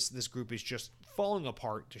this group is just falling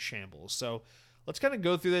apart to shambles. So let's kind of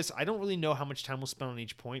go through this. I don't really know how much time we'll spend on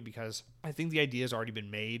each point because I think the idea has already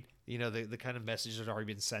been made. The kind of message has already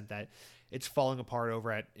been sent that it's falling apart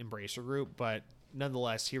over at Embracer Group. But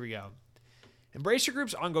nonetheless, here we go. Embracer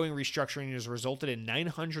Group's ongoing restructuring has resulted in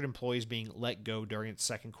 900 employees being let go during its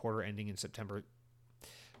second quarter ending in September.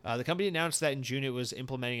 The company announced that in June it was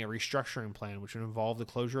implementing a restructuring plan, which would involve the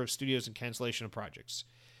closure of studios and cancellation of projects.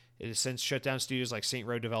 It has since shut down studios like Saint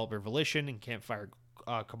Row developer Volition and Campfire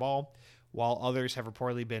Cabal, while others have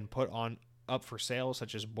reportedly been put up for sale,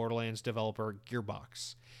 such as Borderlands developer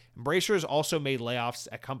Gearbox. Embracer has also made layoffs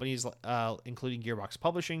at companies including Gearbox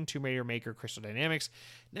Publishing, Tomb Raider maker Crystal Dynamics,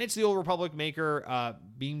 Knights of the Old Republic maker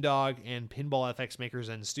Beamdog, and Pinball FX maker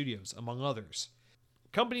Zen Studios, among others.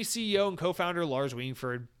 Company CEO and co-founder Lars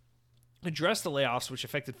Wingford addressed the layoffs, which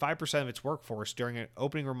affected 5% of its workforce, during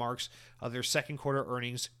opening remarks of their second quarter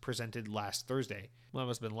earnings presented last Thursday. Well, it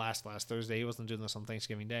must have been last Thursday. He wasn't doing this on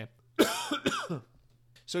Thanksgiving Day.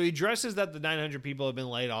 So he addresses that the 900 people have been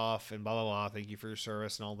laid off and blah, blah, blah. Thank you for your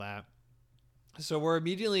service and all that. So we're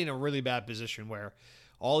immediately in a really bad position where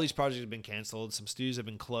all these projects have been canceled. Some studios have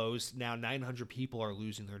been closed. Now 900 people are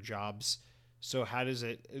losing their jobs. So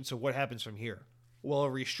what happens from here? Well, a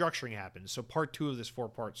restructuring happens. So part 2 of this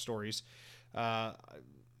 4-part stories.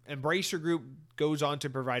 Embracer Group goes on to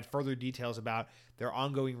provide further details about their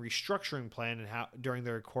ongoing restructuring plan and how during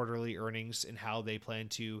their quarterly earnings and how they plan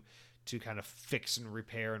to kind of fix and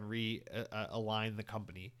repair and realign the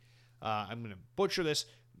company. I'm going to butcher this.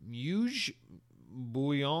 Muj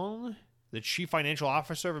Bouillon, the chief financial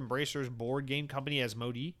officer of Embracer's board game company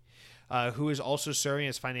Asmodee, who is also serving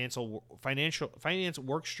as finance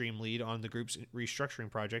workstream lead on the group's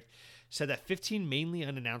restructuring project, said that 15 mainly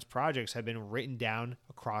unannounced projects have been written down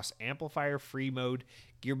across Amplifier, Free Mode,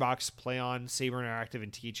 Gearbox, PlayOn, Saber Interactive,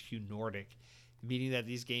 and THQ Nordic, meaning that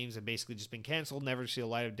these games have basically just been canceled, never see the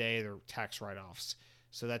light of day. They're tax write-offs.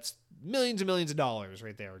 So that's millions and millions of dollars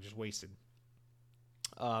right there, just wasted.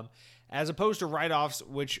 As opposed to write-offs,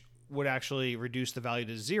 which would actually reduce the value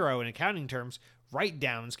to 0 in accounting terms,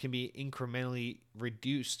 write-downs can be incrementally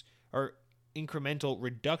reduced, or incremental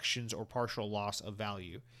reductions or partial loss of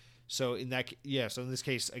value. So in this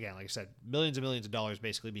case, again, like I said, millions and millions of dollars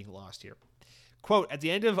basically being lost here. Quote, at the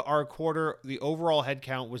end of our quarter, the overall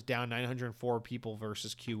headcount was down 904 people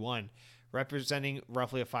versus Q1, representing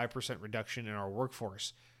roughly a 5% reduction in our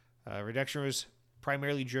workforce. Reduction was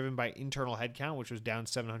primarily driven by internal headcount, which was down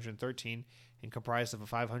 713, and comprised of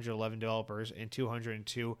 511 developers and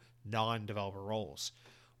 202 non-developer roles.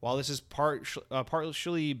 While this is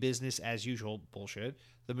partially business as usual bullshit,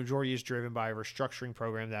 the majority is driven by a restructuring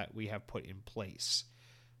program that we have put in place.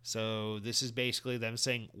 So this is basically them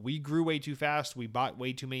saying, we grew way too fast, we bought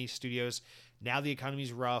way too many studios, now the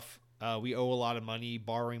economy's rough, we owe a lot of money,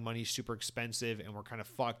 borrowing money is super expensive, and we're kind of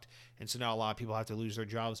fucked, and so now a lot of people have to lose their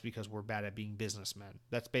jobs because we're bad at being businessmen.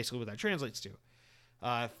 That's basically what that translates to.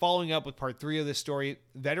 Following up with part 3 of this story,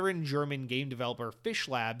 veteran German game developer Fish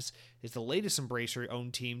Labs is the latest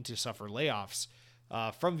Embracer-owned team to suffer layoffs.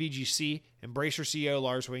 From VGC, Embracer CEO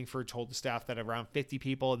Lars Wingford told the staff that around 50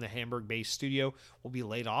 people in the Hamburg-based studio will be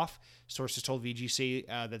laid off. Sources told VGC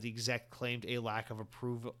that the exec claimed a lack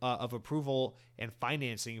of approval and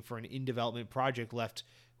financing for an in-development project, left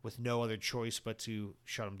with no other choice but to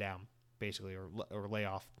shut them down, basically, or lay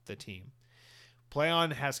off the team.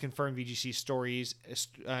 PlayOn has confirmed VGC stories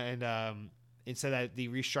and said that the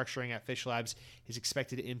restructuring at Fish Labs is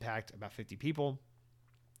expected to impact about 50 people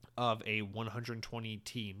of a 120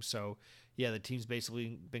 team. So yeah, the team's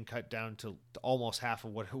basically been cut down to almost half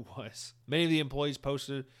of what it was. Many of the employees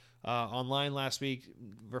posted online last week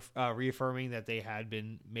reaffirming that they had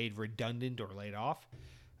been made redundant or laid off.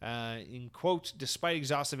 In quote, despite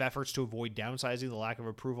exhaustive efforts to avoid downsizing, the lack of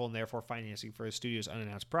approval and therefore financing for the studio's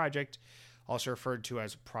unannounced project, also referred to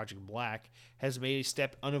as Project Black, has made a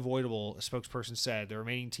step unavoidable, a spokesperson said. The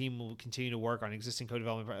remaining team will continue to work on existing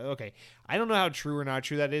co-development. Okay, I don't know how true or not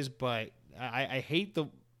true that is, but I hate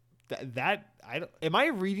am I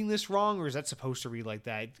reading this wrong, or is that supposed to read like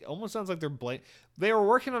that? It almost sounds like they were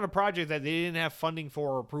working on a project that they didn't have funding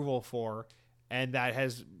for or approval for, and that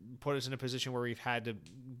has put us in a position where we've had to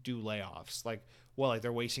do layoffs. Like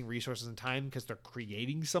they're wasting resources and time because they're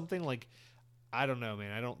creating something? Like, I don't know,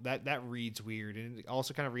 man. That reads weird. And it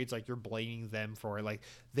also kind of reads like you're blaming them for it. Like,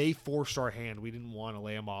 they forced our hand. We didn't want to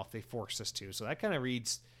lay them off. They forced us to. So that kind of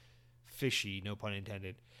reads fishy, no pun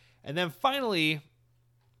intended. And then finally,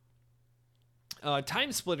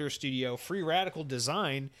 Time Splitter studio Free Radical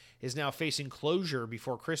Design is now facing closure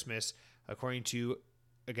before Christmas, according to,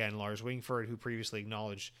 again, Lars Wingford, who previously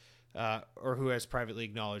acknowledged, or who has privately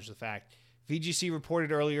acknowledged the fact. VGC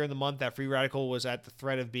reported earlier in the month that Free Radical was at the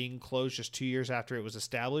threat of being closed just 2 years after it was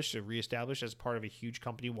reestablished as part of a huge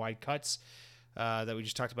company-wide cuts that we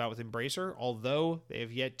just talked about with Embracer. Although they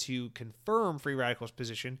have yet to confirm Free Radical's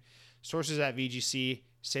position, sources at VGC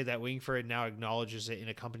say that Wingford now acknowledges it in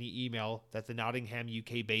a company email that the Nottingham,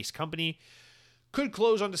 UK-based company could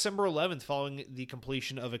close on December 11th following the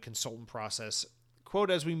completion of a consultant process.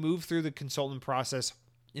 Quote, as we move through the consultant process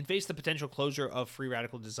and face the potential closure of Free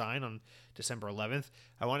Radical Design on December 11th,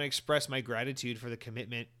 I want to express my gratitude for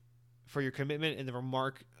your commitment and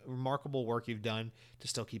the remarkable work you've done to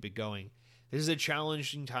still keep it going. This is a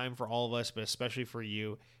challenging time for all of us, but especially for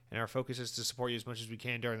you, and our focus is to support you as much as we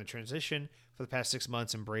can during the transition. For the past 6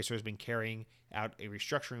 months, Embracer has been carrying out a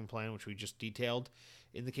restructuring plan, which we just detailed.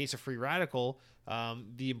 In the case of Free Radical,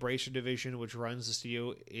 the Embracer division, which runs the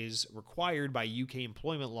studio, is required by UK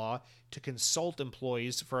employment law to consult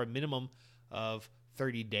employees for a minimum of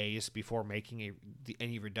 30 days before making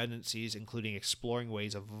any redundancies, including exploring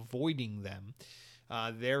ways of avoiding them.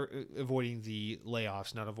 They're avoiding the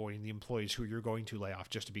layoffs, not avoiding the employees who you're going to lay off,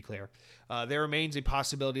 just to be clear. There remains a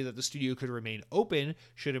possibility that the studio could remain open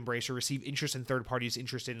should Embracer receive interest in third parties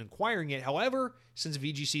interested in acquiring it. However, since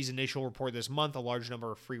VGC's initial report this month, a large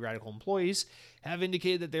number of Free Radical employees have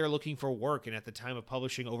indicated that they are looking for work, and at the time of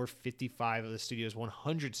publishing, over 55 of the studio's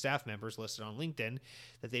 100 staff members listed on LinkedIn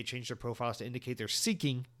that they changed their profiles to indicate they're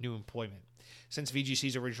seeking new employment. Since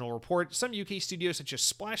VGC's original report, some UK studios such as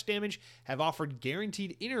Splash Damage have offered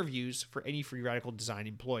guaranteed interviews for any Free Radical Design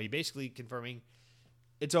employee, basically confirming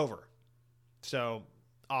it's over. So,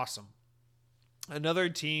 awesome. Another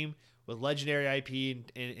team with legendary IP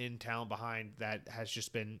and talent behind that has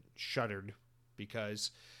just been shuttered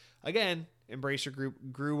because, again, Embracer Group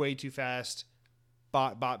grew way too fast,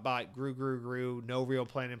 bought, grew, no real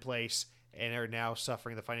plan in place, and are now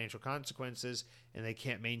suffering the financial consequences, and they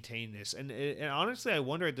can't maintain this. And honestly, I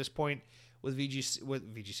wonder at this point with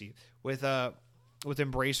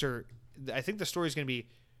Embracer, I think the story is going to be: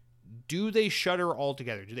 do they shutter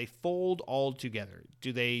altogether? Do they fold altogether?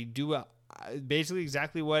 Do they do basically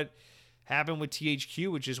exactly what happened with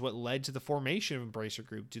THQ, which is what led to the formation of Embracer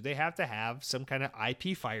Group? Do they have to have some kind of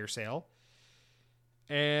IP fire sale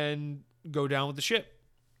and go down with the ship?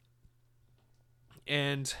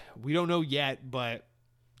 And we don't know yet, but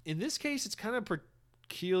in this case, it's kind of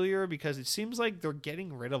peculiar because it seems like they're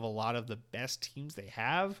getting rid of a lot of the best teams they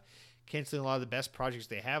have, canceling a lot of the best projects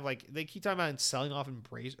they have. Like, they keep talking about selling off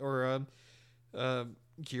Embracer or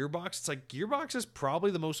Gearbox, it's like Gearbox is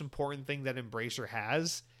probably the most important thing that Embracer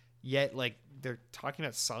has, yet like they're talking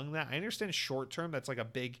about selling that. I understand short term that's like a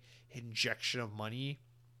big injection of money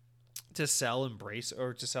to sell Embrace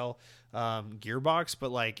or to sell Gearbox,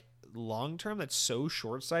 but like long term that's so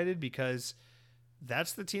short-sighted because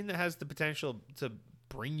that's the team that has the potential to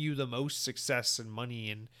bring you the most success and money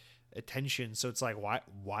and attention. So it's like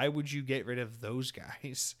why would you get rid of those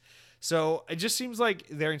guys? So it just seems like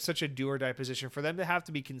they're in such a do or die position for them to have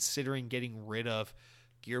to be considering getting rid of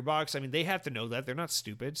Gearbox. I mean, they have to know that. They're not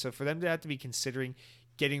stupid. So for them to have to be considering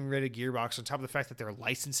getting rid of Gearbox on top of the fact that they're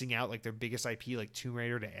licensing out like their biggest IP like Tomb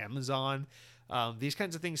Raider to Amazon, these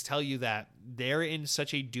kinds of things tell you that they're in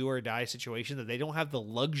such a do or die situation that they don't have the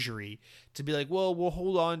luxury to be like, well, we'll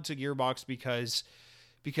hold on to Gearbox because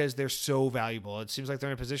they're so valuable. It seems like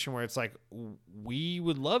they're in a position where it's like, we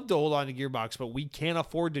would love to hold on to Gearbox, but we can't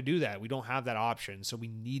afford to do that. We don't have that option. So we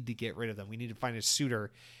need to get rid of them. We need to find a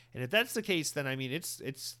suitor. And if that's the case, then I mean, it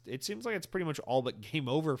seems like it's pretty much all but game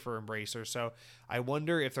over for Embracer. So I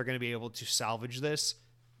wonder if they're going to be able to salvage this.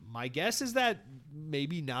 My guess is that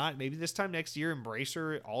maybe not. Maybe this time next year,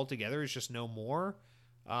 Embracer altogether is just no more.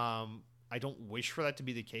 I don't wish for that to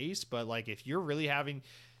be the case, but like if you're really having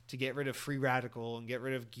to get rid of Free Radical and get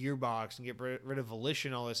rid of Gearbox and get rid of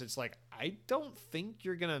Volition, all this, it's like, I don't think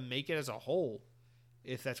you're going to make it as a whole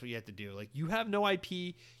if that's what you have to do. Like, you have no IP,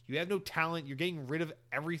 you have no talent, you're getting rid of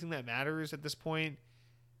everything that matters at this point.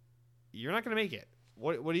 You're not going to make it.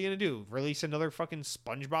 What are you going to do? Release another fucking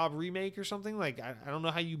SpongeBob remake or something? Like, I don't know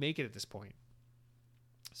how you make it at this point.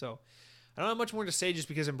 So I don't have much more to say just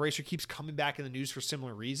because Embracer keeps coming back in the news for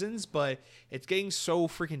similar reasons, but it's getting so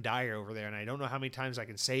freaking dire over there, and I don't know how many times I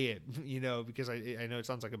can say it, because I know it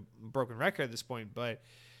sounds like a broken record at this point, but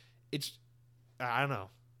it's, I don't know.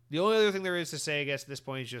 The only other thing there is to say, I guess, at this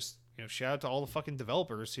point is just, shout out to all the fucking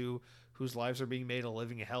developers whose lives are being made a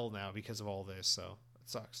living hell now because of all this, so it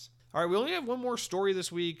sucks. All right, we only have one more story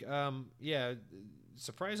this week.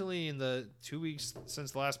 Surprisingly, in the 2 weeks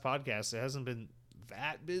since the last podcast, it hasn't been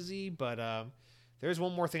that busy, but there's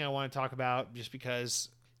one more thing I want to talk about just because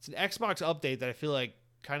it's an Xbox update that I feel like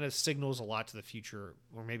kind of signals a lot to the future,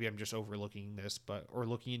 or maybe I'm just overlooking this, or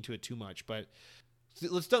looking into it too much, but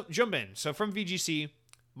let's jump in. So from VGC,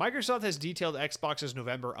 Microsoft has detailed Xbox's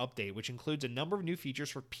November update, which includes a number of new features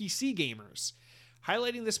for PC gamers.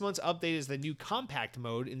 Highlighting this month's update is the new compact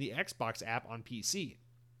mode in the Xbox app on PC.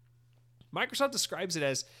 Microsoft describes it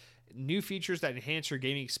as new features that enhance your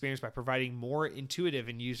gaming experience by providing more intuitive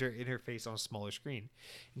and user interface on a smaller screen.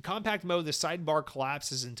 In compact mode, the sidebar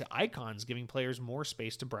collapses into icons, giving players more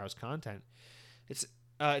space to browse content. It's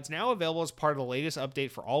now available as part of the latest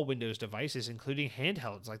update for all Windows devices, including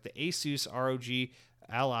handhelds like the Asus ROG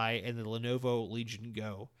Ally and the Lenovo Legion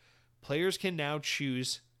Go. Players can now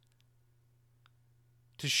choose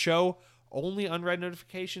to show only unread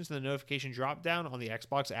notifications in the notification drop-down on the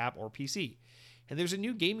Xbox app or PC. And there's a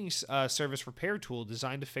new gaming service repair tool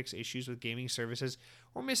designed to fix issues with gaming services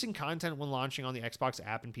or missing content when launching on the Xbox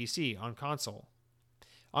app and PC. On console,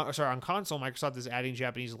 Microsoft is adding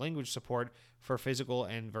Japanese language support for physical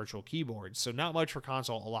and virtual keyboards. So not much for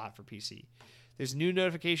console, a lot for PC. There's a new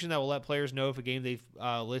notification that will let players know if a game they've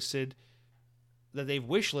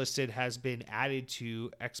wish listed has been added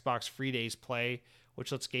to Xbox Free Days Play,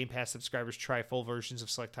 which lets Game Pass subscribers try full versions of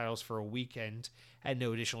select titles for a weekend at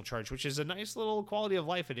no additional charge, which is a nice little quality of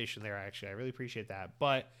life addition there, actually. I really appreciate that.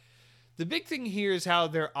 But the big thing here is how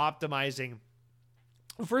they're optimizing.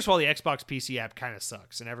 Well, first of all, the Xbox PC app kind of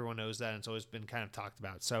sucks, and everyone knows that, and it's always been kind of talked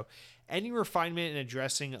about. So any refinement and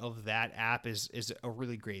addressing of that app is a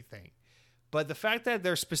really great thing. But the fact that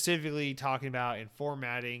they're specifically talking about and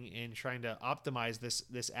formatting and trying to optimize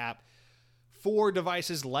this app for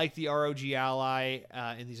devices like the ROG Ally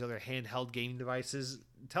and these other handheld gaming devices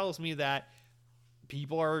tells me that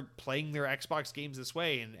people are playing their Xbox games this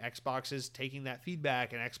way, and Xbox is taking that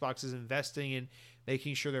feedback, and Xbox is investing in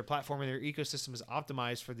making sure their platform and their ecosystem is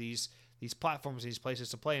optimized for these platforms, these places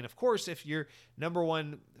to play. And of course, if your number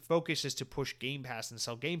one focus is to push Game Pass and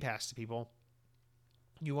sell Game Pass to people,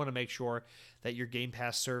 you want to make sure that your Game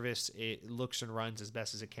Pass service, it looks and runs as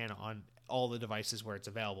best as it can on all the devices where it's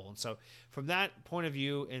available. And so from that point of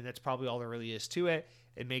view, and that's probably all there really is to it,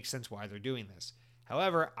 it makes sense why they're doing this.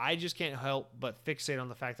 However, I just can't help but fixate on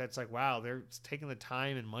the fact that it's like, wow, they're taking the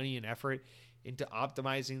time and money and effort into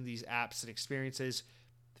optimizing these apps and experiences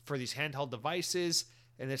for these handheld devices.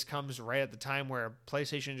 And this comes right at the time where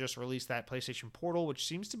PlayStation just released that PlayStation Portal, which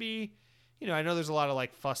seems to be, I know there's a lot of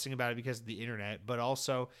like fussing about it because of the internet, but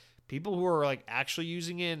also people who are like actually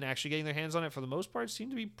using it and actually getting their hands on it for the most part seem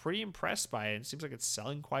to be pretty impressed by it. It seems like it's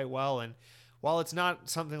selling quite well. And while it's not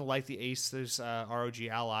something like the Asus ROG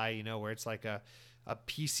Ally, where it's like a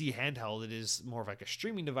PC handheld, it is more of like a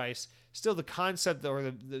streaming device. Still, the concept or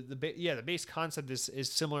the base concept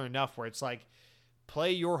is similar enough where it's like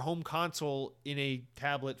play your home console in a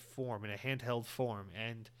tablet form, in a handheld form.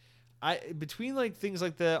 And between like things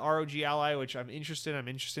like the ROG Ally, which I'm interested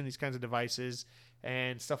in these kinds of devices,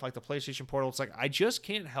 and stuff like the PlayStation Portal, it's like I just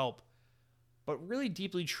can't help but really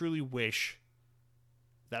deeply truly wish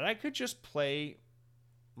that I could just play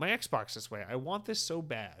my Xbox this way. I want this so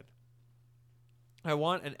bad. I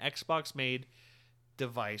want an Xbox made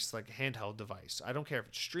device, like a handheld device. I don't care if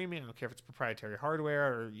it's streaming, I don't care if it's proprietary hardware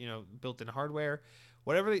or, built-in hardware.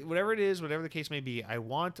 Whatever it is, whatever the case may be, I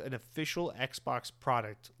want an official Xbox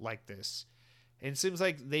product like this. And it seems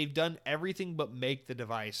like they've done everything but make the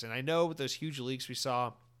device. And I know with those huge leaks we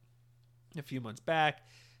saw a few months back,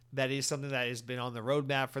 that is something that has been on the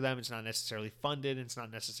roadmap for them. It's not necessarily funded, it's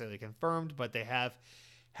not necessarily confirmed, but they have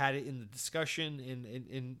had it in the discussion.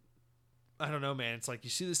 In I don't know, man. It's like you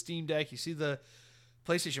see the Steam Deck, you see the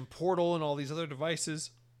PlayStation Portal and all these other devices,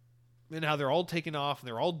 and how they're all taking off and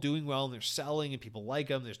they're all doing well and they're selling and people like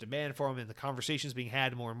them. There's demand for them and the conversation's being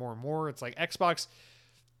had more and more and more. It's like, Xbox,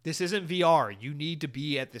 this isn't VR. You need to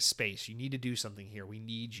be at this space. You need to do something here. We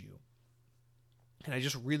need you. And I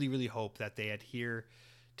just really, really hope that they adhere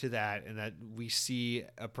to that and that we see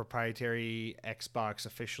a proprietary Xbox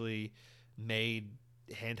officially made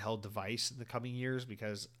handheld device in the coming years,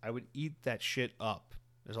 because I would eat that shit up,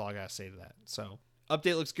 is all I gotta say to that. So,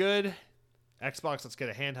 update looks good. Xbox, let's get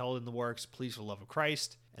a handheld in the works, please, for the love of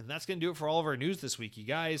Christ. And that's going to do it for all of our news this week, you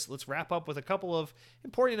guys. Let's wrap up with a couple of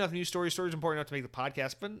important enough news stories important enough to make the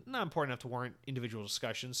podcast, but not important enough to warrant individual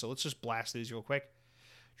discussions. So let's just blast these real quick.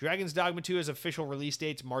 Dragon's Dogma 2 has official release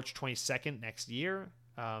dates March 22nd next year.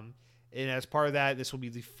 And as part of that, this will be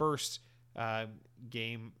the first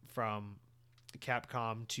game from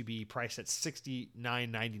Capcom to be priced at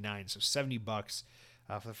 $69.99, so $70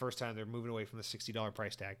 for the first time. They're moving away from the $60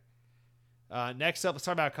 price tag. Next up, let's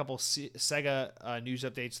talk about a couple Sega news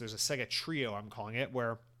updates. There's a Sega Trio, I'm calling it,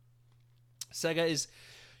 where Sega is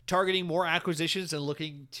targeting more acquisitions and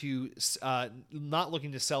not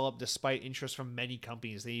looking to sell up despite interest from many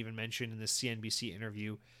companies. They even mentioned in the CNBC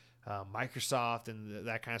interview Microsoft and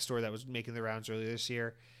that kind of story that was making the rounds earlier this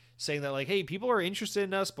year, saying that, like, hey, people are interested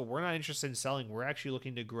in us, but we're not interested in selling. We're actually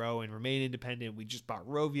looking to grow and remain independent. We just bought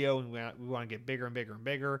Rovio, and we want to get bigger and bigger and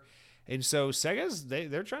bigger. And so Sega's,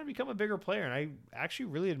 they're trying to become a bigger player, and I actually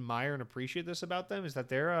really admire and appreciate this about them, is that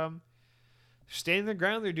they're standing their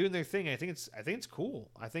ground, they're doing their thing. I think it's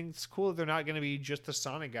cool. I think it's cool that they're not going to be just the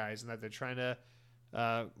Sonic guys, and that they're trying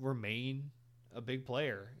to remain a big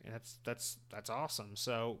player, and that's awesome.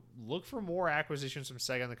 So look for more acquisitions from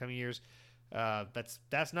Sega in the coming years.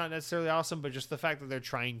 That's not necessarily awesome, but just the fact that they're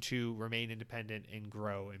trying to remain independent and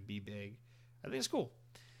grow and be big, I think it's cool.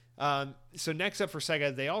 So next up for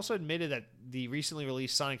Sega, they also admitted that the recently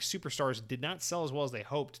released Sonic Superstars did not sell as well as they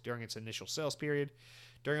hoped during its initial sales period.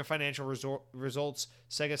 During a financial results,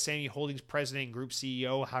 Sega Sammy Holdings president and group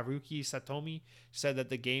CEO Haruki Satomi said that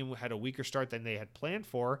the game had a weaker start than they had planned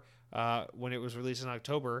for when it was released in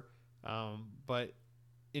October. But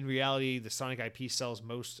in reality, the Sonic IP sells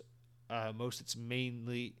most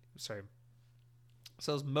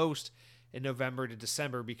in November to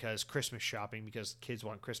December because Christmas shopping, because kids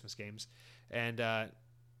want Christmas games. And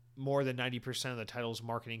more than 90% of the title's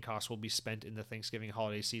marketing costs will be spent in the Thanksgiving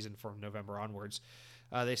holiday season from November onwards.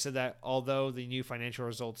 They said that although the new financial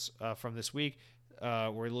results from this week were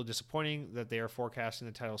a little disappointing, that they are forecasting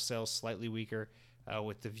the title's sales slightly weaker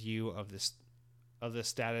with the view of the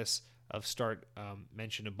status of start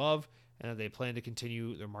mentioned above, and that they plan to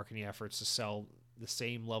continue their marketing efforts to sell the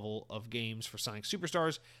same level of games for Sonic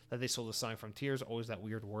Superstars that they sold to Sonic Frontiers. Always that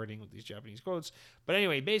weird wording with these Japanese quotes. But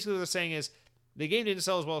anyway, basically what they're saying is the game didn't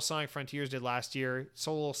sell as well as Sonic Frontiers did last year. It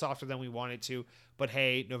sold a little softer than we wanted to. But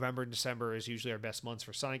hey, November and December is usually our best months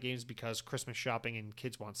for Sonic games because Christmas shopping and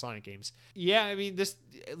kids want Sonic games. Yeah, I mean,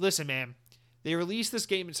 listen, man. They released this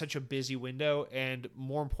game in such a busy window, and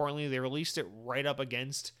more importantly, they released it right up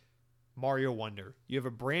against Mario Wonder. You have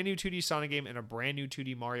a brand new 2D Sonic game and a brand new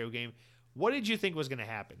 2D Mario game. What did you think was going to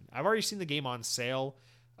happen? I've already seen the game on sale.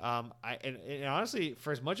 And honestly,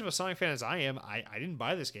 for as much of a Sonic fan as I am, I didn't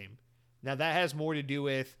buy this game. Now, that has more to do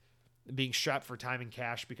with being strapped for time and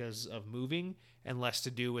cash because of moving, and less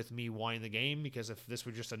to do with me wanting the game, because if this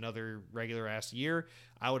were just another regular-ass year,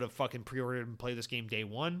 I would have fucking pre-ordered and played this game day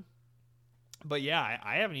one. But yeah,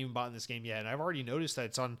 I haven't even bought this game yet, and I've already noticed that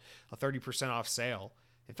it's on a 30% off sale.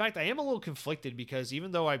 In fact, I am a little conflicted because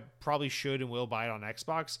even though I probably should and will buy it on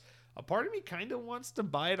Xbox, A part of me kind of wants to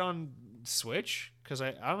buy it on Switch because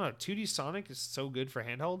I don't know, 2D Sonic is so good for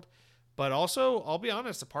handheld. But also, I'll be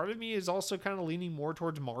honest, a part of me is also kind of leaning more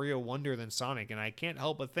towards Mario Wonder than Sonic, and I can't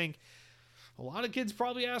help but think a lot of kids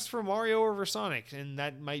probably ask for Mario over Sonic, and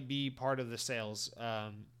that might be part of the sales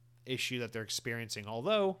issue that they're experiencing.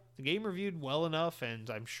 Although the game reviewed well enough, and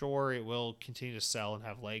I'm sure it will continue to sell and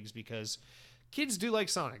have legs because kids do like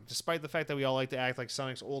Sonic, despite the fact that we all like to act like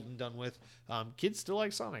Sonic's old and done with. Kids still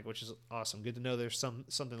like Sonic, which is awesome. Good to know there's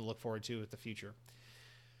something to look forward to with the future.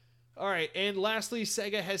 All right, and lastly,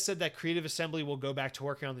 Sega has said that Creative Assembly will go back to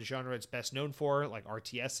working on the genre it's best known for, like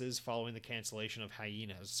RTSs, following the cancellation of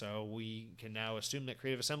Hyenas. So we can now assume that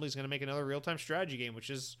Creative Assembly is going to make another real-time strategy game, which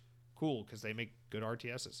is cool because they make good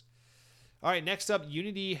RTSs. All right, next up,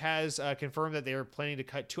 Unity has confirmed that they are planning to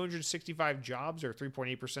cut 265 jobs, or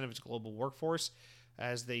 3.8% of its global workforce,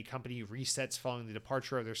 as the company resets following the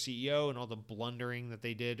departure of their CEO and all the blundering that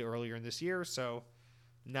they did earlier in this year. So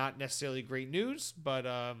not necessarily great news, but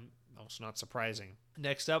also not surprising.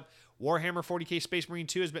 Next up, Warhammer 40k Space Marine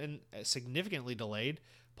 2 has been significantly delayed.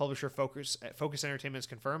 Publisher Focus Entertainment has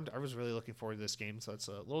confirmed. I was really looking forward to this game, so it's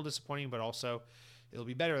a little disappointing, but also it'll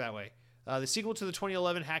be better that way. The sequel to the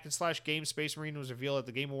 2011 hack-and-slash game Space Marine was revealed at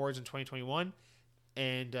the Game Awards in 2021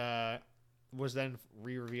 and was then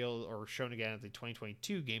re-revealed or shown again at the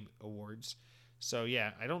 2022 Game Awards. So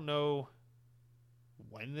yeah, I don't know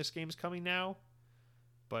when this game's coming now,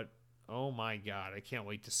 but oh my god, I can't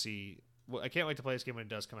wait to see. I can't wait to play this game when it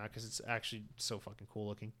does come out because it's actually so fucking cool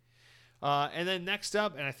looking. And then next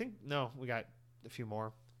up, and I think, no, we got a few more.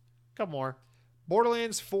 A couple more.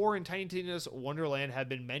 Borderlands 4 and Tiny Tina's Wonderland have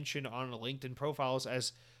been mentioned on LinkedIn profiles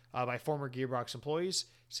as by former Gearbox employees,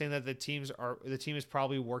 saying that the team is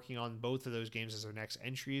probably working on both of those games as their next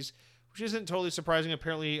entries, which isn't totally surprising.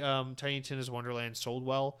 Apparently, Tiny Tina's Wonderland sold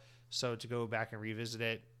well, so to go back and revisit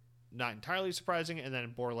it, not entirely surprising. And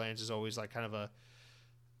then Borderlands is always like kind of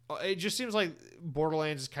it just seems like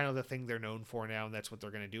Borderlands is kind of the thing they're known for now, and that's what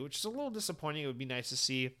they're going to do, which is a little disappointing. It would be nice to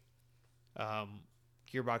see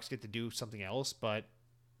Gearbox get to do something else, but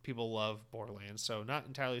people love Borderlands, so not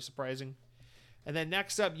entirely surprising. And then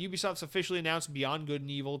next up, Ubisoft's officially announced Beyond Good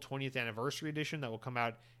and Evil 20th Anniversary Edition that will come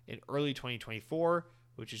out in early 2024,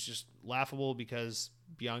 which is just laughable because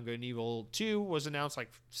Beyond Good and Evil 2 was announced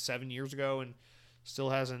like 7 years ago and still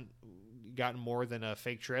hasn't gotten more than a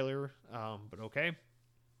fake trailer, but okay.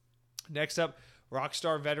 Next up,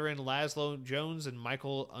 Rockstar veteran Laszlo Jones and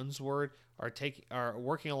Michael Unsworth are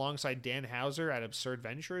working alongside Dan Houser at Absurd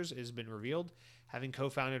Ventures, has been revealed. Having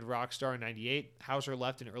co-founded Rockstar in 98, Houser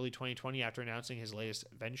left in early 2020 after announcing his latest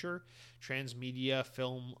venture, transmedia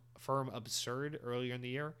film firm Absurd, earlier in the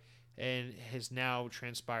year, and has now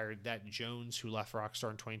transpired that Jones, who left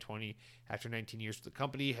Rockstar in 2020 after 19 years with the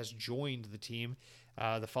company, has joined the team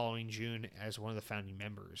the following June as one of the founding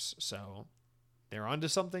members. So they're onto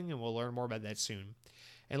something, and we'll learn more about that soon.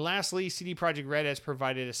 And lastly, CD Projekt Red has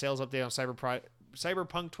provided a sales update on Cyberpunk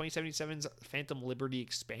 2077's Phantom Liberty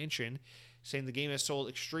expansion, saying the game has sold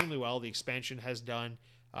extremely well. The expansion has done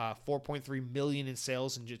 4.3 million in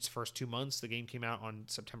sales in its first 2 months. The game came out on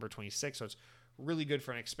September 26th, so it's really good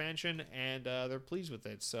for an expansion, and they're pleased with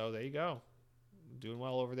it. So there you go. Doing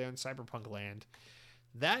well over there in Cyberpunk land.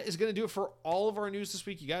 That is going to do it for all of our news this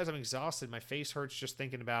week. You guys, I'm exhausted. My face hurts just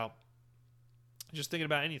thinking about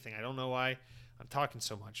anything. I don't know why I'm talking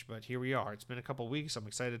so much, but here we are. It's been a couple weeks. I'm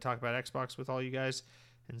excited to talk about Xbox with all you guys.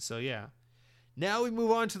 And so, yeah. Now we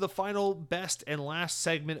move on to the final, best, and last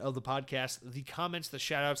segment of the podcast, the comments, the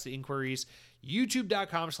shout-outs, the inquiries.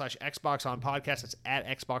 YouTube.com/XboxOnPodcast. It's at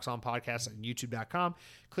XboxOnPodcast on YouTube.com.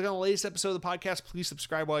 Click on the latest episode of the podcast. Please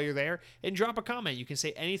subscribe while you're there and drop a comment. You can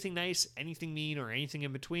say anything nice, anything mean, or anything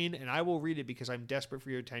in between, and I will read it because I'm desperate for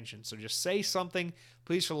your attention. So just say something.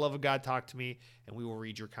 Please, for the love of God, talk to me, and we will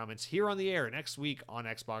read your comments here on the air next week on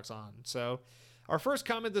Xbox On. So our first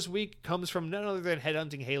comment this week comes from none other than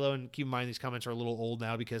Headhunting Halo, and keep in mind these comments are a little old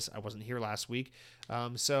now because I wasn't here last week.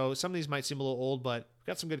 So some of these might seem a little old, but we've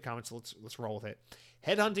got some good comments, so let's roll with it.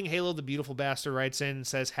 Headhunting Halo, the beautiful bastard, writes in and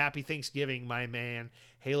says, "Happy Thanksgiving, my man.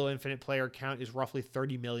 Halo Infinite player count is roughly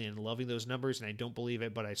 30 million. Loving those numbers, and I don't believe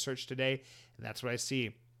it, but I searched today, and that's what I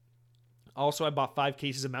see. Also, I bought 5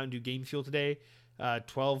 cases of Mountain Dew Game Fuel today,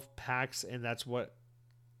 12 packs, and that's all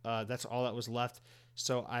that was left.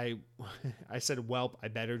 So I said, welp, I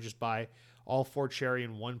better just buy all 4 cherry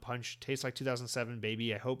and 1 punch. Tastes like 2007,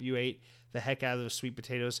 baby. I hope you ate the heck out of those sweet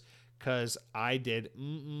potatoes, because I did.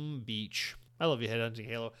 Beach." I love you, Headhunting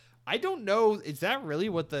Halo. I don't know, is that really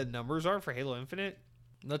what the numbers are for Halo Infinite?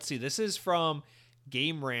 Let's see. This is from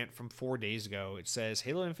Game Rant from 4 days ago. It says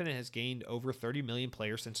Halo Infinite has gained over 30 million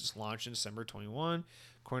players since its launch in December 21.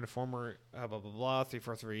 According to former blah blah blah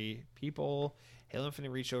 343 people, Halo Infinite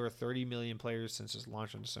reached over 30 million players since its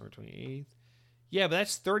launch on December 28th. Yeah, but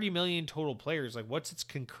that's 30 million total players. Like, what's its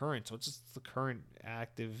concurrence? What's the current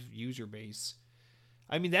active user base?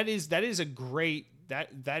 I mean, that is a great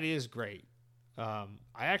that is great. I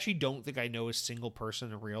actually don't think I know a single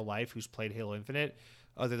person in real life who's played Halo Infinite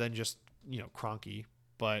other than just, Cronky.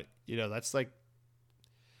 But, that's like,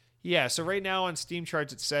 yeah. So right now on Steam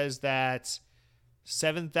charts, it says that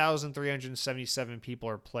 7,377 people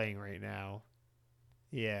are playing right now.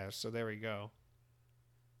 Yeah. So there we go.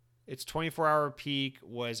 Its 24-hour peak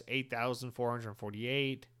was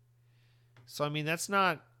 8,448. So, I mean, that's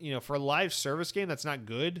not, for a live service game, that's not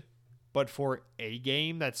good. But for a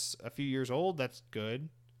game that's a few years old, that's good.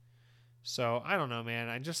 So, I don't know, man.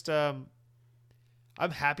 I just, I'm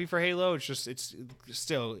happy for Halo. It's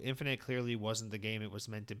still, Infinite clearly wasn't the game it was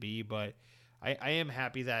meant to be. But I am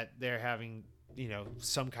happy that they're having,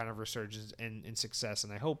 some kind of resurgence and success.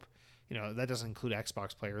 And I hope, that doesn't include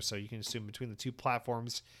Xbox players. So you can assume between the two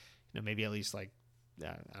platforms, maybe at least like,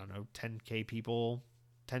 I don't know, 10K people,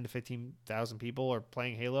 10 to 15,000 people are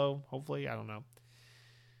playing Halo. Hopefully, I don't know.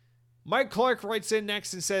 Mike Clark writes in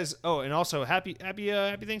next and says, "Oh, and also happy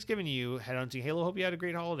Thanksgiving to you, Headhunting Halo. Hope you had a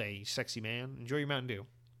great holiday, you sexy man. Enjoy your Mountain Dew."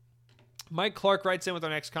 Mike Clark writes in with our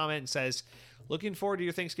next comment and says, "Looking forward to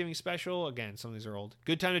your Thanksgiving special." Again, some of these are old.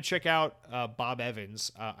 Good time to check out Bob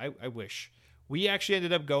Evans. I wish we actually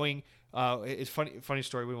ended up going. It's funny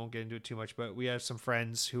story. We won't get into it too much, but we have some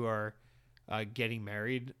friends who are getting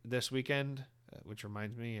married this weekend, which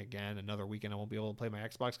reminds me, again, another weekend I won't be able to play my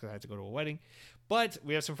Xbox because I had to go to a wedding. But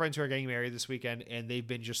we have some friends who are getting married this weekend, and they've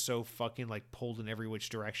been just so fucking like pulled in every which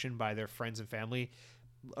direction by their friends and family,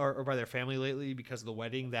 or by their family lately because of the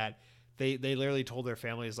wedding, that they literally told their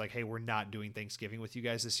families like, "Hey, we're not doing Thanksgiving with you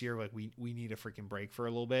guys this year. Like, we need a freaking break for a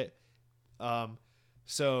little bit."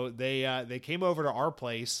 So they came over to our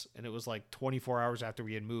place, and it was like 24 hours after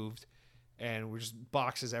we had moved, and we're just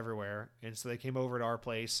boxes everywhere. And so they came over to our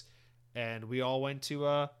place, and we all went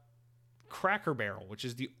to Cracker Barrel, which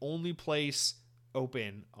is the only place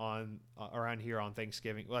open on around here on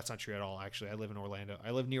Thanksgiving. Well, that's not true at all, actually. I live in Orlando.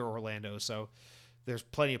 I live near Orlando, so there's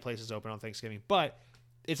plenty of places open on Thanksgiving. But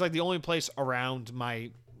it's like the only place around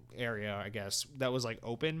my area, I guess, that was like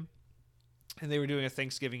open. And they were doing a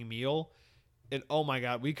Thanksgiving meal. And oh my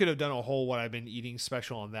God, we could have done a whole what I've been eating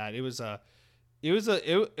special on that. It was a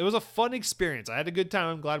fun experience. I had a good time.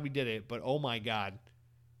 I'm glad we did it. But oh my God,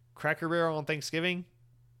 Cracker Barrel on Thanksgiving,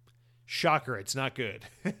 shocker, it's not good.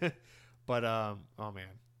 But oh man,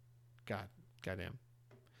 goddamn.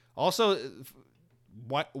 Also,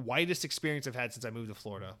 whitest experience I've had since I moved to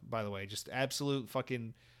Florida. By the way, just absolute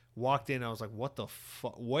fucking walked in. I was like, what the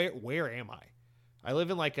fuck? Where am I? I live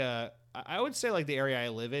in like I would say like the area I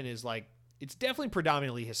live in is like, it's definitely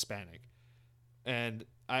predominantly Hispanic, and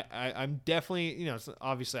I'm definitely,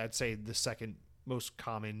 obviously I'd say the second most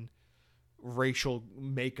common racial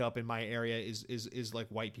makeup in my area is like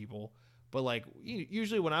white people. But like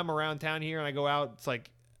usually when I'm around town here and I go out, it's like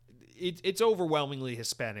it's overwhelmingly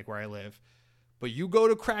Hispanic where I live. But you go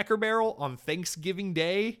to Cracker Barrel on Thanksgiving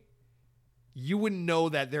Day, you wouldn't know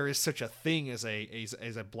that there is such a thing as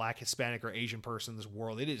a black, Hispanic, or Asian person in this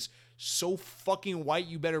world. It is so fucking white.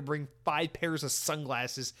 You better bring 5 pairs of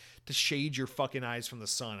sunglasses to shade your fucking eyes from the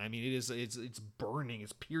sun. I mean, it's burning.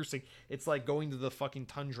 It's piercing. It's like going to the fucking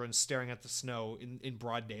tundra and staring at the snow in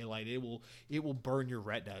broad daylight. It will burn your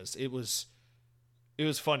retinas. It was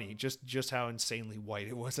funny just how insanely white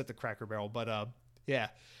it was at the Cracker Barrel. But yeah.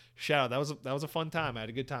 Shout out. That was a fun time. I had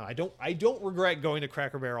a good time. I don't regret going to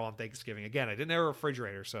Cracker Barrel on Thanksgiving. Again, I didn't have a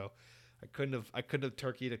refrigerator, so I couldn't have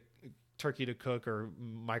turkey to cook or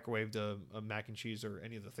microwaved a mac and cheese or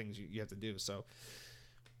any of the things you have to do. So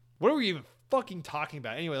what are we even fucking talking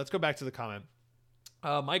about? Anyway, let's go back to the comment.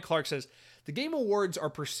 Mike Clark says the Game Awards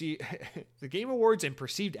are the Game Awards and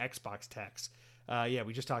perceived Xbox tax. Yeah,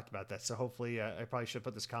 we just talked about that, so hopefully I probably should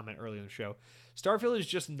put this comment early in the show. Starfield is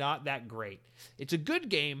just not that great. It's a good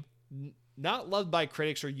game, not loved by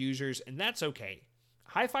critics or users, and that's okay.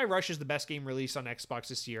 Hi-Fi Rush is the best game released on Xbox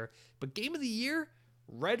this year, but Game of the Year?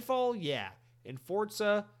 Redfall? Yeah. And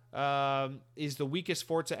Forza is the weakest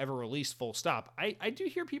Forza ever released, full stop. I do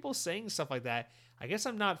hear people saying stuff like that. I guess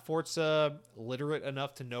I'm not Forza literate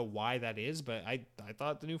enough to know why that is, but I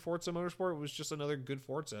thought the new Forza Motorsport was just another good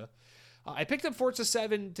Forza. I picked up Forza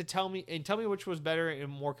 7 to tell me which was better and a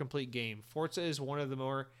more complete game. Forza is one of the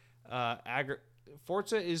more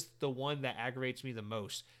Forza is the one that aggravates me the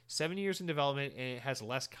most. 7 years in development, and it has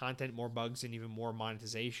less content, more bugs, and even more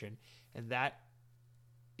monetization. And that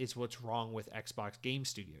is what's wrong with Xbox Game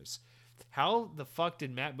Studios. How the fuck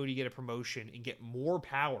did Matt Booty get a promotion and get more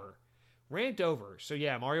power? Rant over. So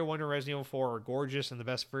yeah, Mario Wonder and Resident Evil 4 are gorgeous and the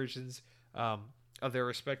best versions of their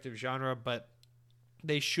respective genre, but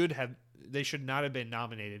they should not have been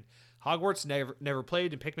nominated. Hogwarts never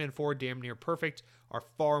played, and Pikmin 4 damn near perfect are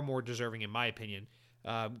far more deserving in my opinion.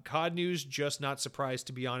 COD news, just not surprised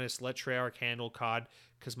to be honest. Let Treyarch handle COD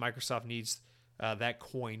because Microsoft needs that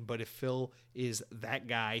coin, but if Phil is that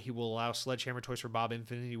guy, he will allow Sledgehammer, Toys for Bob,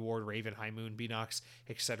 Infinity Ward, Raven, High Moon, Beanox,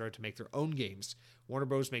 etc. to make their own games. Warner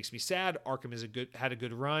Bros. Makes me sad. Arkham had a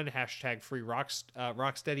good run. # free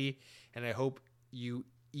Rocksteady, and I hope you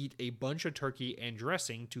eat a bunch of turkey and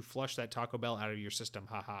dressing to flush that Taco Bell out of your system.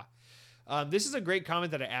 Haha. This is a great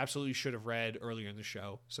comment that I absolutely should have read earlier in the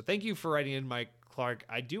show. So thank you for writing in, Mike Clark.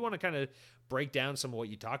 I do want to kind of break down some of what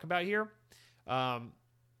you talk about here.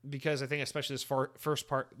 Because I think especially this first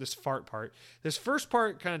part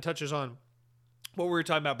kind of touches on what we were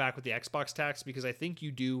talking about back with the Xbox tax, because I think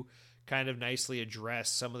you do kind of nicely address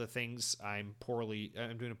some of the things I'm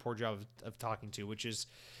doing a poor job of talking to, which is,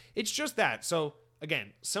 it's just that. So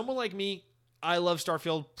again, someone like me, I love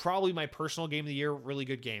Starfield, probably my personal game of the year, really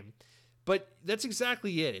good game. But that's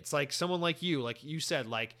exactly it. It's like someone like you said,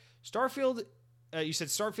 like Starfield, you said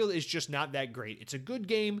Starfield is just not that great. It's a good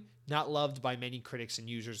game, not loved by many critics and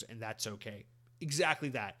users, and that's okay. Exactly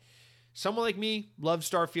that. Someone like me loved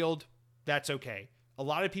Starfield, that's okay. A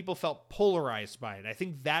lot of people felt polarized by it. I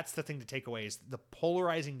think that's the thing to take away, is the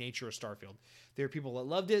polarizing nature of Starfield. There are people that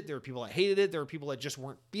loved it, there are people that hated it, there are people that just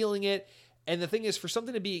weren't feeling it. And the thing is, for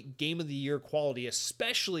something to be Game of the Year quality,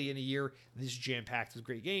 especially in a year this jam-packed with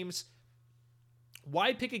great games,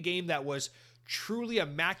 why pick a game that was truly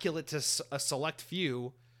immaculate to a select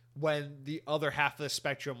few when the other half of the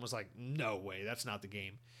spectrum was like, no way, that's not the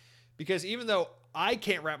game? Because even though I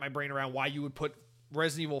can't wrap my brain around why you would put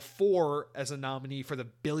Resident Evil 4 as a nominee for the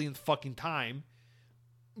billionth fucking time,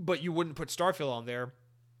 but you wouldn't put Starfield on there,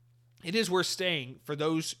 it is worth staying. For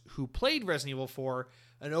those who played Resident Evil 4,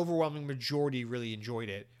 an overwhelming majority really enjoyed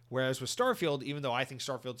it. Whereas with Starfield, even though I think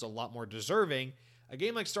Starfield's a lot more deserving, a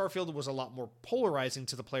game like Starfield was a lot more polarizing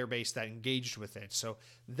to the player base that engaged with it. So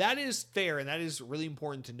that is fair, and that is really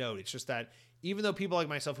important to note. It's just that even though people like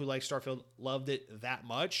myself who like Starfield loved it that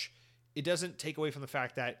much, it doesn't take away from the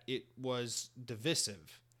fact that it was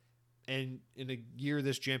divisive. And in a year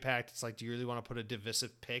this jam-packed, it's like, do you really want to put a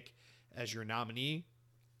divisive pick as your nominee?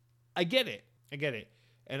 I get it.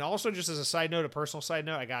 And also, just as a side note, a personal side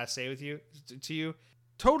note, I gotta say to you,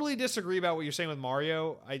 totally disagree about what you're saying with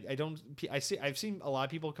Mario. I've seen a lot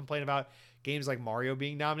of people complain about games like Mario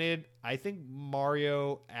being nominated. I think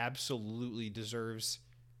Mario absolutely deserves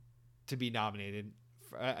to be nominated,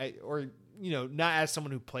 not as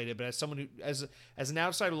someone who played it, but as someone who, as an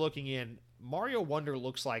outsider looking in, Mario Wonder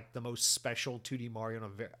looks like the most special 2D Mario.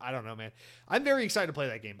 I don't know, man. I'm very excited to play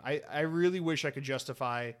that game. I really wish I could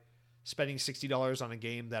justify spending $60 on a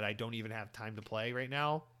game that I don't even have time to play right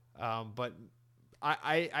now. But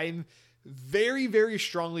I'm very, very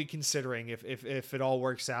strongly considering, if it all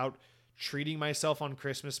works out, treating myself on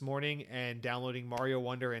Christmas morning and downloading Mario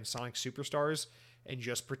Wonder and Sonic Superstars and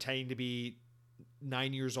just pretending to be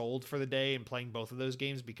 9 years old for the day and playing both of those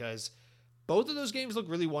games, because both of those games look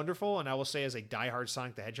really wonderful. And I will say, as a diehard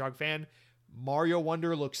Sonic the Hedgehog fan, Mario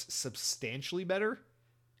Wonder looks substantially better.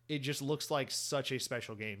 It just looks like such a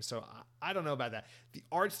special game. So I don't know about that. The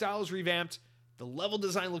art style is revamped. The level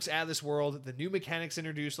design looks out of this world. The new mechanics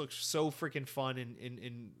introduced look so freaking fun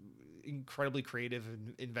and incredibly creative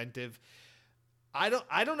and inventive. I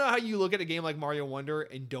don't know how you look at a game like Mario Wonder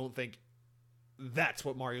and don't think that's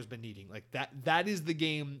what Mario's been needing. Like that is the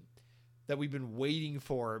game that we've been waiting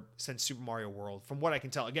for since Super Mario World, from what I can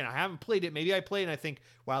tell. Again, I haven't played it. Maybe I played and I think,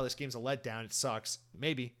 wow, this game's a letdown. It sucks.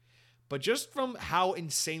 Maybe. But just from how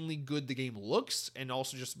insanely good the game looks, and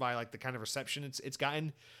also just by like the kind of reception it's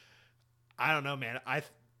gotten, I don't know, man.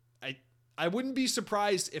 I wouldn't be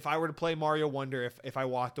surprised if I were to play Mario Wonder if I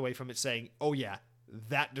walked away from it saying, oh yeah,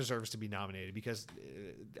 that deserves to be nominated, because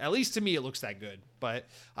at least to me it looks that good. But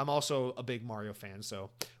I'm also a big Mario fan, so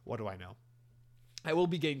what do I know? I will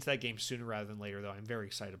be getting to that game sooner rather than later, though. I'm very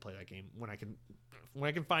excited to play that game when I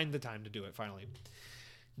can find the time to do it finally.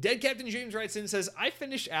 Dead Captain James writes in and says, I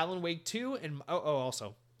finished Alan Wake 2 and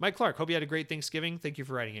also Mike Clark, hope you had a great Thanksgiving. Thank you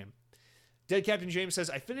for writing in. Dead Captain James says,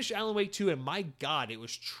 I finished Alan Wake 2 and my God, it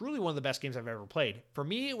was truly one of the best games I've ever played. For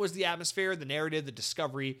me, it was the atmosphere, the narrative, the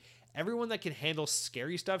discovery. Everyone that can handle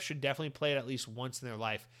scary stuff should definitely play it at least once in their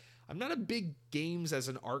life. I'm not a big games as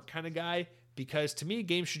an art kind of guy, because to me,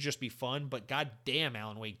 games should just be fun, but goddamn,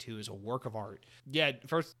 Alan Wake 2 is a work of art. Let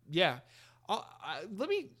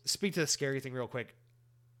me speak to the scary thing real quick.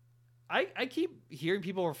 I keep hearing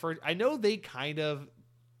people refer. I know they kind of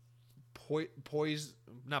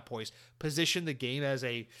position the game as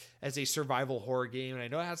a survival horror game, and I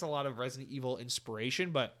know it has a lot of Resident Evil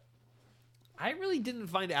inspiration, but I really didn't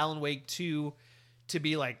find Alan Wake 2 to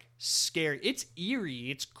be like scary. It's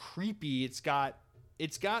eerie, it's creepy, it's got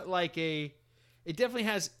like it definitely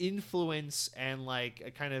has influence and like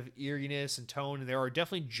a kind of eeriness and tone, and there are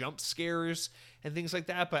definitely jump scares and things like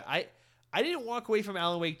that, but I didn't walk away from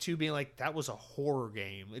Alan Wake 2 being like that was a horror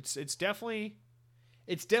game. It's definitely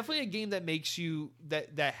a game that makes you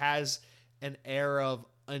that has an air of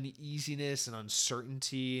uneasiness and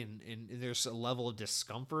uncertainty, and there's a level of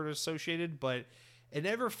discomfort associated, but it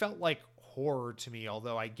never felt like horror to me,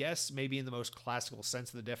 although I guess maybe in the most classical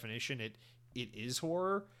sense of the definition it is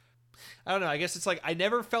horror. I don't know, I guess it's like I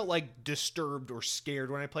never felt like disturbed or scared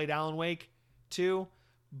when I played Alan Wake 2,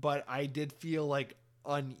 but I did feel like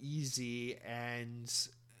uneasy and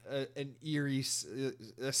an eerie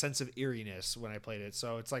a sense of eeriness when I played it.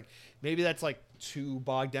 So it's like maybe that's like too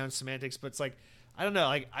bogged down semantics, but it's like I don't know,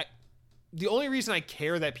 like the only reason I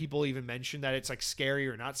care that people even mention that it's like scary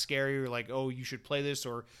or not scary, or like, oh, you should play this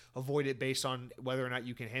or avoid it based on whether or not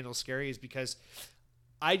you can handle scary, is because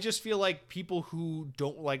I just feel like people who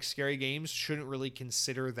don't like scary games shouldn't really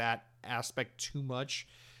consider that aspect too much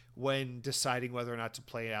when deciding whether or not to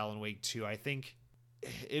play Alan Wake 2. I think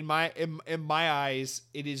in my eyes,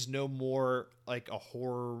 it is no more like a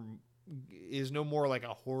horror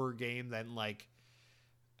game than like,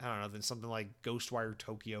 I don't know, than something like Ghostwire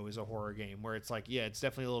Tokyo is a horror game, where it's like, yeah, it's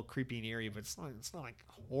definitely a little creepy and eerie, but it's not like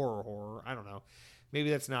horror. I don't know.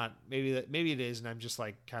 Maybe it is, and I'm just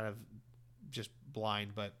like kind of just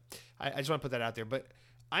blind, but I just want to put that out there. But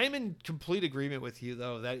I am in complete agreement with you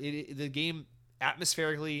though that the game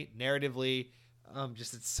atmospherically, narratively,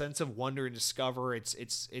 just its sense of wonder and discover, its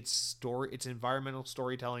story, its environmental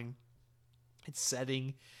storytelling, its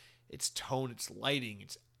setting, its tone, its lighting,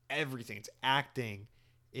 its everything, its acting,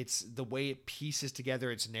 it's the way it pieces together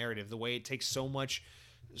its narrative, the way it takes so much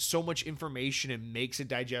information and makes it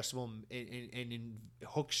digestible and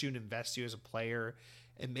hooks you and invests you as a player,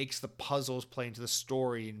 and makes the puzzles play into the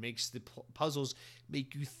story, and makes the puzzles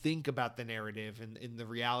make you think about the narrative and the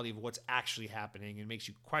reality of what's actually happening, and makes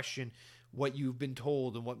you question what you've been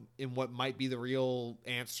told and what might be the real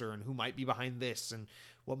answer, and who might be behind this, and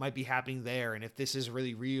what might be happening there, and if this is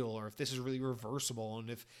really real, or if this is really reversible, and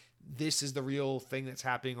if this is the real thing that's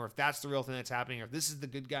happening, or if that's the real thing that's happening, or if this is the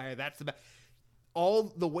good guy, or that's the bad.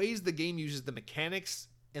 All the ways the game uses the mechanics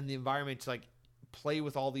and the environment to like play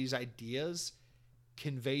with all these ideas,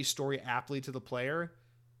 convey story aptly to the player.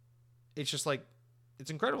 It's just like,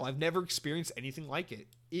 it's incredible. I've never experienced anything like it.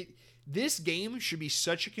 This game should be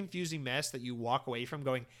such a confusing mess that you walk away from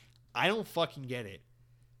going, I don't fucking get it.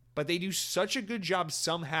 But they do such a good job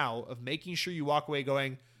somehow of making sure you walk away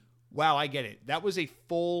going, wow, I get it. That was a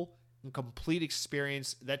full and complete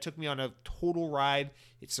experience. That took me on a total ride.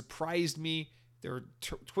 It surprised me. There were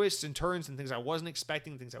twists and turns and things I wasn't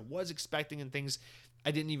expecting, things I was expecting, and things I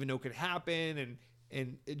didn't even know could happen.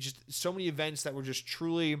 And it just so many events that were just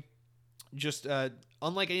truly just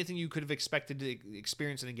unlike anything you could have expected to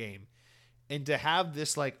experience in a game. And to have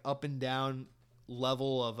this like up and down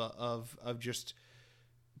level of just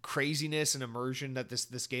craziness and immersion that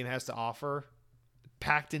this game has to offer,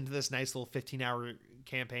 packed into this nice little 15-hour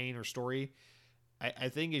campaign or story, I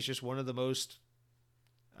think it's just one of the most,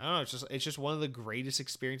 I don't know, it's just one of the greatest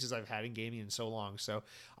experiences I've had in gaming in so long. So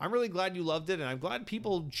I'm really glad you loved it, and I'm glad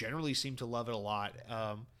people generally seem to love it a lot.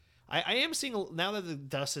 I am seeing, now that the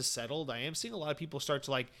dust has settled, I am seeing a lot of people start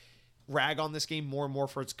to like rag on this game more and more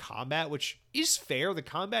for its combat, which is fair. The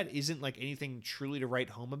combat isn't like anything truly to write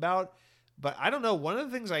home about, but I don't know. One of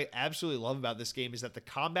the things I absolutely love about this game is that the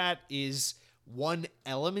combat is one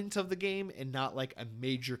element of the game and not like a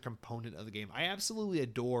major component of the game. I absolutely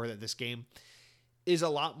adore that this game is a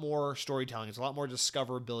lot more storytelling. It's a lot more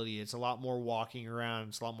discoverability. It's a lot more walking around.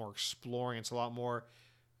 It's a lot more exploring. It's a lot more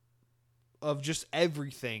of just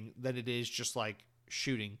everything than it is just like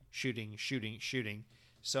shooting.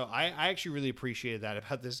 So I actually really appreciated that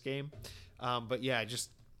about this game. But yeah,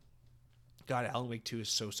 God, Alan Wake 2 is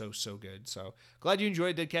so good. So glad you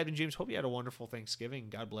enjoyed Dead Captain James. Hope you had a wonderful Thanksgiving.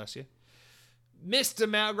 God bless you. Mr.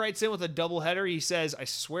 Maug writes in with a doubleheader. He says, I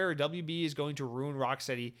swear WB is going to ruin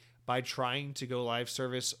Rocksteady by trying to go live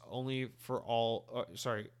service only for all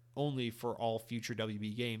future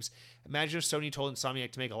WB games. Imagine if Sony told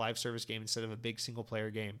Insomniac to make a live service game instead of a big single player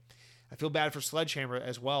game. I feel bad for Sledgehammer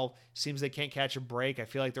as well. Seems they can't catch a break. I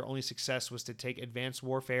feel like their only success was to take Advanced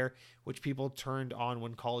Warfare, which people turned on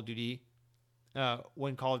when Call of Duty's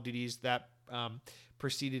that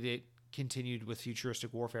preceded it continued with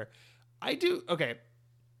futuristic warfare. I do. Okay.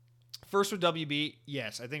 First with WB,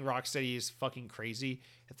 yes, I think Rocksteady is fucking crazy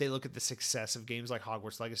if they look at the success of games like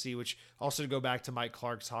Hogwarts Legacy, which also to go back to Mike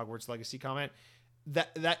Clark's Hogwarts Legacy comment,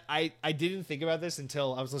 that I didn't think about this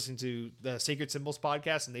until I was listening to the Sacred Symbols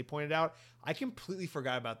podcast and they pointed out I completely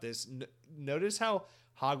forgot about this. Notice how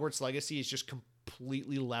Hogwarts Legacy is just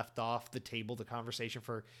completely left off the table, the conversation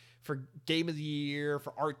for game of the year,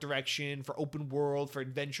 for art direction, for open world, for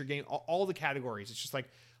adventure game, all the categories. It's just like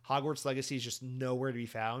Hogwarts Legacy is just nowhere to be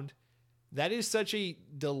found. That is such a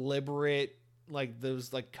deliberate, like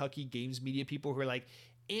those like cucky games media people who are like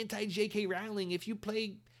anti J.K. Rowling. If you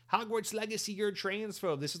play Hogwarts Legacy, you're a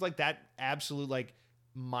transphobe. This is like that absolute like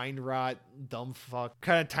mind rot, dumb fuck,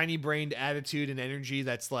 kind of tiny brained attitude and energy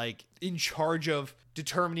that's like in charge of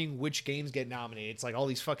determining which games get nominated. It's like all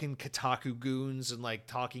these fucking Kotaku goons and like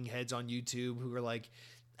talking heads on YouTube who are like,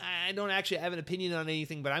 I don't actually have an opinion on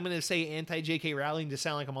anything, but I'm going to say anti J.K. Rowling to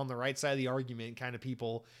sound like I'm on the right side of the argument kind of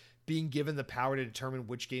people being given the power to determine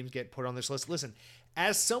which games get put on this list. Listen,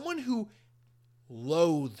 as someone who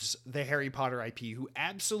loathes the Harry Potter IP, who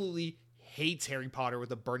absolutely hates Harry Potter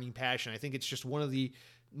with a burning passion, I think it's just one of the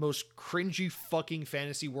most cringy fucking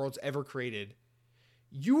fantasy worlds ever created.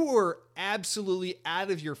 You are absolutely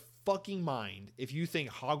out of your fucking mind if you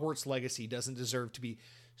think Hogwarts Legacy doesn't deserve to be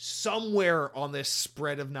somewhere on this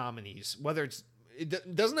spread of nominees, whether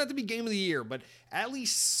it doesn't have to be game of the year, but at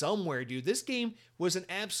least somewhere, dude. This game was an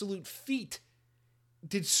absolute feat.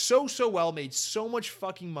 Did so well, made so much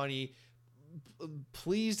fucking money,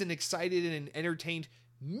 pleased and excited and entertained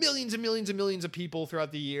millions and millions and millions of people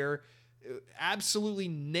throughout the year. Absolutely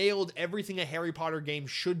nailed everything a Harry Potter game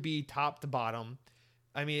should be top to bottom.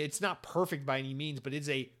 I mean, it's not perfect by any means, but it's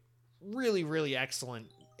a really, really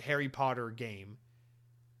excellent Harry Potter game.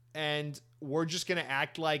 And we're just going to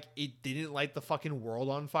act like it didn't light the fucking world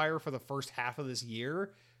on fire for the first half of this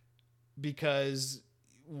year. Because,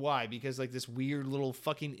 why? Because like this weird little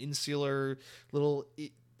fucking insular little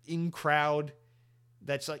in crowd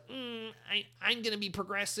that's like, I'm going to be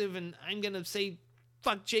progressive and I'm going to say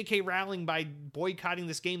fuck J.K. Rowling by boycotting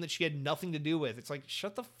this game that she had nothing to do with. It's like,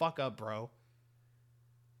 shut the fuck up, bro.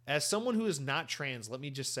 As someone who is not trans, let me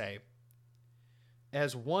just say,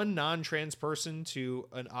 as one non-trans person to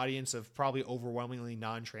an audience of probably overwhelmingly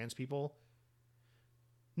non-trans people,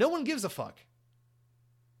 no one gives a fuck.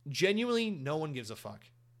 Genuinely, no one gives a fuck.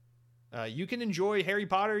 You can enjoy Harry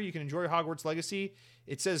Potter. You can enjoy Hogwarts Legacy.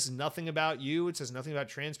 It says nothing about you. It says nothing about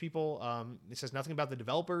trans people. It says nothing about the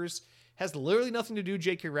developers. It has literally nothing to do with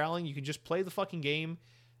J.K. Rowling. You can just play the fucking game.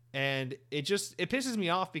 And it pisses me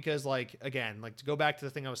off because, like, again, like to go back to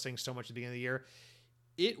the thing I was saying so much at the beginning of the year,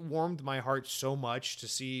 it warmed my heart so much to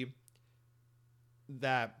see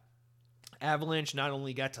that Avalanche not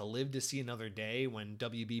only got to live to see another day when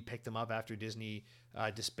WB picked them up after Disney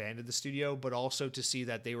disbanded the studio, but also to see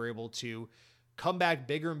that they were able to come back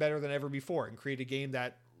bigger and better than ever before and create a game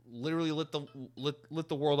that literally lit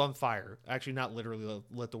the world on fire. Actually, not literally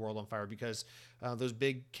lit the world on fire, because those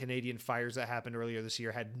big Canadian fires that happened earlier this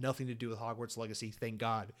year had nothing to do with Hogwarts Legacy, thank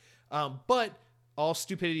God. But all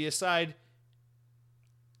stupidity aside,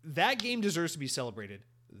 that game deserves to be celebrated.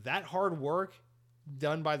 That hard work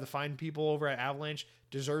done by the fine people over at Avalanche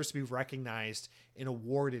deserves to be recognized and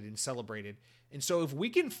awarded and celebrated. And so if we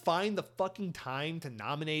can find the fucking time to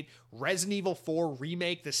nominate Resident Evil 4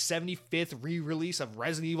 Remake, the 75th re-release of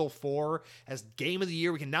Resident Evil 4 as Game of the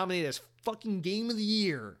Year, we can nominate it as fucking Game of the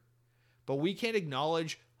Year. But we can't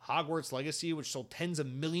acknowledge Hogwarts Legacy, which sold tens of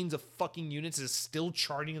millions of fucking units, is still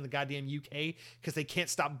charting in the goddamn UK because they can't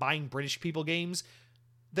stop buying British people games.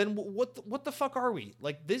 Then what the fuck are we?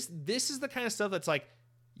 Like, this is the kind of stuff that's like,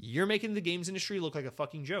 you're making the games industry look like a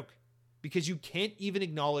fucking joke because you can't even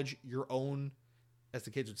acknowledge your own, as the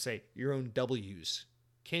kids would say, your own W's.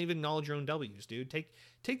 Can't even acknowledge your own W's, dude.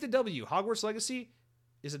 Take the W. Hogwarts Legacy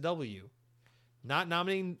is a W. Not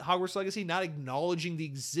nominating Hogwarts Legacy, not acknowledging the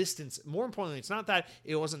existence. More importantly, it's not that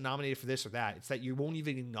it wasn't nominated for this or that. It's that you won't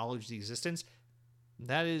even acknowledge the existence.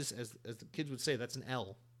 That is, as the kids would say, that's an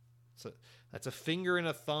L. So that's a finger and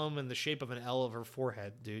a thumb in the shape of an L of her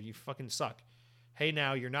forehead, dude. You fucking suck. Hey,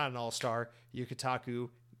 now you're not an all-star. You Kotaku,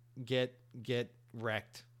 get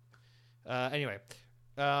wrecked. Anyway,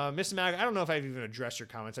 Mr. Mag, I don't know if I've even addressed your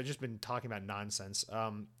comments. I've just been talking about nonsense.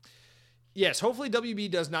 Yes, hopefully WB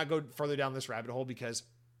does not go further down this rabbit hole, because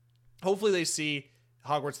hopefully they see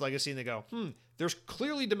Hogwarts Legacy and they go, there's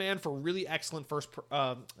clearly demand for really excellent first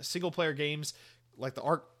single-player games like the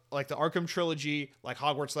Arkham trilogy, like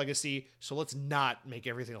Hogwarts Legacy, so let's not make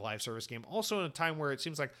everything a live service game. Also in a time where it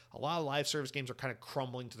seems like a lot of live service games are kind of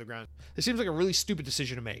crumbling to the ground. This seems like a really stupid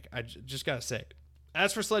decision to make. I just gotta say.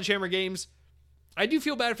 As for Sledgehammer Games, I do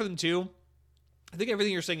feel bad for them too. I think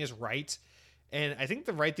everything you're saying is right. And I think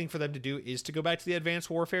the right thing for them to do is to go back to the Advanced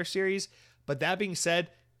Warfare series. But that being said,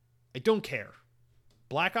 I don't care.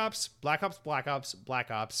 Black Ops, Black Ops, Black Ops,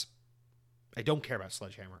 Black Ops. I don't care about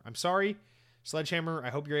Sledgehammer. I'm sorry, Sledgehammer. I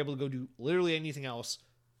hope you're able to go do literally anything else,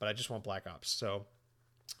 but I just want Black Ops. So,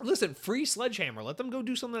 listen, free Sledgehammer. Let them go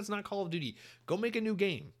do something that's not Call of Duty. Go make a new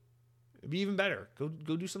game. It'd be even better. Go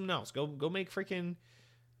do something else. Go make freaking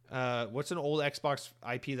what's an old Xbox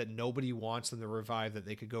IP that nobody wants them to revive that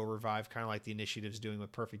they could go revive, kind of like the Initiative's doing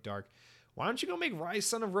with Perfect Dark. Why don't you go make Rise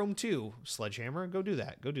Son of Rome 2, Sledgehammer? Go do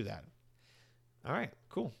that. Go do that. All right,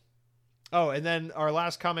 cool. Oh, and then our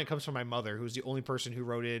last comment comes from my mother, who's the only person who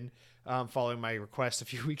wrote in following my request a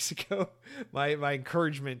few weeks ago. My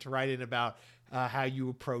encouragement to write in about how you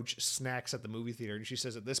approach snacks at the movie theater. And she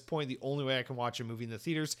says, at this point, the only way I can watch a movie in the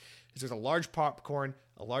theaters is with a large popcorn,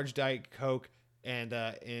 a large Diet Coke, and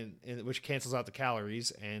which cancels out the calories,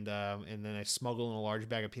 and then I smuggle in a large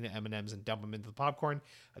bag of peanut M&Ms and dump them into the popcorn.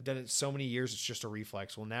 I've done it so many years, it's just a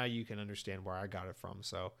reflex. Well, now you can understand where I got it from.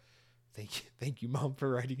 So thank you, Mom, for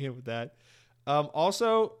writing in with that.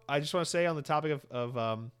 Also, I just want to say on the topic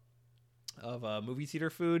of movie theater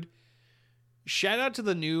food, shout out to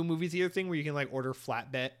the new movie theater thing where you can like order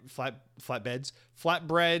flatbreads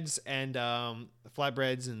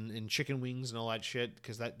and chicken wings and all that shit,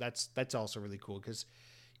 because that's also really cool. Because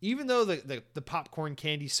even though the popcorn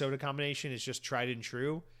candy soda combination is just tried and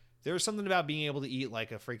true, there's something about being able to eat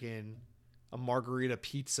like a margarita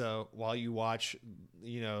pizza while you watch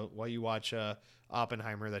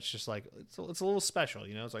Oppenheimer. That's just like it's a little special,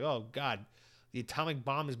 you know. It's like, oh god, the atomic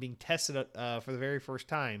bomb is being tested for the very first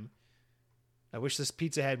time. I wish this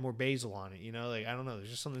pizza had more basil on it, you know? Like, I don't know. There's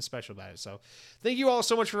just something special about it. So thank you all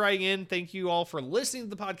so much for writing in. Thank you all for listening to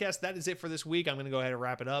the podcast. That is it for this week. I'm going to go ahead and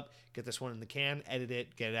wrap it up, get this one in the can, edit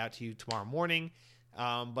it, get it out to you tomorrow morning.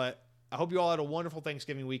 But I hope you all had a wonderful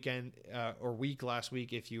Thanksgiving weekend or week last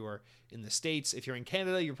week if you are in the States. If you're in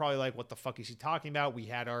Canada, you're probably like, what the fuck is he talking about? We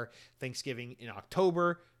had our Thanksgiving in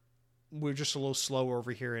October. We're just a little slower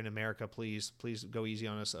over here in America. Please go easy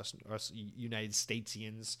on us United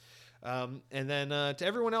Statesians. And then to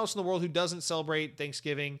everyone else in the world who doesn't celebrate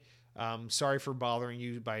Thanksgiving, sorry for bothering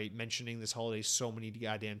you by mentioning this holiday so many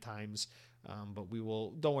goddamn times. But we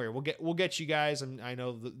will. Don't worry. We'll get you guys. And I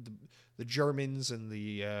know the Germans and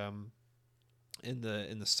the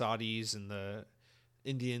Saudis and the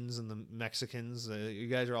Indians and the Mexicans. You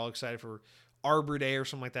guys are all excited for Arbor Day or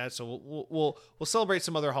something like that. So we'll celebrate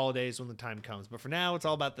some other holidays when the time comes. But for now, it's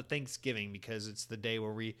all about the Thanksgiving, because it's the day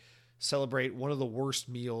where we celebrate one of the worst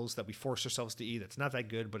meals that we force ourselves to eat. It's not that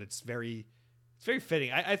good, but it's very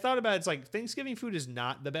fitting. I thought about it, it's like Thanksgiving food is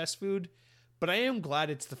not the best food, but I am glad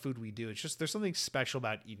it's the food we do. It's just there's something special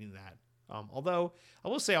about eating that. Although I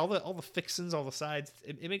will say all the fixins, all the sides,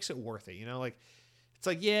 it makes it worth it. You know, like it's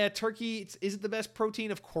like, yeah, turkey is it the best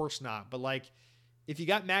protein? Of course not. But like if you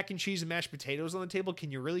got mac and cheese and mashed potatoes on the table,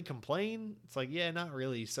 can you really complain? It's like, yeah, not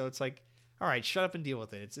really. So it's like, all right, shut up and deal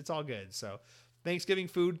with it. It's all good. So Thanksgiving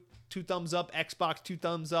food, 2 thumbs up. Xbox, 2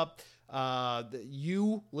 thumbs up.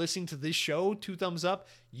 You listening to this show, 2 thumbs up.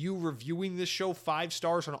 You reviewing this show, 5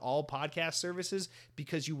 stars on all podcast services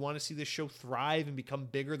because you want to see this show thrive and become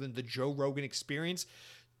bigger than the Joe Rogan Experience.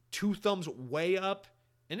 2 thumbs way up.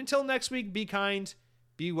 And until next week, be kind,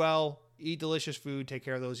 be well, eat delicious food, take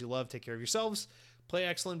care of those you love, take care of yourselves, play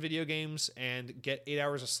excellent video games, and get 8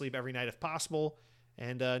 hours of sleep every night if possible.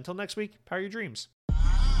 And until next week, power your dreams.